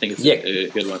segment. I think it's a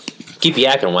good one. Keep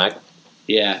yakking, Wack.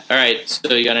 Yeah. All right.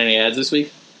 So you got any ads this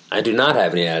week? I do not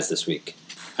have any ads this week.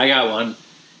 I got one.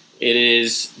 It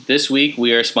is this week.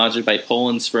 We are sponsored by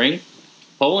Poland Spring.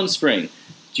 Poland Spring.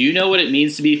 Do you know what it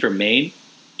means to be from Maine?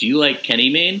 Do you like Kenny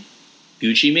Maine?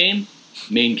 Gucci Maine?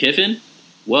 Maine Kiffin?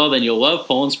 Well, then you'll love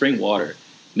Poland Spring water.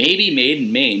 Maybe made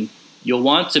in Maine, you'll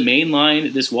want to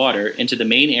mainline this water into the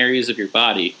main areas of your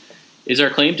body. Is our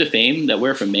claim to fame that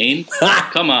we're from Maine?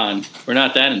 Come on, we're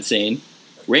not that insane.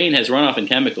 Rain has runoff and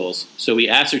chemicals, so we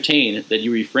ascertain that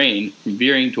you refrain from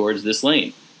veering towards this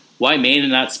lane. Why Maine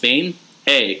and not Spain?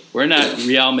 Hey, we're not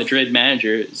Real Madrid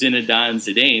manager Zinedine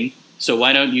Zidane, so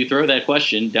why don't you throw that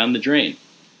question down the drain?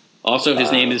 Also,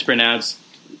 his name is pronounced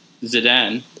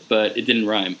Zidane, but it didn't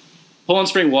rhyme. Poland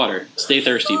Spring Water. Stay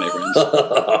thirsty, my friends.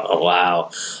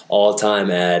 Wow. All-time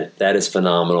ad. That is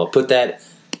phenomenal. Put that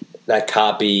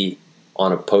copy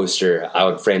on a poster. I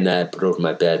would frame that, put it over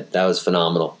my bed. That was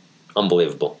phenomenal.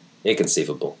 Unbelievable.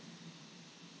 Inconceivable.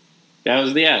 That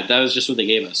was the ad. That was just what they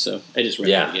gave us, so I just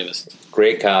read what they gave us.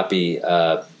 Great copy.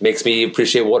 Makes me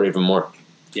appreciate water even more.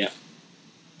 Yeah.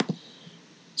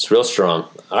 It's real strong.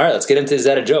 All right, let's get into Is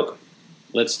That a Joke?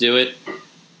 Let's do it.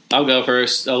 I'll go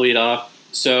first. I'll lead off.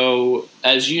 So,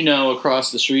 as you know,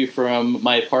 across the street from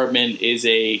my apartment is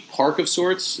a park of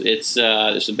sorts. It's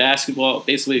there's some basketball,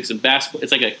 basically some basketball.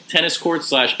 It's like a tennis court /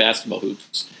 basketball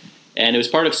hoops, and it was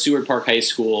part of Seward Park High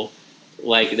School.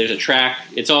 Like, there's a track.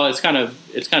 It's kind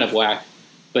of whack,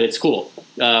 but it's cool.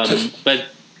 But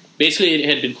basically, it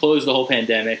had been closed the whole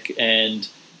pandemic, and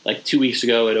like 2 weeks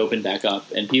ago, it opened back up,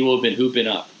 and people have been hooping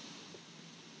up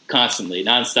constantly,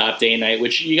 nonstop, day and night.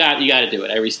 Which you got to do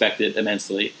it. I respect it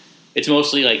immensely. It's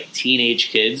mostly like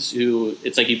teenage kids who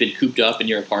it's like you've been cooped up in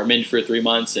your apartment for 3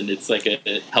 months, and it's like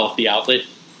a healthy outlet.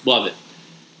 Love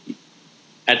it.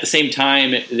 At the same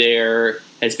time, there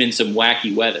has been some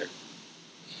wacky weather.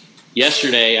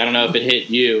 Yesterday, I don't know if it hit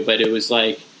you, but it was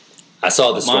like I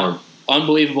saw the storm.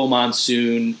 Unbelievable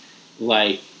monsoon,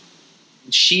 like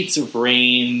sheets of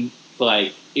rain.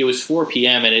 Like it was 4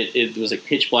 p.m. and it was like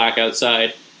pitch black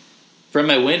outside. From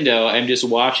my window, I'm just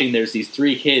watching. There's these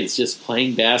 3 kids just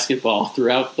playing basketball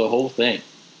throughout the whole thing.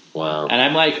 Wow! And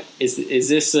I'm like, is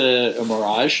this a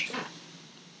mirage?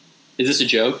 Is this a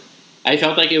joke? I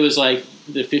felt like it was like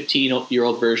the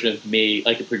 15-year-old version of me,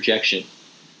 like a projection.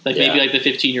 Like maybe like the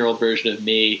 15-year-old version of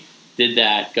me did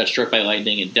that, got struck by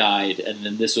lightning and died, and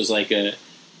then this was like a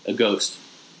ghost.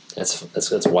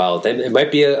 That's wild. It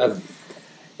might be a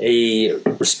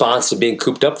response to being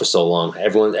cooped up for so long.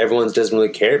 Everyone doesn't really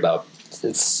care about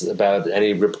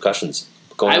any repercussions.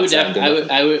 I would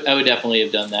definitely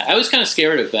have done that. I was kind of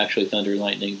scared of actually thunder and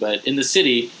lightning, but in the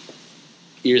city,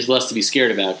 there's less to be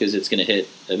scared about because it's going to hit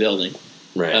a building.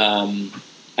 Right.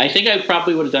 I think I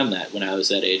probably would have done that when I was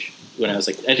that age. When I was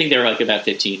like, I think they were like about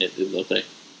 15. It looked like.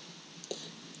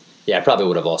 Yeah, I probably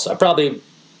would have also.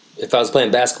 If I was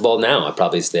playing basketball now, I'd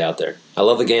probably stay out there. I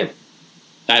love the game.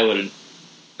 I wouldn't.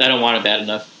 I don't want it bad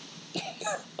enough.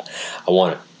 I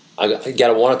want it. I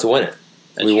gotta want it to win it.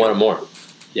 We want it more.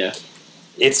 Yeah.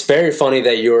 It's very funny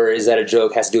that your Is That a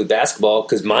Joke has to do with basketball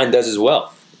because mine does as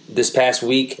well. This past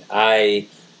week, I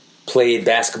played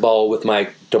basketball with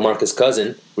my DeMarcus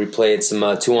cousin. We played some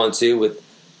 2-on-2 with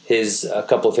a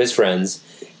couple of his friends,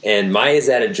 and my Is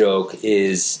That a Joke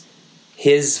is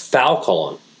his foul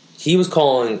calling. He was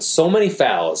calling so many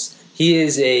fouls. He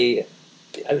is this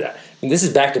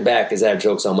is back-to-back Is That a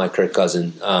Joke's on my Kirk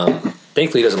cousin.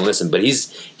 Thankfully, he doesn't listen, but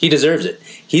he deserves it.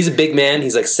 He's a big man.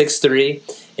 He's like 6'3",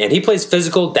 and he plays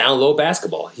physical down-low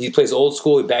basketball. He plays old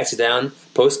school. He backs you down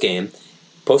post-game,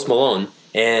 post-Malone,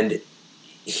 and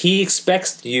he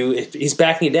expects you, if he's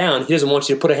backing you down, he doesn't want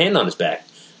you to put a hand on his back.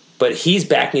 But he's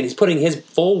backing, he's putting his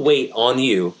full weight on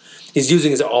you. He's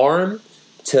using his arm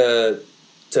to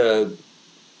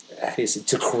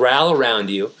corral around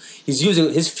you. He's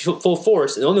using his full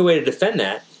force, and the only way to defend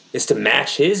that is to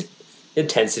match his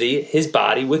intensity, his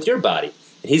body, with your body.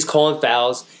 And he's calling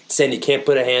fouls, saying you can't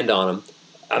put a hand on him.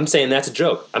 I'm saying that's a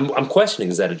joke. I'm questioning,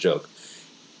 is that a joke?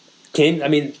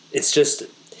 It's just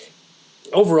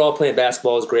overall playing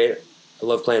basketball is great. I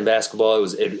love playing basketball.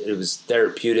 It was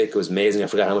therapeutic. It was amazing. I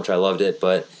forgot how much I loved it.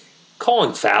 But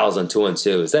calling fouls on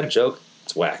 2-on-2, is that a joke?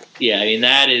 It's whack. Yeah, I mean,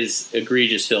 that is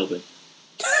egregious filming.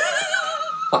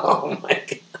 Oh, my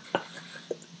God.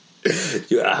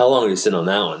 How long are you sitting on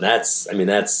that one? That's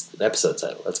the episode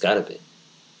title. That's got to be.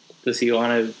 Does he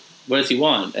want to... What does he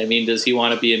want? I mean, does he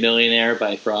want to be a millionaire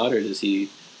by fraud, or does he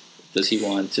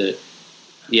want to...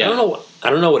 Yeah. I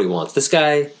don't know what he wants. This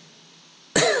guy...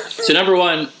 So number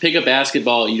one, pick up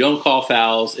basketball. You don't call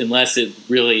fouls unless it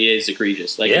really is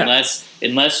egregious.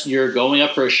 Unless you're going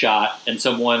up for a shot and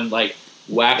someone like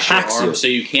whacks your arm so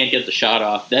you can't get the shot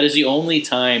off. That is the only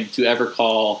time to ever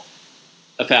call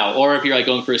a foul. Or if you're like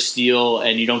going for a steal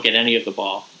and you don't get any of the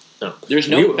ball. No. There's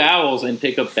no fouls in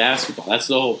pick up basketball. That's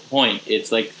the whole point.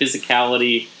 It's like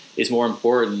physicality is more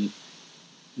important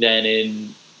than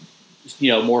in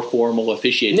more formal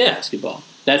officiated basketball.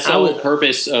 That's the whole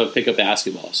purpose of pickup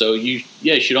basketball. So you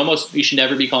should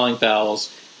never be calling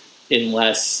fouls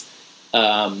unless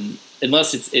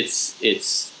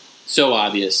it's so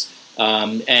obvious.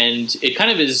 And it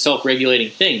kind of is a self-regulating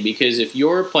thing because if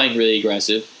you're playing really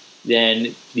aggressive,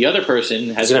 then the other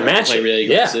person has to play really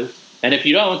aggressive. Yeah. And if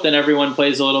you don't, then everyone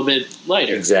plays a little bit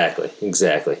lighter. Exactly.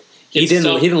 He it's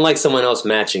didn't. He didn't like someone else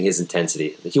matching his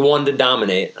intensity. He wanted to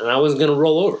dominate, and I was going to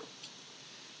roll over.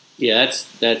 Yeah,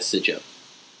 that's a joke.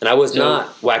 And I was So, not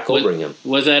whack overing him.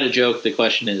 Was that a joke? The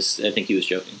question is, I think he was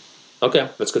joking. Okay,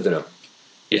 that's good to know.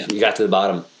 Yeah. You got to the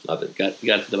bottom of it. Got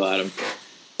to the bottom.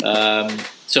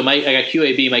 So I got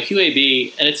QAB. My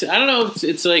QAB, and I don't know.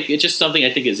 It's like it's just something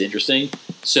I think is interesting.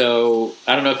 So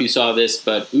I don't know if you saw this,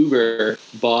 but Uber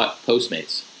bought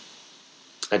Postmates,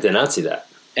 I did not see that.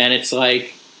 and it's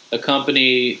like a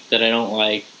company that I don't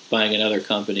like buying another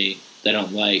company that I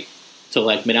don't like to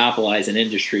like monopolize an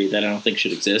industry that I don't think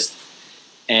should exist.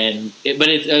 And but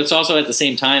it's also at the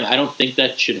same time I don't think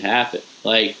that should happen.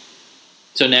 Like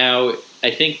so now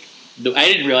I think. I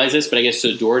didn't realize this, but I guess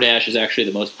so DoorDash is actually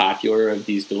the most popular of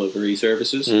these delivery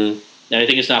services. And I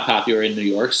think it's not popular in New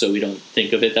York, so we don't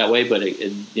think of it that way. But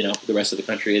in the rest of the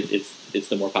country, it's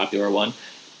the more popular one.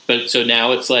 But so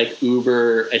now it's like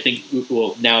Uber. I think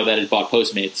now that it bought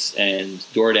Postmates and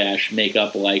DoorDash make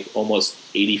up like almost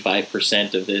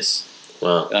 85% of this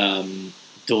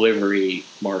delivery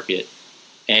market,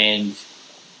 and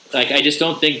like I just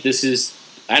don't think this is.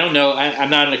 I don't know. I'm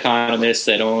not an economist.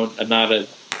 I'm not a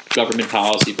government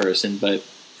policy person, but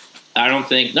I don't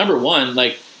think number one,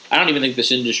 like I don't even think this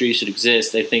industry should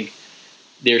exist. I think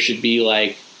there should be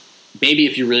like maybe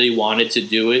if you really wanted to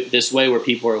do it this way, where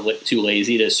people are too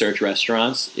lazy to search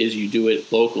restaurants, is you do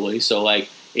it locally. So like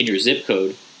in your zip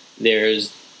code,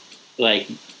 there's like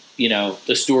the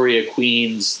Astoria,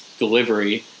 Queens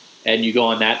delivery, and you go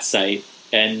on that site,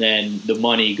 and then the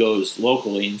money goes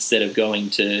locally instead of going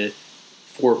to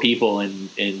 4 people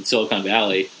in Silicon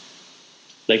Valley.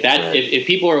 Like that, right. if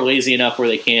people are lazy enough where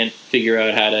they can't figure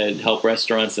out how to help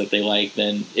restaurants that they like,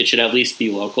 then it should at least be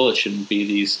local. It shouldn't be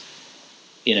these,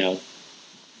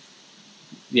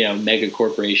 mega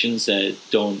corporations that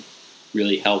don't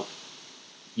really help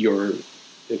your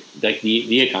like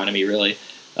the economy really.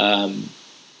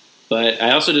 But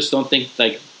I also just don't think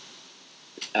like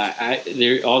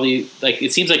there all the like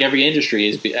it seems like every industry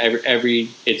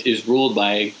is ruled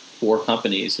by 4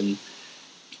 companies and.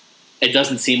 It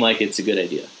doesn't seem like it's a good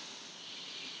idea.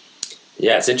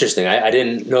 Yeah, it's interesting. I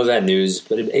didn't know that news,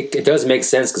 but it does make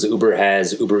sense because Uber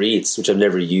has Uber Eats, which I've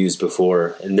never used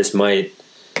before, and this might.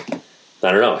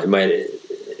 I don't know. It might.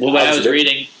 Well, what I was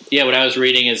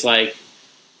reading is like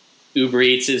Uber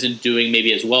Eats isn't doing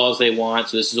maybe as well as they want,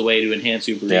 so this is a way to enhance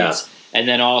Uber Eats, and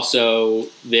then also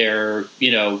their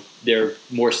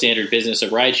more standard business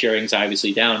of ride sharing is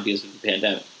obviously down because of the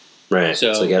pandemic. Right.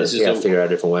 So you got to figure out a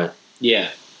different way. Yeah.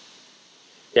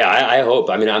 Yeah, I hope.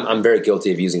 I mean, I'm very guilty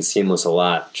of using Seamless a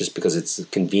lot just because it's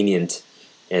convenient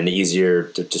and easier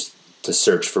to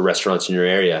search for restaurants in your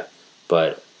area.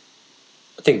 But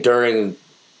I think during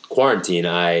quarantine,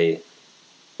 I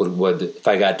would if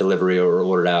I got delivery or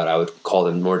ordered out, I would call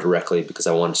them more directly because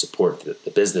I wanted to support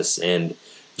the business and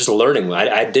just learning.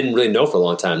 I didn't really know for a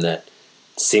long time that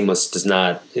Seamless does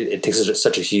not. It takes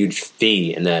such a huge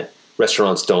fee, and that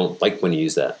restaurants don't like when you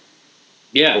use that.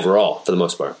 Yeah. Overall, for the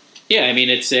most part. Yeah, I mean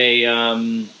it's a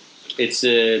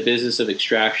business of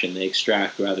extraction. They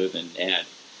extract rather than add,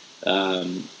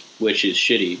 which is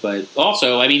shitty. But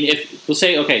also, I mean, if we'll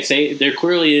say there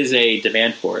clearly is a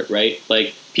demand for it, right?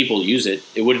 Like people use it.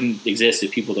 It wouldn't exist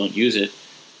if people don't use it.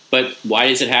 But why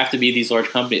does it have to be these large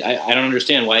companies? I don't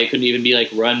understand why it couldn't even be like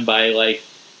run by like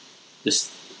this.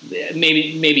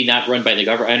 Maybe not run by the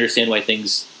government. I understand why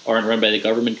things aren't run by the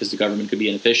government because the government could be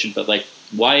inefficient. But like,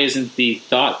 why isn't the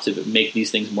thought to make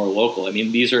these things more local? I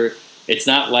mean, it's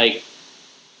not like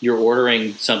you're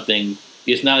ordering something.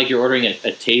 It's not like you're ordering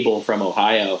a table from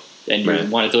Ohio and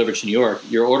you want it delivered to New York.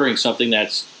 You're ordering something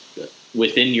that's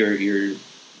within your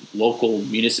local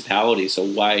municipality. So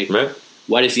why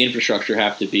does the infrastructure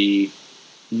have to be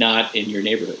not in your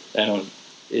neighborhood? I don't.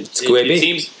 It's QAB. It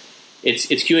seems it's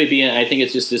QAB, and I think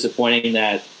it's just disappointing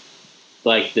that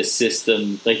like the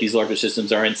system, like these larger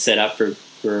systems, aren't set up for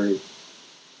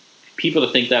people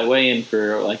to think that way and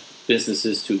for like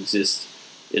businesses to exist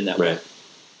in that way.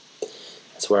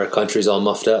 That's where our country's all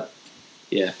muffed up.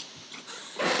 Yeah.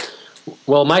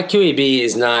 Well, my QAB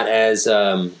is not as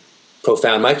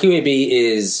profound. My QAB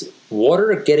is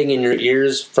water getting in your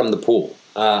ears from the pool.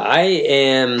 I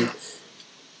am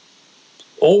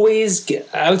always,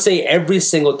 I would say every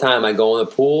single time I go in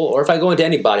the pool, or if I go into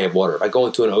any body of water, if I go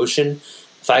into an ocean,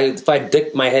 if I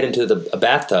dip my head into a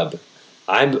bathtub,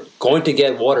 I'm going to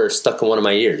get water stuck in one of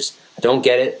my ears. I don't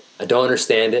get it. I don't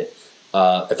understand it.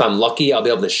 If I'm lucky, I'll be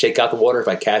able to shake out the water if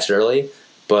I catch it early.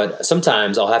 But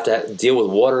sometimes I'll have to deal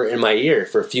with water in my ear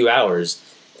for a few hours.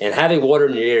 And having water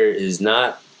in your ear is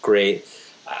not great.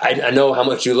 I know how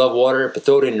much you love water, but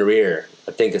throw it in your ear.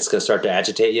 I think it's going to start to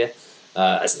agitate you.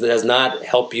 It does not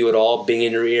help you at all being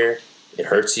in your ear. It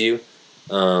hurts you.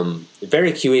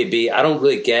 Very QAB. I don't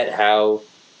really get how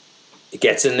it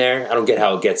gets in there. I don't get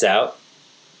how it gets out.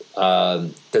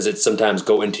 Does it sometimes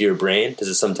go into your brain? Does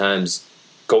it sometimes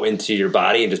go into your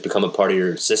body and just become a part of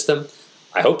your system?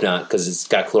 I hope not, because it's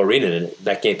got chlorine in it.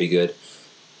 That can't be good.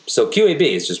 So QAB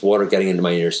is just water getting into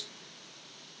my ears.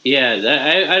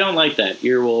 Yeah, I don't like that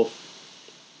Earwolf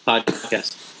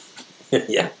podcast.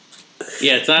 Yeah.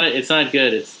 Yeah, it's not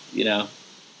good. It's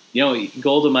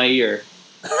gold in my ear.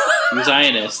 I'm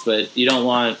Zionist, but you don't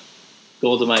want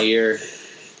gold in my ear.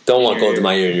 Don't want gold in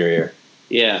my ear in your ear.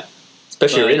 Yeah.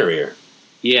 Especially your inner ear.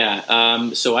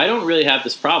 Yeah. So I don't really have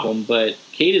this problem, but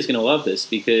Kate is going to love this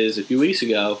because a few weeks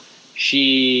ago,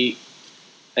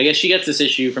 I guess she gets this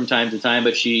issue from time to time,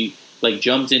 but she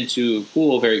jumped into a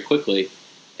pool very quickly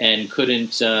and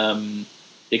couldn't.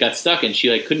 It got stuck, and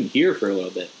she couldn't hear for a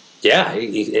little bit. Yeah,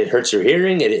 it hurts your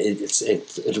hearing.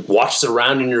 It washes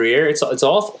around in your ear. It's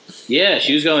awful. Yeah,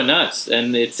 she was going nuts,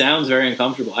 and it sounds very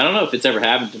uncomfortable. I don't know if it's ever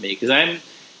happened to me because I'm,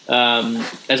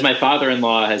 as my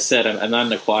father-in-law has said, I'm not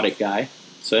an aquatic guy,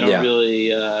 so I don't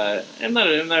really. I don't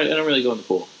really go in the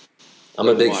pool. I'm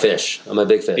a big fish.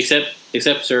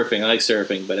 Except surfing. I like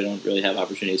surfing, but I don't really have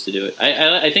opportunities to do it.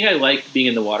 I think I like being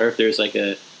in the water if there's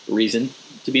a reason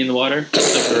to be in the water.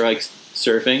 So for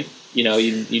surfing, you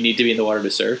need to be in the water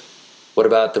to surf. What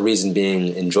about the reason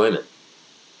being enjoyment?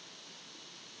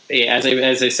 Yeah,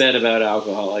 as I said about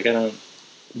alcohol, it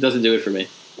doesn't do it for me.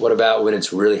 What about when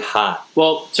it's really hot?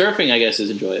 Well, surfing I guess is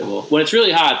enjoyable. When it's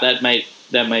really hot, that might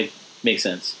make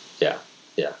sense. Yeah,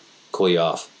 cool you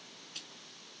off.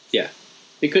 Yeah,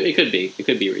 it could be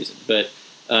a reason, but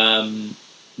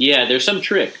there's some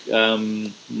trick.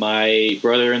 My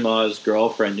brother-in-law's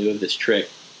girlfriend knew of this trick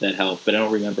that helped, but I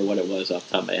don't remember what it was off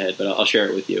the top of my head. But I'll share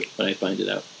it with you when I find it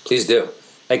out. Please do.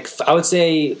 I would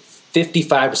say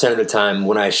 55% of the time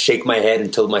when I shake my head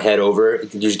and tilt my head over,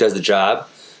 it usually does the job.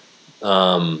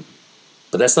 But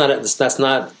that's not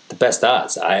the best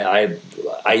odds. I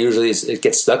usually it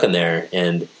gets stuck in there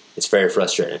and it's very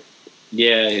frustrating.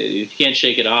 Yeah, if you can't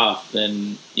shake it off,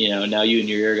 then now you and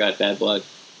your ear got bad blood.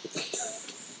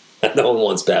 No one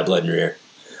wants bad blood in your ear.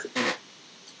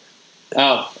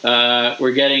 Oh,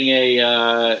 we're getting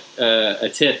a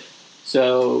tip.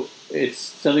 So it's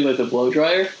something with a blow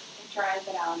dryer. It dries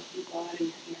it out if you blow it in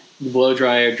your ear. The blow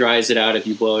dryer dries it out if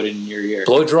you blow it in your ear.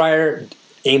 Blow dryer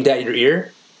aimed at your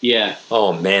ear? Yeah.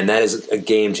 Oh man, that is a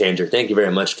game changer. Thank you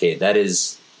very much, Kate. That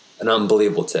is an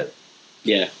unbelievable tip.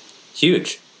 Yeah.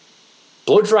 Huge.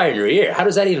 Blow dryer in your ear. How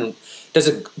does that even?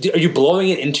 Are you blowing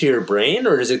it into your brain,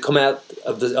 or does it come out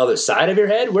of the other side of your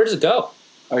head? Where does it go?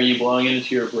 Are you blowing it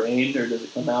into your brain, or does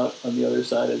it come out on the other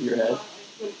side of your head?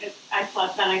 I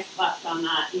slept on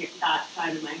that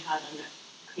side of my head, and it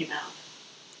came out.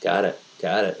 Got it.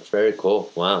 Very cool.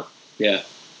 Wow. Yeah.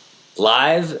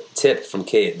 Live tip from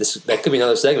Kate. That could be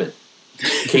another segment.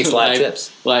 Kate's live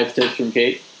tips. Live tips from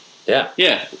Kate. Yeah.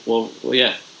 Yeah. Well,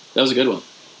 yeah. That was a good one.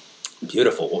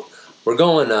 Beautiful. We're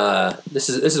going. This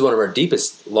is one of our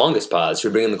deepest, longest pods. Should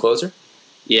we bring in the closer?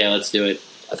 Yeah, let's do it.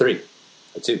 A 3,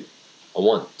 a 2, a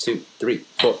 1, 2, 3,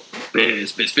 4.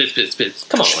 Spits.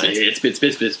 Come on, Lance. Spits.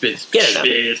 Get it up.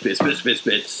 Spits.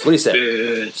 What do you say?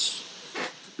 Spits.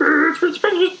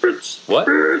 What?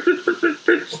 Who?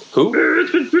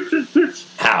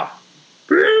 How?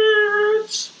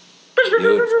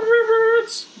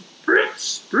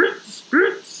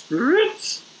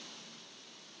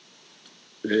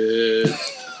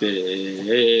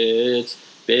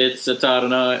 Bits of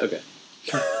Taranai. Okay.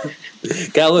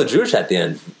 Got a little Jewish at the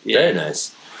end. Yeah. Very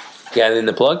nice. Got anything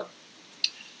to plug?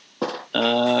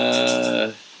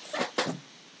 No,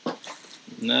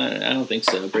 I don't think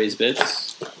so. Braised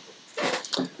Bits.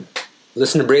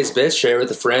 Listen to Braised Bits. Share it with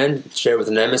a friend. Share it with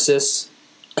a nemesis.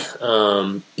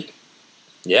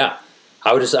 Yeah.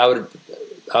 I would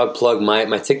plug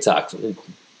my TikTok.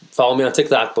 Follow me on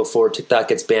TikTok before TikTok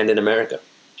gets banned in America.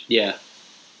 Yeah.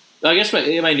 I guess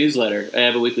my newsletter. I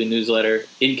have a weekly newsletter,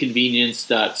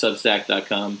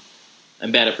 inconvenience.substack.com.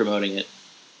 I'm bad at promoting it.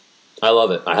 I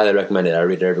love it. I highly recommend it. I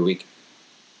read it every week.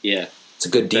 Yeah. It's a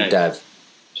good deep dive.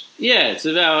 Yeah, it's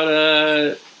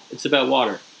about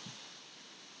water.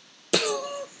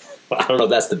 I don't know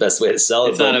if that's the best way to sell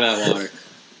it. It's not about water.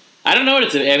 I don't know what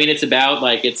it's. I mean, it's about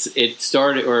it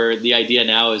started, or the idea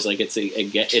now is it's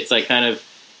kind of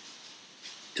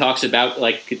talks about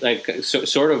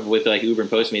sort of with Uber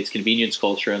and Postmates convenience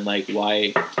culture and why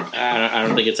I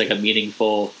don't think it's a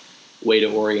meaningful way to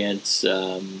orient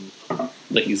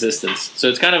existence. So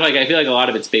it's kind of I feel like a lot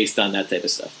of it's based on that type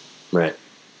of stuff. Right.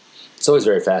 It's always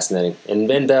very fascinating and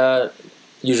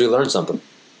usually learn something.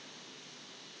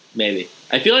 Maybe.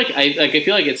 I feel like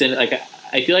it's in like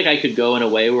I feel like I could go in a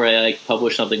way where I like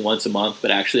publish something once a month,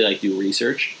 but actually like do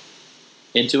research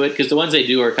into it, because the ones I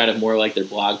do are kind of more like their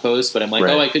blog posts. But I'm like,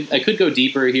 Right. I could go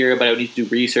deeper here, but I would need to do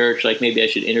research. Like maybe I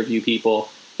should interview people.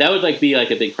 That would like be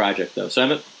like a big project though.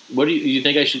 So what do you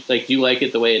think I should like? Do you like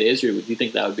it the way it is, or do you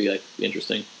think that would be like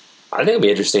interesting? I think it'd be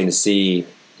interesting to see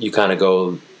you kind of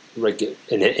go like in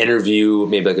an interview,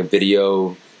 maybe like a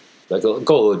video, like go a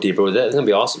little deeper with it. It's gonna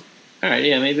be awesome. All right,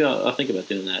 yeah, maybe I'll think about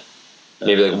doing that.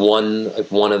 Maybe like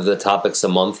one of the topics a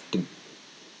month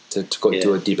to go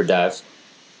do a deeper dive.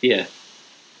 Yeah,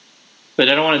 but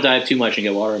I don't want to dive too much and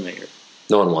get water in my ear.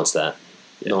 No one wants that.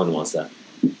 Yeah. No one wants that.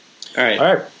 All right,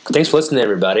 All right. Thanks for listening,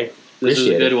 everybody. this is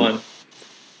a Appreciate good it. one.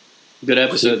 Good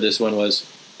episode. This one was.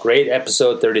 Great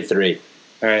episode 33.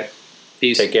 All right,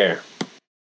 peace. Take care.